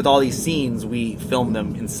 because with all these scenes, we film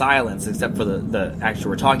them in silence, except for the actual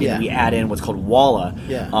we're talking. We add in what's called walla,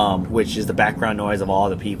 which is the background noise of all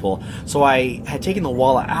the people. So I had taken the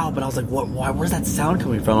walla out, but I was like, where's that sound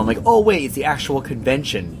coming from? I'm like, oh wait, it's the actual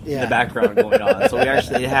convention in the background going on. So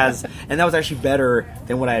it has, and that was actually better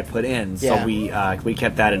than what I had put in, so we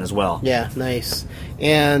kept that in as well. Yeah, nice.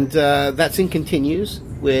 And that scene continues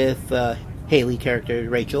with Haley character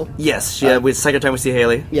Rachel. Yes, with the second time we see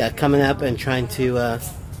Haley. Yeah, coming up and trying to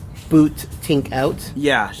boot Tink out.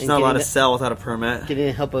 Yeah, she's not allowed to sell without a permit. Getting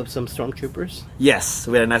the help of some stormtroopers. Yes,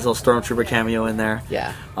 we had a nice little stormtrooper cameo in there.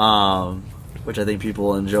 Yeah. Which I think people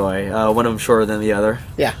will enjoy. One of them shorter than the other.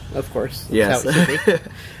 Yeah, of course. Yes. That's how it should be.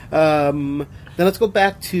 Then let's go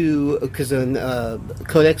back to, because then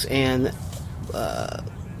Codex and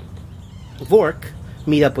Vork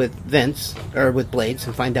meet up with Vince, or with Blades,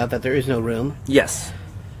 and find out that there is no room. Yes.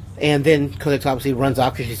 And then Codex obviously runs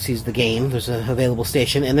off because she sees the game. There's an available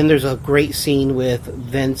station. And then there's a great scene with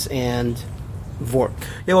Vince and Vork.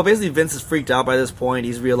 Yeah, well, basically Vince is freaked out by this point.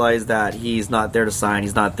 He's realized that he's not there to sign.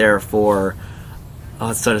 He's not there for...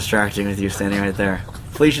 Oh, it's so distracting with you standing right there.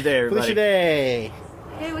 Felicia Day, everybody. Felicia Day.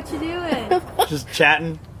 Hey, what you doing? Just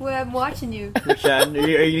chatting. Well, I'm watching you. You're chatting. Are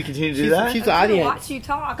you going to continue to do that? She's the audience. Watch you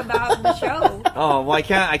talk about the show. Oh, well,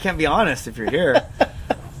 I can't be honest if you're here.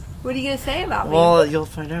 What are you going to say about me? Well, you'll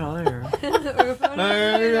find out later.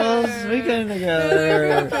 We're all speaking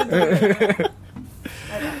together.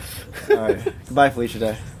 All right. Goodbye, Felicia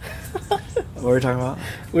Day. What were we talking about?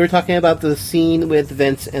 We were talking about the scene with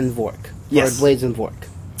Vince and Vork. Yes. Or Blades and Vork.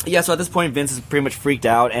 Yeah, so at this point, Vince is pretty much freaked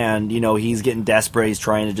out, and, he's getting desperate. He's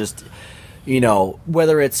trying to just,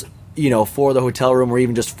 whether it's, for the hotel room or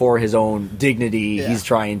even just for his own dignity, he's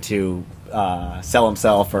trying to sell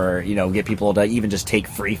himself or, get people to even just take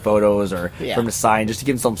free photos or for him to sign, just to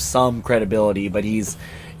give himself some credibility. But he's,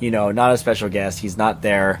 not a special guest. He's not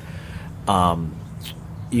there.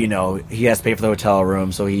 He has to pay for the hotel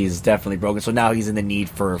room, so he's definitely broken. So now he's in the need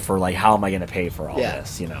for like, how am I going to pay for all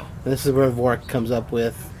this, And this is where Vork comes up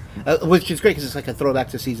with, which is great because it's like a throwback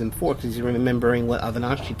to season 4 because he's remembering what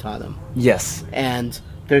Avinashi taught him. Yes. And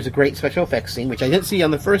there's a great special effects scene, which I didn't see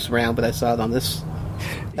on the first round, but I saw it on this.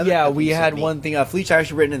 Yeah, we had one thing. Fleet's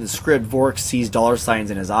actually written in the script, Vork sees dollar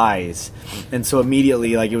signs in his eyes. And so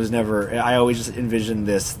immediately, like, it was never... I always just envisioned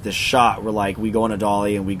this shot where, like, we go on a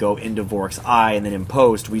dolly and we go into Vork's eye, and then in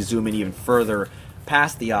post, we zoom in even further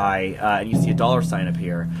past the eye, and you see a dollar sign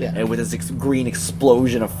appear, Yeah. and with this green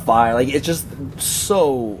explosion of fire. Like, it's just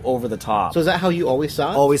so over the top. So is that how you always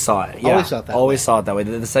saw it? Always saw it. Yeah. Always saw it that Always saw it that way.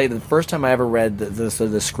 The first time I ever read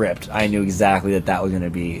the script, I knew exactly that was going to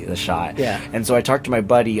be the shot. Yeah. And so I talked to my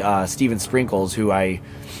buddy Steven Sprinkles, who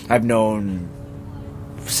I've known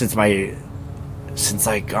since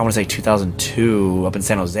like I want to say 2002 up in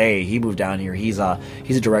San Jose. He moved down here. He's a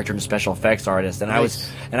director and a special effects artist. And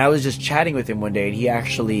Nice. I was just chatting with him one day, and he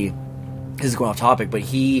actually. This is going off topic, but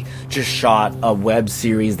he just shot a web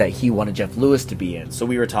series that he wanted Jeff Lewis to be in. So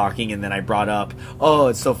we were talking, and then I brought up, oh,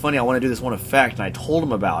 it's so funny, I want to do this one effect, and I told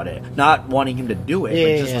him about it. Not wanting him to do it,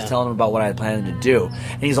 but just was telling him about what I had planned to do.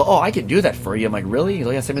 And he's like, oh, I can do that for you. I'm like, really? He's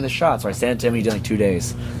like, yeah, send me the shot. So I sent it to him, and he did like 2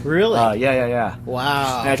 days. Really? Yeah.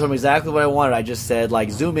 Wow. And I told him exactly what I wanted. I just said, like,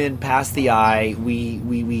 zoom in past the eye.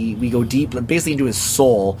 We go deep, basically into his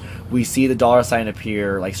soul. We see the dollar sign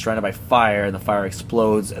appear, like, surrounded by fire, and the fire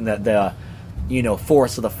explodes, and the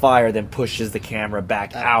force of the fire then pushes the camera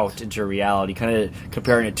back out into reality, kind of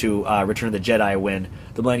comparing it to Return of the Jedi when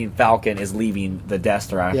the Millennium Falcon is leaving the Death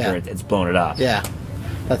Star after it's blown it up. Yeah,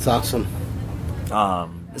 that's awesome.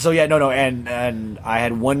 So yeah, no, and I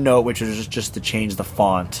had one note, which was just to change the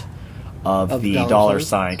font of the dollar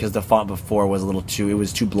sign, because the font before was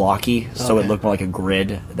too blocky, so it looked more like a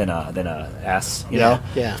grid than a S. You know?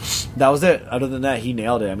 Yeah. That was it. Other than that, he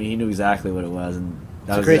nailed it. I mean, he knew exactly what it was, and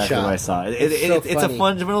that was great exactly shot. what I saw. It's a fun,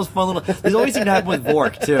 one of those fun little. There's always seem to happen with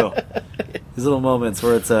Vork too. These little moments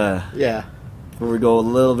where it's where we go a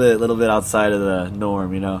little bit outside of the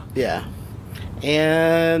norm, you know. Yeah.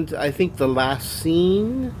 And I think the last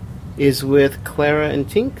scene is with Clara and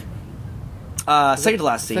Tink. Second to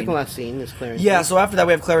last scene. Second to last scene is Clara and Yeah, Tink. so after that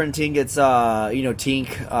we have Clara and Tink. It's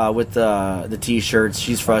Tink with the t-shirts.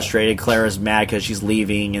 She's frustrated. Clara's mad because she's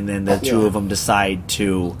leaving, and then the two of them decide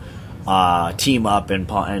to team up and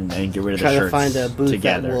get rid of Try the to shirts find a booth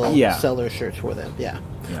together. that will sell their shirts for them. Yeah.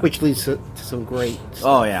 Which leads to some great stuff.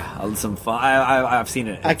 Oh yeah, some fun. I've seen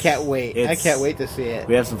it. I can't wait. I can't wait to see it.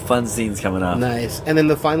 We have some fun scenes coming up. Nice. And then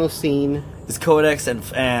the final scene is Codex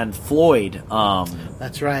and Floyd.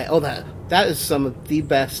 That's right. Oh, that is some of the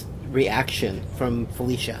best reaction from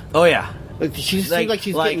Felicia. Oh yeah. She seems like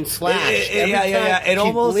she's getting slashed. Yeah. It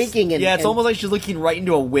almost blinking it's almost like she's looking right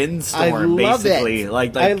into a windstorm. I love basically, it.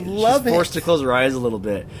 like I love she's forced to close her eyes a little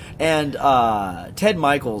bit. And Ted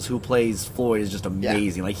Michaels, who plays Floyd, is just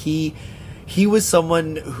amazing. Like he was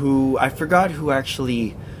someone who I forgot who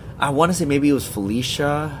actually. I want to say maybe it was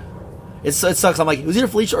Felicia. It sucks. I'm like, it was either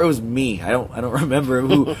Felicia or it was me. I don't remember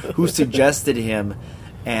who suggested him.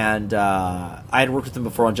 And I had worked with him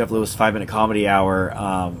before on Jeff Lewis' 5-Minute Comedy Hour,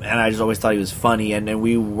 and I just always thought he was funny, and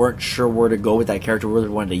we weren't sure where to go with that character, whether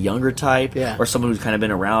we wanted a younger type or someone who's kind of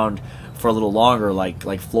been around for a little longer,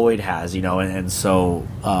 like Floyd has, and so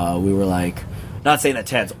we were like, not saying that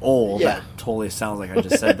Ted's old, that totally sounds like I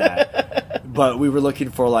just said that, but we were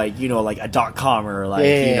looking for like a .comer, like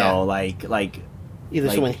either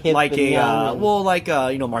someone hip like and young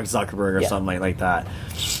Mark Zuckerberg or something like that.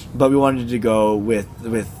 But we wanted to go with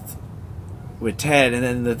Ted, and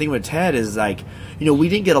then the thing with Ted is like, we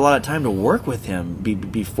didn't get a lot of time to work with him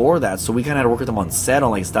before that, so we kind of had to work with him on set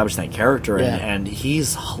on establishing that character, and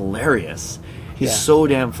he's hilarious. He's so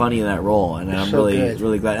damn funny in that role, and I'm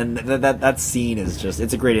really glad. And that scene is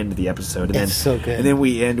it's a great end to the episode. And it's so good. And then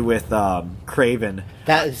we end with Craven.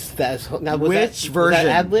 That is now, which version? Was that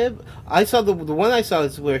ad lib? I saw the one I saw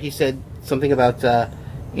is where he said something about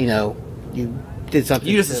you did something.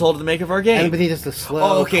 You just insulted the make of our game. But he just a slow.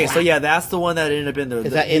 Oh, okay. So yeah, that's the one that ended up in the.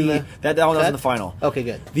 Is that in the? That one was in the final. Okay,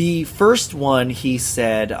 good. The first one, he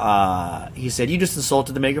said, you just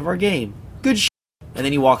insulted the make of our game. Good shit. And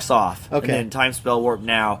then he walks off. Okay. And then Time Spell Warp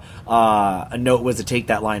Now, a note was to take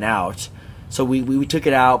that line out. So we took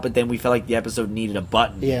it out, but then we felt like the episode needed a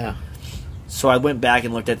button. Yeah. So I went back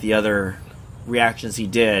and looked at the other reactions he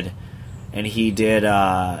did, and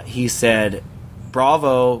he said,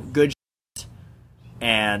 bravo, good shit.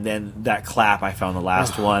 And then that clap, I found the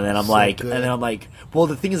last one, and I'm like, well,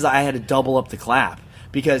 the thing is I had to double up the clap.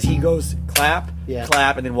 Because he goes clap,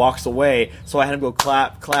 clap, and then walks away. So I had him go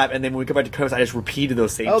clap, clap, and then when we come back to credits, I just repeated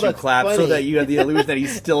those same two claps so that you have the illusion that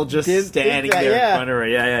he's still just standing there in front of her.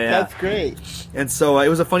 Yeah. That's great. And so it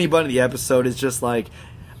was a funny button of the episode. It's just like,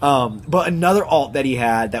 but another alt that he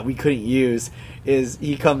had that we couldn't use is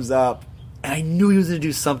he comes up, and I knew he was going to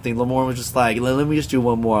do something. Lamorne was just like, let me just do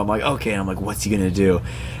one more. I'm like, okay. And I'm like, what's he going to do?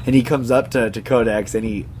 And he comes up to Codex, and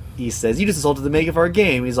he says, you just insulted the make of our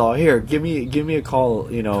game. He's all, here, give me a call,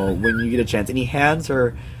 when you get a chance. And he hands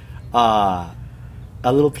her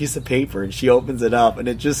a little piece of paper, and she opens it up, and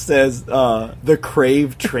it just says the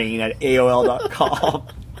Crave Train at AOL.com.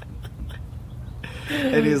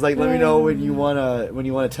 And he's like, let me know when you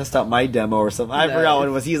wanna test out my demo or something. I forgot what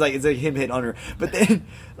it was. He's like, it's like him hitting on her. But then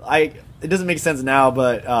it doesn't make sense now,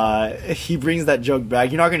 but he brings that joke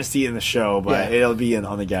back. You're not going to see it in the show, but it'll be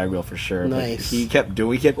on the gag reel for sure. Nice. But he kept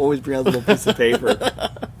always bringing out a little piece of paper.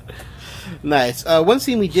 Nice. One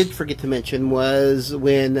scene we did forget to mention was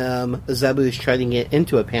when Zabu's trying to get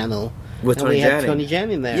into a panel. With Tony Janney. Had Tony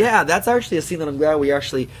Janney there. Yeah, that's actually a scene that I'm glad we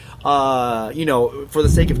actually, for the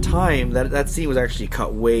sake of time, that scene was actually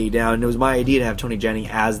cut way down. And it was my idea to have Tony Janney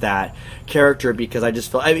as that character because I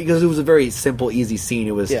just felt, because it was a very simple, easy scene.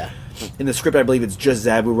 It was, in the script, I believe it's just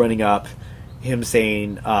Zabu running up, him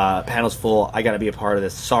saying, panel's full, I gotta be a part of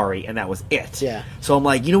this, sorry, and that was it. Yeah. So I'm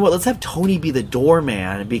like, you know what, let's have Tony be the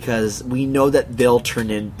doorman because we know that they'll turn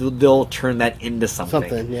that into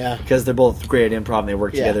something. Yeah. Because they're both great at improv and they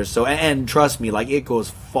work together. So, and trust me, like, it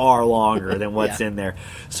goes far longer than what's in there.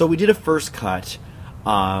 So we did a first cut,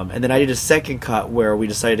 and then I did a second cut where we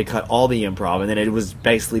decided to cut all the improv, and then it was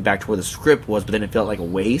basically back to where the script was, but then it felt like a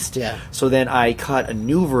waste. Yeah. So then I cut a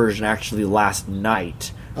new version actually last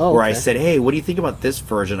night. Where I said, hey, what do you think about this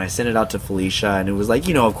version? I sent it out to Felicia, and it was like,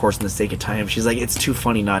 of course, in the sake of time, she's like, it's too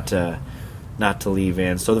funny not to leave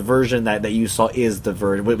in. So the version that you saw is the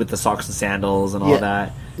version with the socks and sandals and all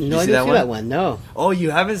that. No, I didn't see that one. No. Oh, you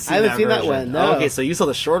haven't seen that version? I haven't seen that one, no. Oh, okay, so you saw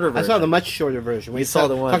the shorter version. I saw the much shorter version. You saw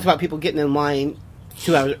the one. Talks about people getting in line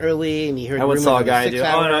 2 hours early, and you heard. I once saw a guy 6 do.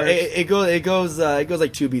 hours. Oh no, it goes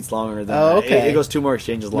like 2 beats longer than that. Okay. It goes 2 more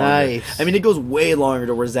exchanges longer. Nice. I mean, it goes way longer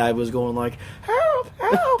to where Zab was going like, help.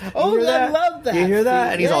 Oh, I love that. You hear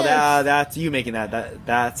that? And he's all, Yes. that's you making that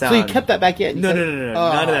sound. So you kept that back in? No.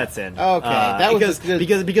 None of that's in. Okay, that was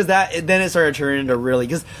because that then it started turning into really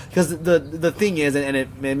because the thing is, and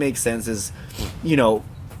it makes sense is,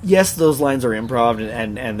 yes, those lines are improv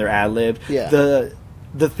and they're ad libbed. Yeah.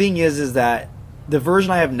 The thing is that the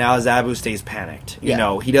version I have now, Zabu stays panicked.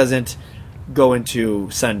 He doesn't go into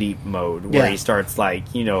Sandeep mode where he starts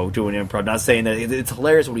doing improv. Not saying that it's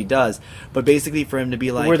hilarious what he does, but basically for him to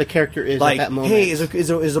be like where the character is like, at that moment. Hey, is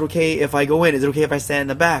it okay if I go in? Is it okay if I stand in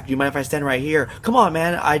the back? Do you mind if I stand right here? Come on,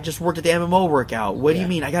 man! I just worked at the MMO workout. What do you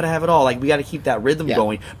mean? I gotta have it all. Like we gotta keep that rhythm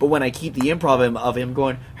going. But when I keep the improv of him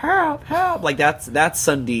going help, like that's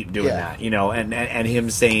Sandeep doing that, and him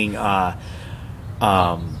saying,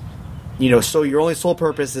 so your only sole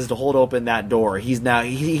purpose is to hold open that door. He's not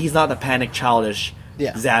the panic, childish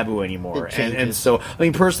Zabu anymore. And so, I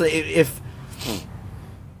mean, personally, if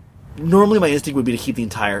normally my instinct would be to keep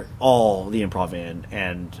all the improv in,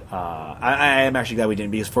 and I am actually glad we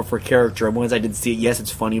didn't because for character, once I did see it, yes,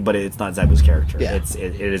 it's funny, but it's not Zabu's character. Yeah.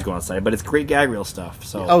 It is going outside, but it's great gag reel stuff.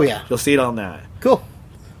 So you'll see it on that. Cool.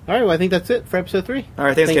 All right, well, I think that's it for episode 3. All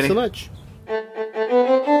right, thanks so Kenny. much.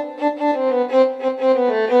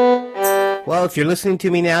 Well, if you're listening to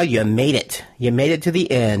me now, you made it. You made it to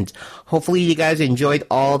the end. Hopefully you guys enjoyed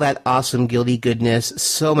all that awesome guilty goodness,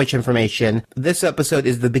 so much information. This episode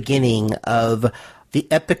is the beginning of the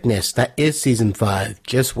epicness that is Season 5.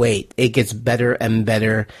 Just wait. It gets better and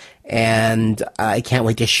better, and I can't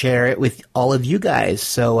wait to share it with all of you guys.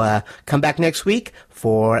 So come back next week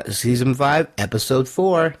for Season 5, Episode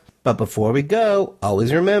 4. But before we go,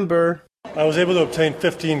 always remember... I was able to obtain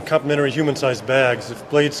 15 complimentary human-sized bags. If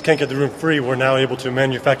Blades can't get the room free, we're now able to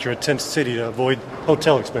manufacture a tent city to avoid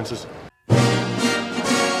hotel expenses.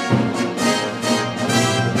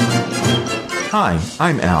 Hi,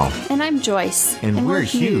 I'm Al. And I'm Joyce. And we're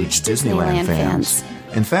huge Disneyland fans.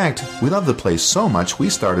 In fact, we love the place so much we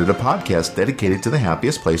started a podcast dedicated to the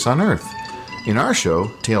happiest place on Earth. In our show,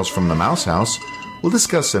 Tales from the Mouse House, we'll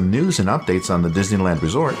discuss some news and updates on the Disneyland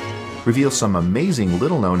Resort, reveal some amazing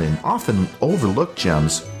little-known and often overlooked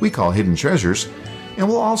gems we call hidden treasures, and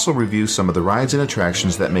we'll also review some of the rides and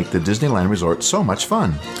attractions that make the Disneyland Resort so much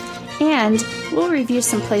fun. And we'll review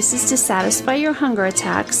some places to satisfy your hunger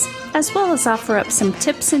attacks, as well as offer up some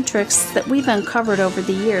tips and tricks that we've uncovered over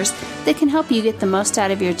the years that can help you get the most out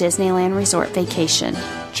of your Disneyland Resort vacation.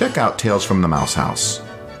 Check out Tales from the Mouse House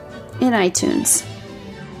in iTunes.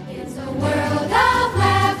 It's a world of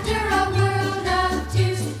laughter, a world of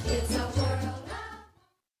tears. It's a world of...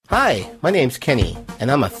 Hi, my name's Kenny, and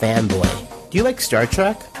I'm a fanboy. Do you like Star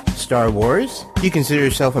Trek? Star Wars? Do you consider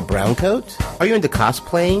yourself a browncoat? Are you into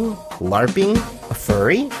cosplaying? LARPing? A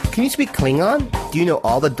furry? Can you speak Klingon? Do you know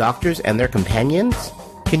all the doctors and their companions?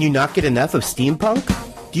 Can you not get enough of steampunk?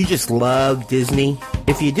 Do you just love Disney?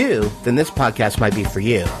 If you do, then this podcast might be for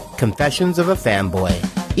you. Confessions of a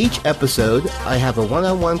Fanboy. Each episode, I have a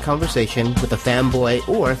one-on-one conversation with a fanboy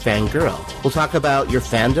or fangirl. We'll talk about your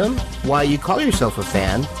fandom, why you call yourself a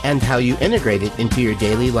fan, and how you integrate it into your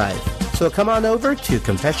daily life. So come on over to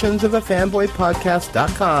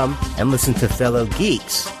confessionsofafanboypodcast.com and listen to fellow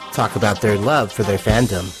geeks talk about their love for their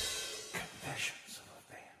fandom.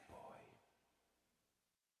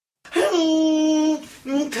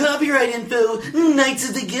 Copyright info. Knights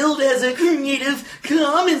of the Guild has a Creative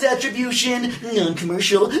Commons attribution.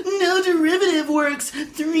 Non-commercial, no derivative works.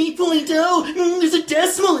 3.0. There's a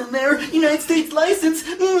decimal in there. United States license.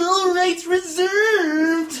 All rights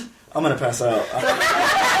reserved. I'm gonna pass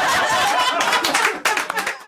out.